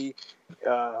already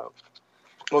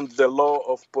under the law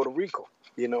of Puerto Rico,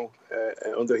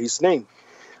 under his name.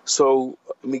 So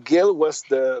Miguel was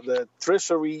the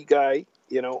treasury guy,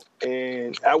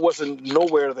 and I wasn't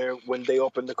nowhere there when they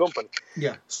opened the company.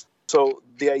 Yeah. So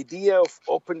the idea of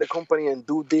open the company and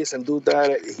do this and do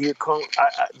that,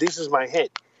 this is my head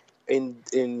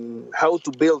in how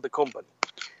to build the company.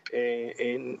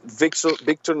 And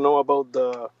Victor know about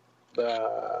the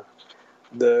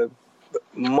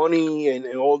money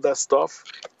and all that stuff,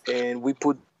 and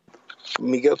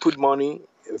Miguel put money,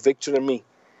 Victor and me,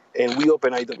 and we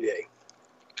opened IWA.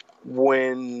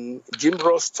 When Jim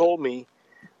Ross told me,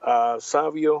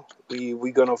 Savio,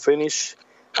 we're gonna finish,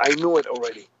 I knew it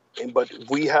already. But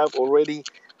we have already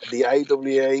the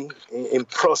IWA in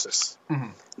process.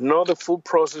 Not the full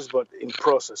process, but in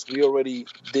process. We already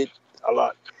did a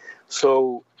lot.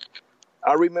 So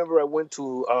I remember I went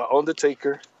to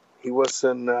Undertaker. He was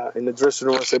in the dressing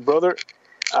room. I said, brother,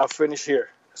 I'll finish here.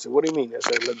 I said, what do you mean? I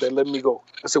said, then let me go.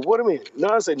 I said, what do you mean? No,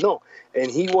 I said, no. And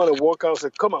he wanted to walk out. I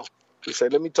said, come on. He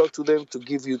said, let me talk to them to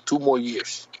give you 2 more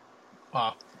years.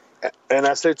 Wow. And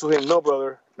I said to him, no,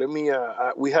 brother, let me,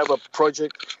 we have a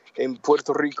project in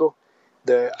Puerto Rico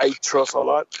that I trust a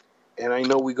lot, and I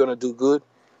know we're going to do good,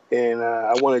 and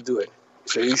I want to do it. He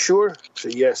said, you sure? I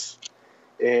said, yes.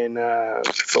 And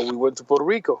so we went to Puerto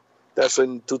Rico. That's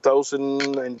in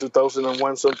 2000 and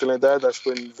 2001, something like that. That's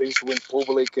when Vince went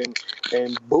public, and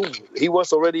boom, he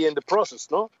was already in the process,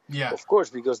 no? Yeah. Of course,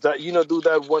 because that do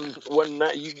that one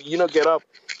night, get up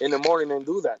in the morning and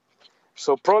do that.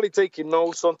 So probably taking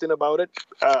know something about it.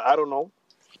 I don't know.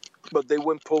 But they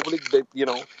went public,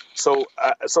 So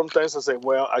sometimes I say,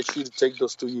 well, I should take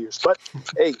those 2 years. But,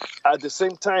 hey, at the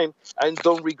same time, I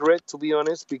don't regret, to be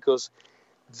honest, because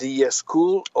the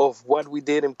school of what we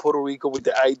did in Puerto Rico with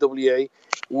the IWA,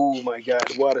 oh, my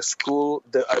God, what a school.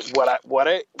 What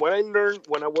I learned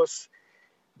when I was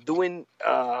doing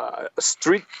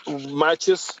street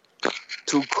matches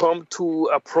to come to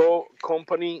a pro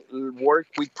company, work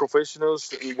with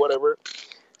professionals and whatever,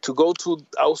 to go to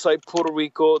outside Puerto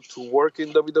Rico to work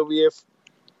in WWF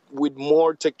with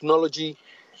more technology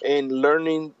and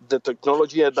learning the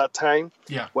technology at that time.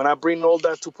 Yeah. When I bring all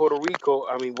that to Puerto Rico,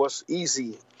 I mean, it was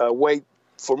easy way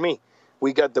for me.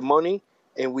 We got the money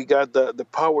and we got the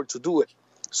power to do it.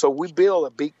 So we built a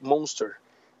big monster.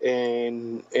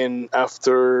 And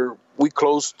after we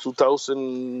closed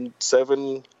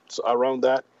 2007, so around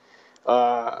that,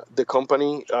 the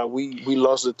company, we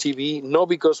lost the TV. Not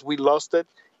because we lost it,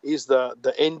 is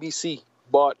the NBC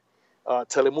bought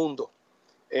Telemundo.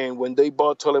 And when they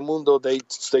bought Telemundo, they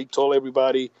told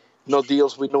everybody, no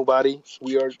deals with nobody.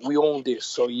 We own this.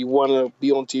 So you want to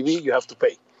be on TV, you have to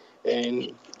pay. And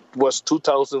it was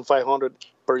 $2,500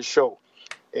 per show.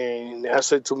 And I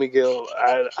said to Miguel,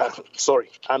 sorry,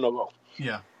 I no go.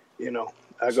 Yeah. You know,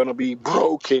 I'm gonna be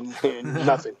broke and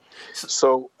nothing.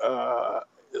 So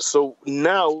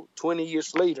now, 20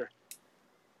 years later,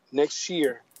 next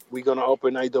year we're gonna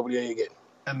open IWA again.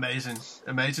 Amazing.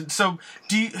 So,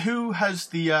 who has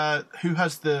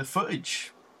the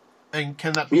footage, and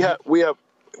can that be?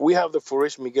 We have the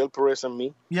footage, Miguel Perez and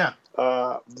me. Yeah.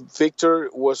 Victor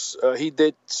was he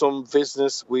did some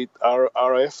business with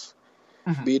RF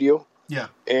video. Yeah.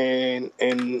 And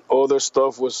other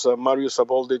stuff was Mario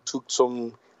Sabolde took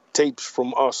some tapes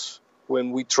from us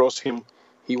when we trust him.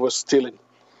 He was stealing,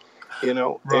 you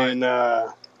know, right. And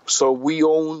so we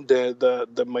own the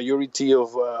majority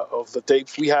of the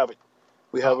tapes. We have it.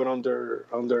 We have it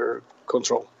under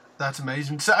control. That's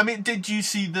amazing. So, I mean, did you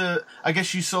see I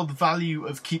guess you saw the value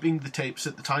of keeping the tapes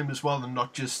at the time as well, and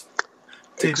not just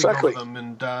taping over them.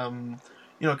 And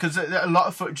you know, because a lot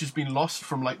of footage has been lost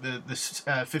from like the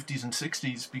 50s and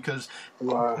 60s because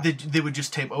they would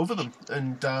just tape over them.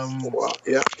 And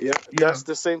yeah. That's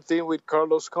the same thing with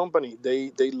Carlos' company.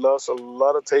 They lost a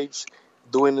lot of tapes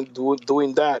doing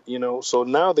that. You know, so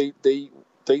now they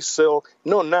sell.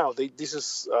 No, now this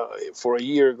is for a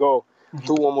year ago.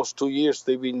 Almost 2 years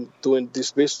they've been doing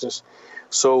this business.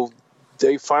 So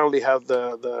they finally have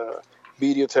the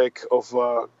videotape of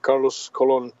Carlos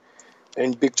Colon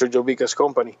and Victor Jovica's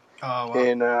company. Oh, wow.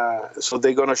 And so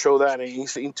they're going to show that. And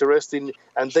it's interesting.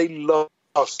 And they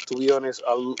lost, to be honest,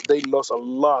 they lost a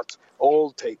lot.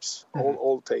 All tapes.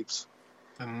 All tapes.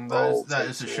 And that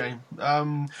is a shame.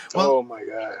 Well, oh, my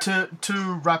God.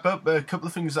 To wrap up, a couple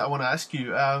of things that I want to ask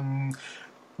you.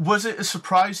 Was it a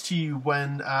surprise to you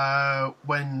when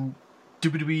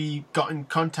WWE got in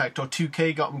contact, or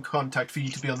 2K got in contact for you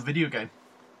to be on the video game?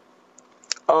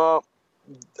 The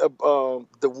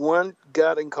one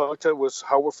got in contact was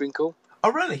Howard Finkel.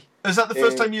 Oh, really? Is that the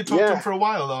first time you talked to him for a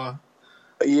while, or?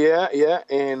 Yeah,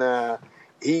 and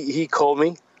he called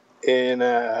me, and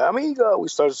I mean, we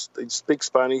started to speak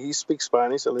Spanish. He speaks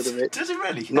Spanish a little bit. Does he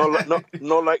really? Not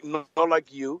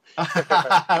like you.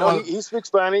 No, he speaks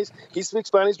Spanish. He speaks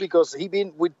Spanish because he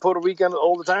been with Puerto Rican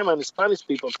all the time and Spanish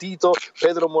people. Tito,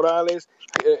 Pedro Morales,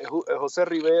 Jose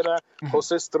Rivera,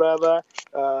 Jose Estrada,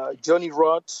 Johnny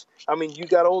Roth. I mean, you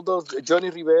got all those,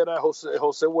 Johnny Rivera,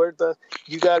 Jose Huerta.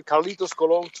 You got Carlitos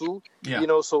Colon too. Yeah. You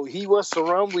know, so he was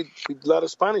surrounded with a lot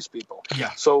of Spanish people. Yeah.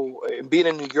 So being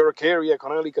in New York area,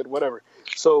 Connecticut, whatever.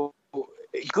 So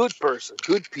good person,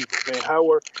 good people, man.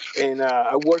 Howard, and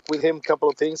I worked with him a couple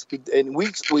of things, and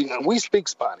we speak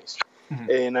Spanish.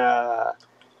 And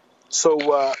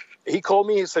so he called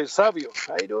me. He said, "Savio,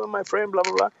 how you doing, my friend?" Blah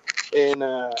blah blah. And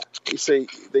he said,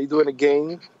 "They doing a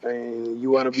game, and you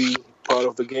want to be part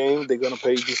of the game. They're gonna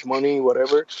pay this money,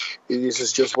 whatever. This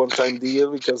is just one-time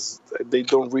deal because they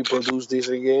don't reproduce this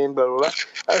again." Blah blah blah.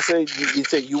 I said, "He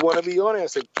said you want to be on it?" I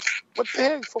said, "What the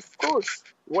heck? Of course.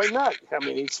 Why not? I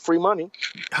mean, it's free money."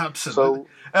 Absolutely.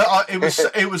 So,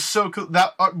 it was so cool.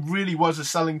 That really was a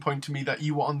selling point to me that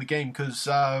you were on the game, because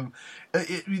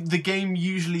the game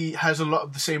usually has a lot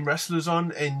of the same wrestlers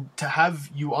on, and to have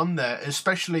you on there,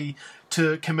 especially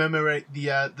to commemorate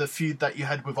the feud that you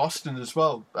had with Austin as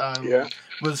well,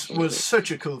 was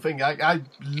such a cool thing. I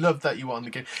love that you were on the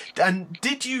game. And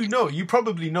did you know? You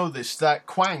probably know this, that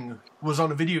Kwang was on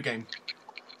a video game.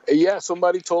 Yeah,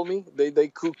 somebody told me they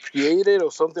could create it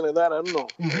or something like that. I don't know.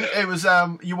 It was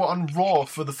you were on Raw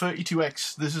for the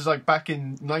 32X. This is like back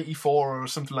in '94 or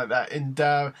something like that. And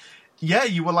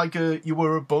you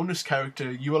were a bonus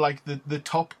character. You were like the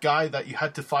top guy that you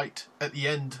had to fight at the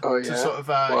end. Oh, yeah. To sort of.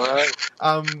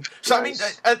 So I mean,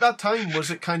 at that time, was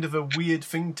it kind of a weird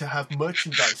thing to have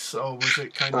merchandise, or was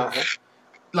it kind of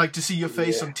like to see your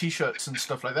face on T-shirts and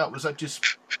stuff like that? Was that just?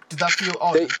 Did that feel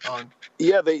odd?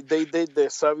 They did the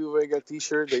Savio Vega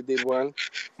T-shirt. They did one,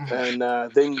 and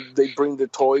then they bring the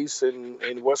toys, and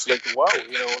it was like, wow,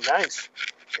 nice.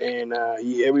 and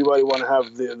everybody want to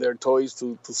have their toys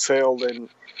to sell and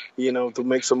to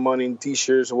make some money in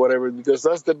T-shirts or whatever, because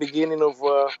that's the beginning of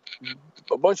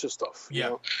a bunch of stuff.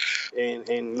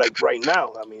 And like right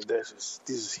now, I mean, this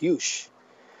is huge.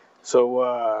 So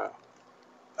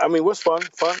it was fun.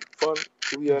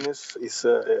 To be honest, it's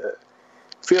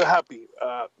feel happy.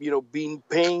 Being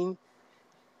paid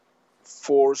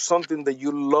for something that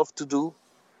you love to do,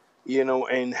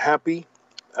 and happy.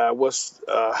 I was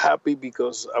happy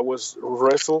because I was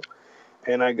wrestle,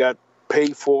 and I got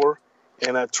paid for,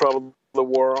 and I traveled the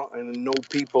world and know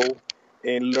people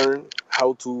and learn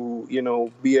how to,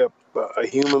 be a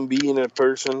human being, a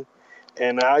person.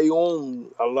 And I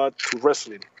own a lot to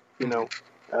wrestling, and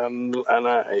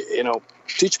I,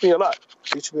 teach me a lot.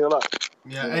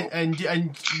 Yeah, and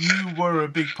you were a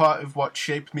big part of what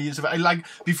shaped me as a like.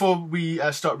 Before we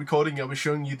start recording, I was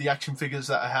showing you the action figures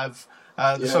that I have,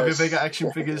 the Savio Vega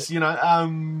action figures,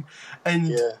 and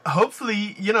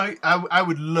hopefully, I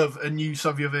would love a new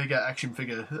Savio Vega action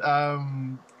figure.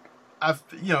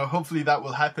 Hopefully that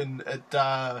will happen at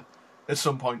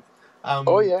some point.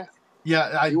 You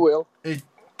will. It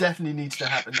definitely needs to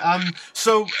happen.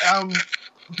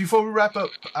 Before we wrap up,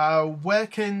 where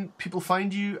can people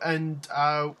find you, and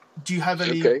do you have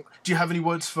any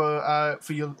words for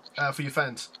your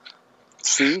fans?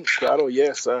 Sí, claro,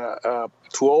 yes. To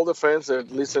all the fans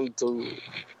that listen to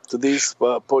this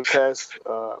podcast,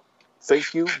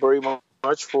 thank you very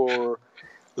much for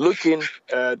looking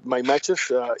at my matches.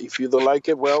 If you don't like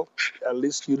it, well, at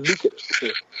least you look at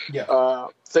it. Yeah.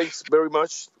 Thanks very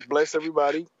much. Bless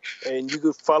everybody. And you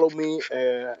could follow me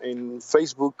in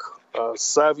Facebook,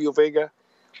 Savio Vega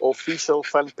official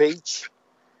fan page,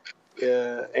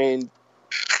 and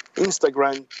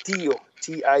Instagram,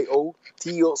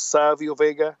 Tio Savio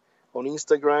Vega on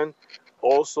Instagram.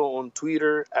 Also on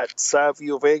Twitter at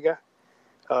Savio Vega.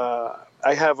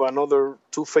 I have another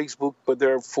 2 Facebook, but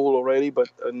they're full already. But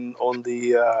on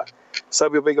the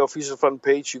Savio Vega official fan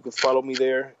page, you can follow me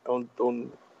there on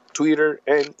Twitter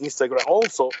and Instagram.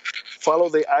 Also, follow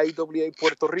the IWA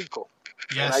Puerto Rico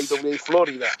and IWA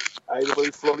Florida, IWA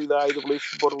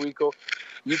Puerto Rico.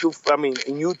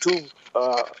 In YouTube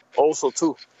also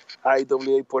too,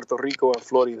 IWA Puerto Rico and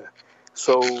Florida.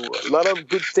 So a lot of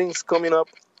good things coming up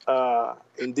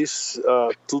in this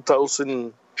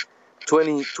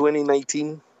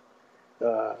 2019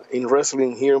 in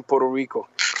wrestling here in Puerto Rico.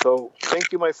 So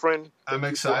thank you, my friend. I'm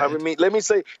excited. For having me. Let me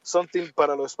say something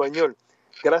para lo español.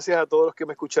 Gracias a todos los que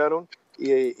me escucharon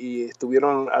y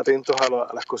estuvieron atentos a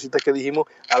las cositas que dijimos,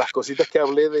 a las cositas que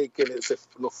hablé de que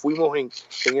nos fuimos en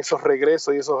esos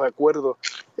regresos y esos acuerdos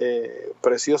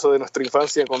preciosos de nuestra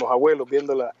infancia con los abuelos,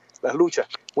 viendo las luchas.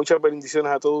 Muchas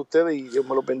bendiciones a todos ustedes y Dios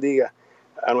me los bendiga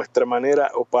a nuestra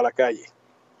manera o para la calle.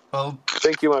 Well,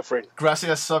 thank you, my friend.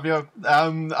 Gracias, Savio. I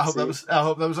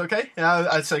hope that was okay.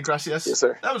 I'd say gracias. Yes,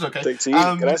 sir. That was okay. Thanks to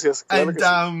you. Gracias. And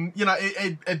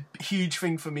a huge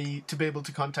thing for me to be able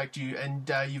to contact you,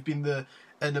 and you've been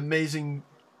an amazing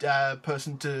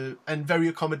person and very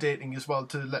accommodating as well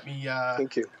to let me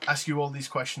thank you. Ask you all these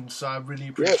questions. So I really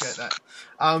appreciate that.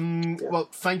 Well,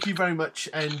 thank you very much,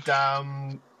 and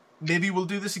maybe we'll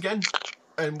do this again,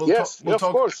 and we'll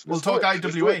talk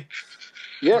IWA.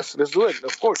 Yes, let's do it,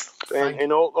 of course.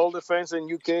 And all the fans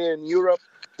in UK and Europe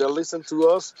that listen to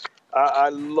us, I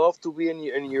love to be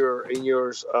in your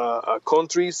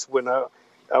countries. When I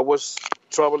was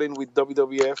traveling with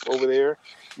WWF over there,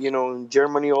 in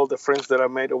Germany, all the friends that I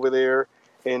met over there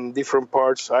in different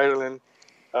parts, Ireland,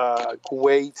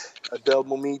 Kuwait. Adel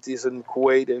Momit is in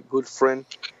Kuwait, a good friend.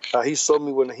 He saw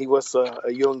me when he was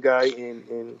a young guy,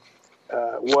 and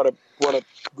what a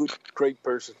good, great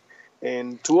person.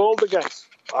 And to all the guys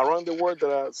around the world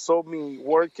that saw me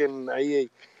work and I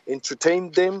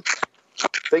entertained them,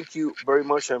 thank you very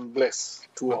much and bless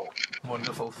to all.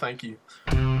 Wonderful. Thank you.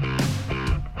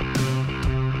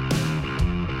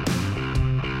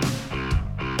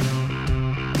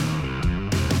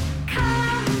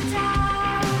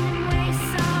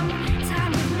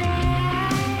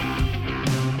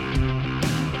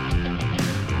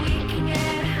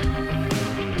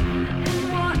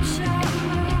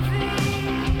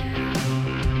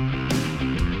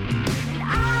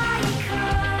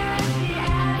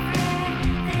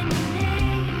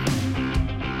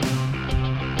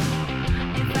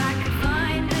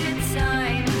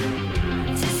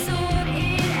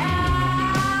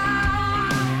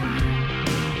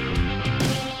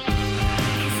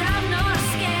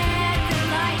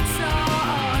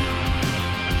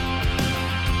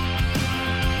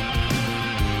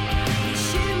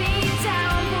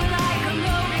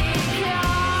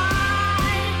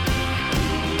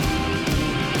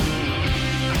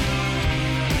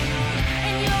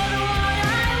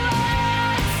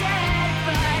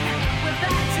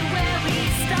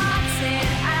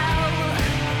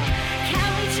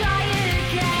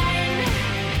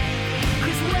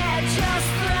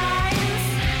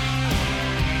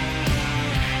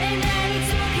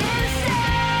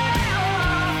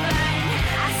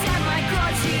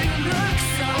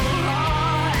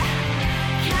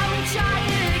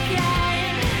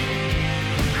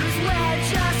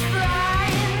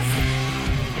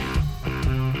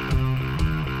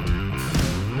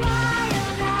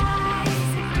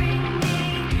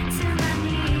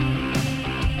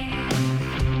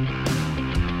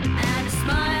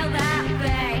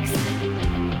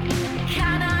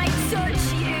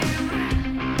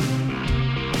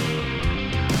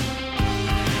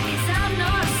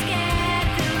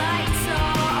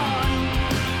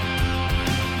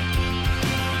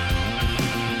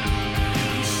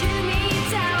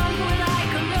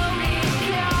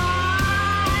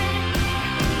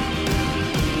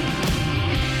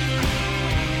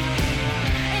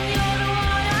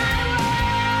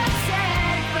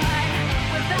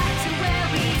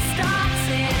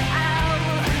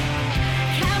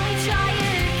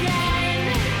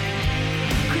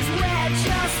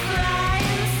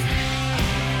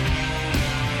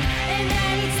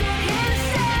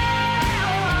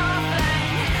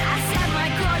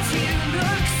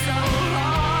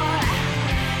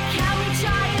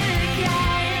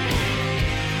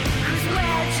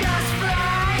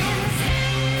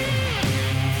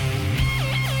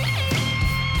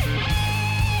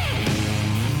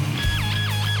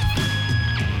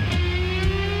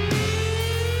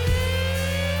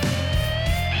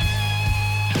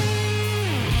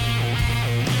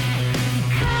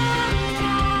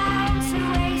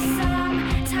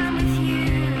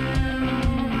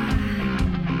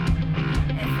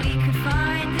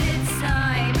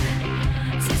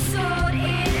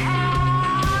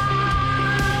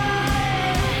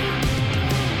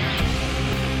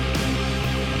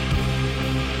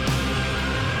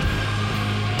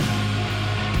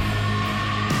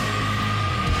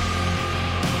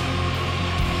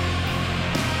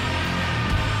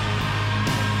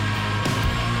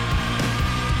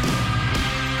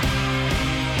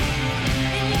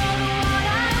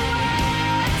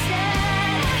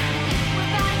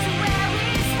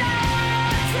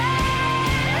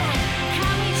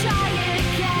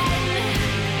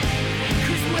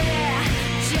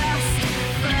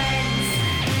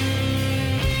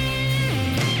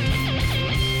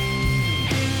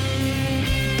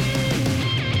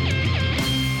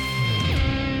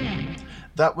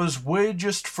 That was We're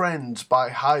Just Friends by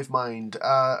Hive Mind,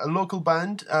 a local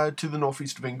band to the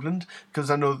northeast of England,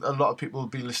 because I know a lot of people will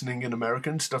be listening in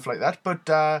America and stuff like that. But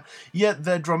yeah,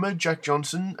 their drummer, Jack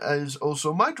Johnson, is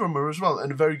also my drummer as well,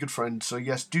 and a very good friend. So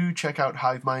yes, do check out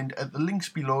Hive Mind at the links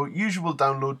below. Usual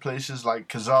download places like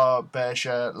Kazaa,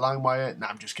 Bearshare, LimeWire. Nah,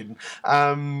 I'm just kidding.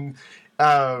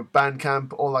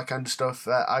 Bandcamp, all that kind of stuff,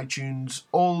 iTunes,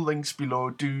 all links below.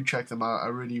 Do check them out. I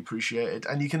really appreciate it.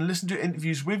 And you can listen to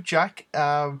interviews with Jack,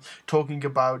 talking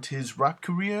about his rap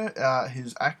career,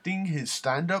 his acting, his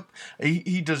stand-up.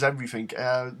 He does everything.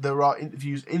 There are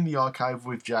interviews in the archive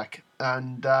with Jack,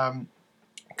 and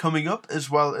coming up,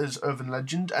 as well as Urban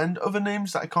Legend and other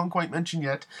names that I can't quite mention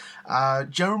yet.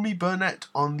 Jeremy Burnett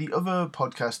on the other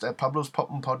podcast, Pablo's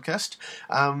Poppin' Podcast.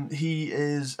 He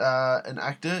is an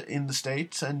actor in the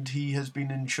States, and he has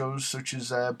been in shows such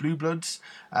as Blue Bloods,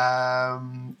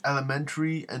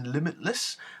 Elementary, and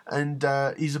Limitless. And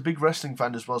he's a big wrestling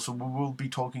fan as well, so we will be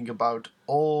talking about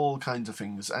all kinds of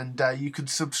things. And you can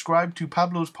subscribe to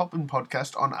Pablo's Poppin'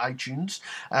 Podcast on iTunes,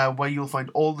 where you'll find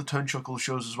all the Turnchuckle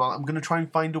shows as well. I'm going to try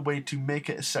and find a way to make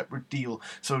it a separate deal,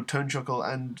 so Turnchuckle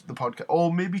and the podcast,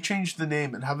 or maybe change the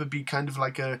name and have it be kind of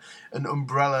like an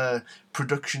umbrella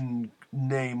production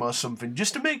name or something,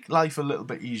 just to make life a little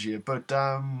bit easier. But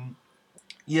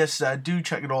yes, do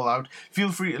check it all out.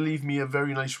 Feel free to leave me a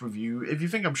very nice review. If you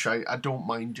think I'm shy, I don't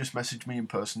mind. Just message me in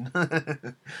person. Yeah,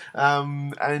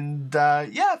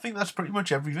 I think that's pretty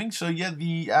much everything. So yeah,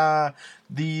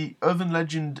 the Urban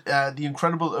Legend, the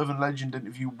incredible Urban Legend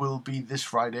interview will be this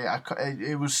Friday.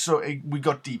 We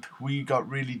got deep. We got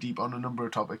really deep on a number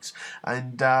of topics,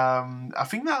 and I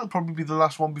think that'll probably be the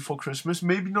last one before Christmas.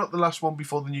 Maybe not the last one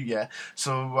before the New Year.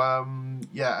 So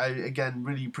yeah, I again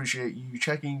really appreciate you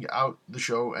checking out the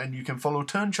show. And you can follow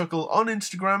Turnchuckle on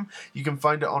Instagram. You can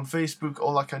find it on Facebook,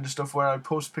 all that kind of stuff, where I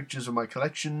post pictures of my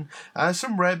collection.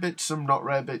 Some rare bits, some not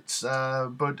rare bits.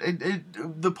 But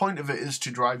the point of it is to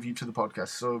drive you to the podcast.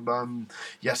 So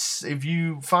yes, if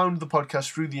you found the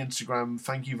podcast through the Instagram,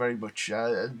 thank you very much.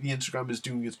 The Instagram is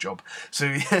doing its job.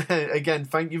 So again,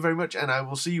 thank you very much, and I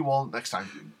will see you all next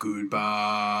time.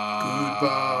 Goodbye.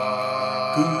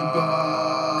 Goodbye.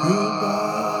 Goodbye.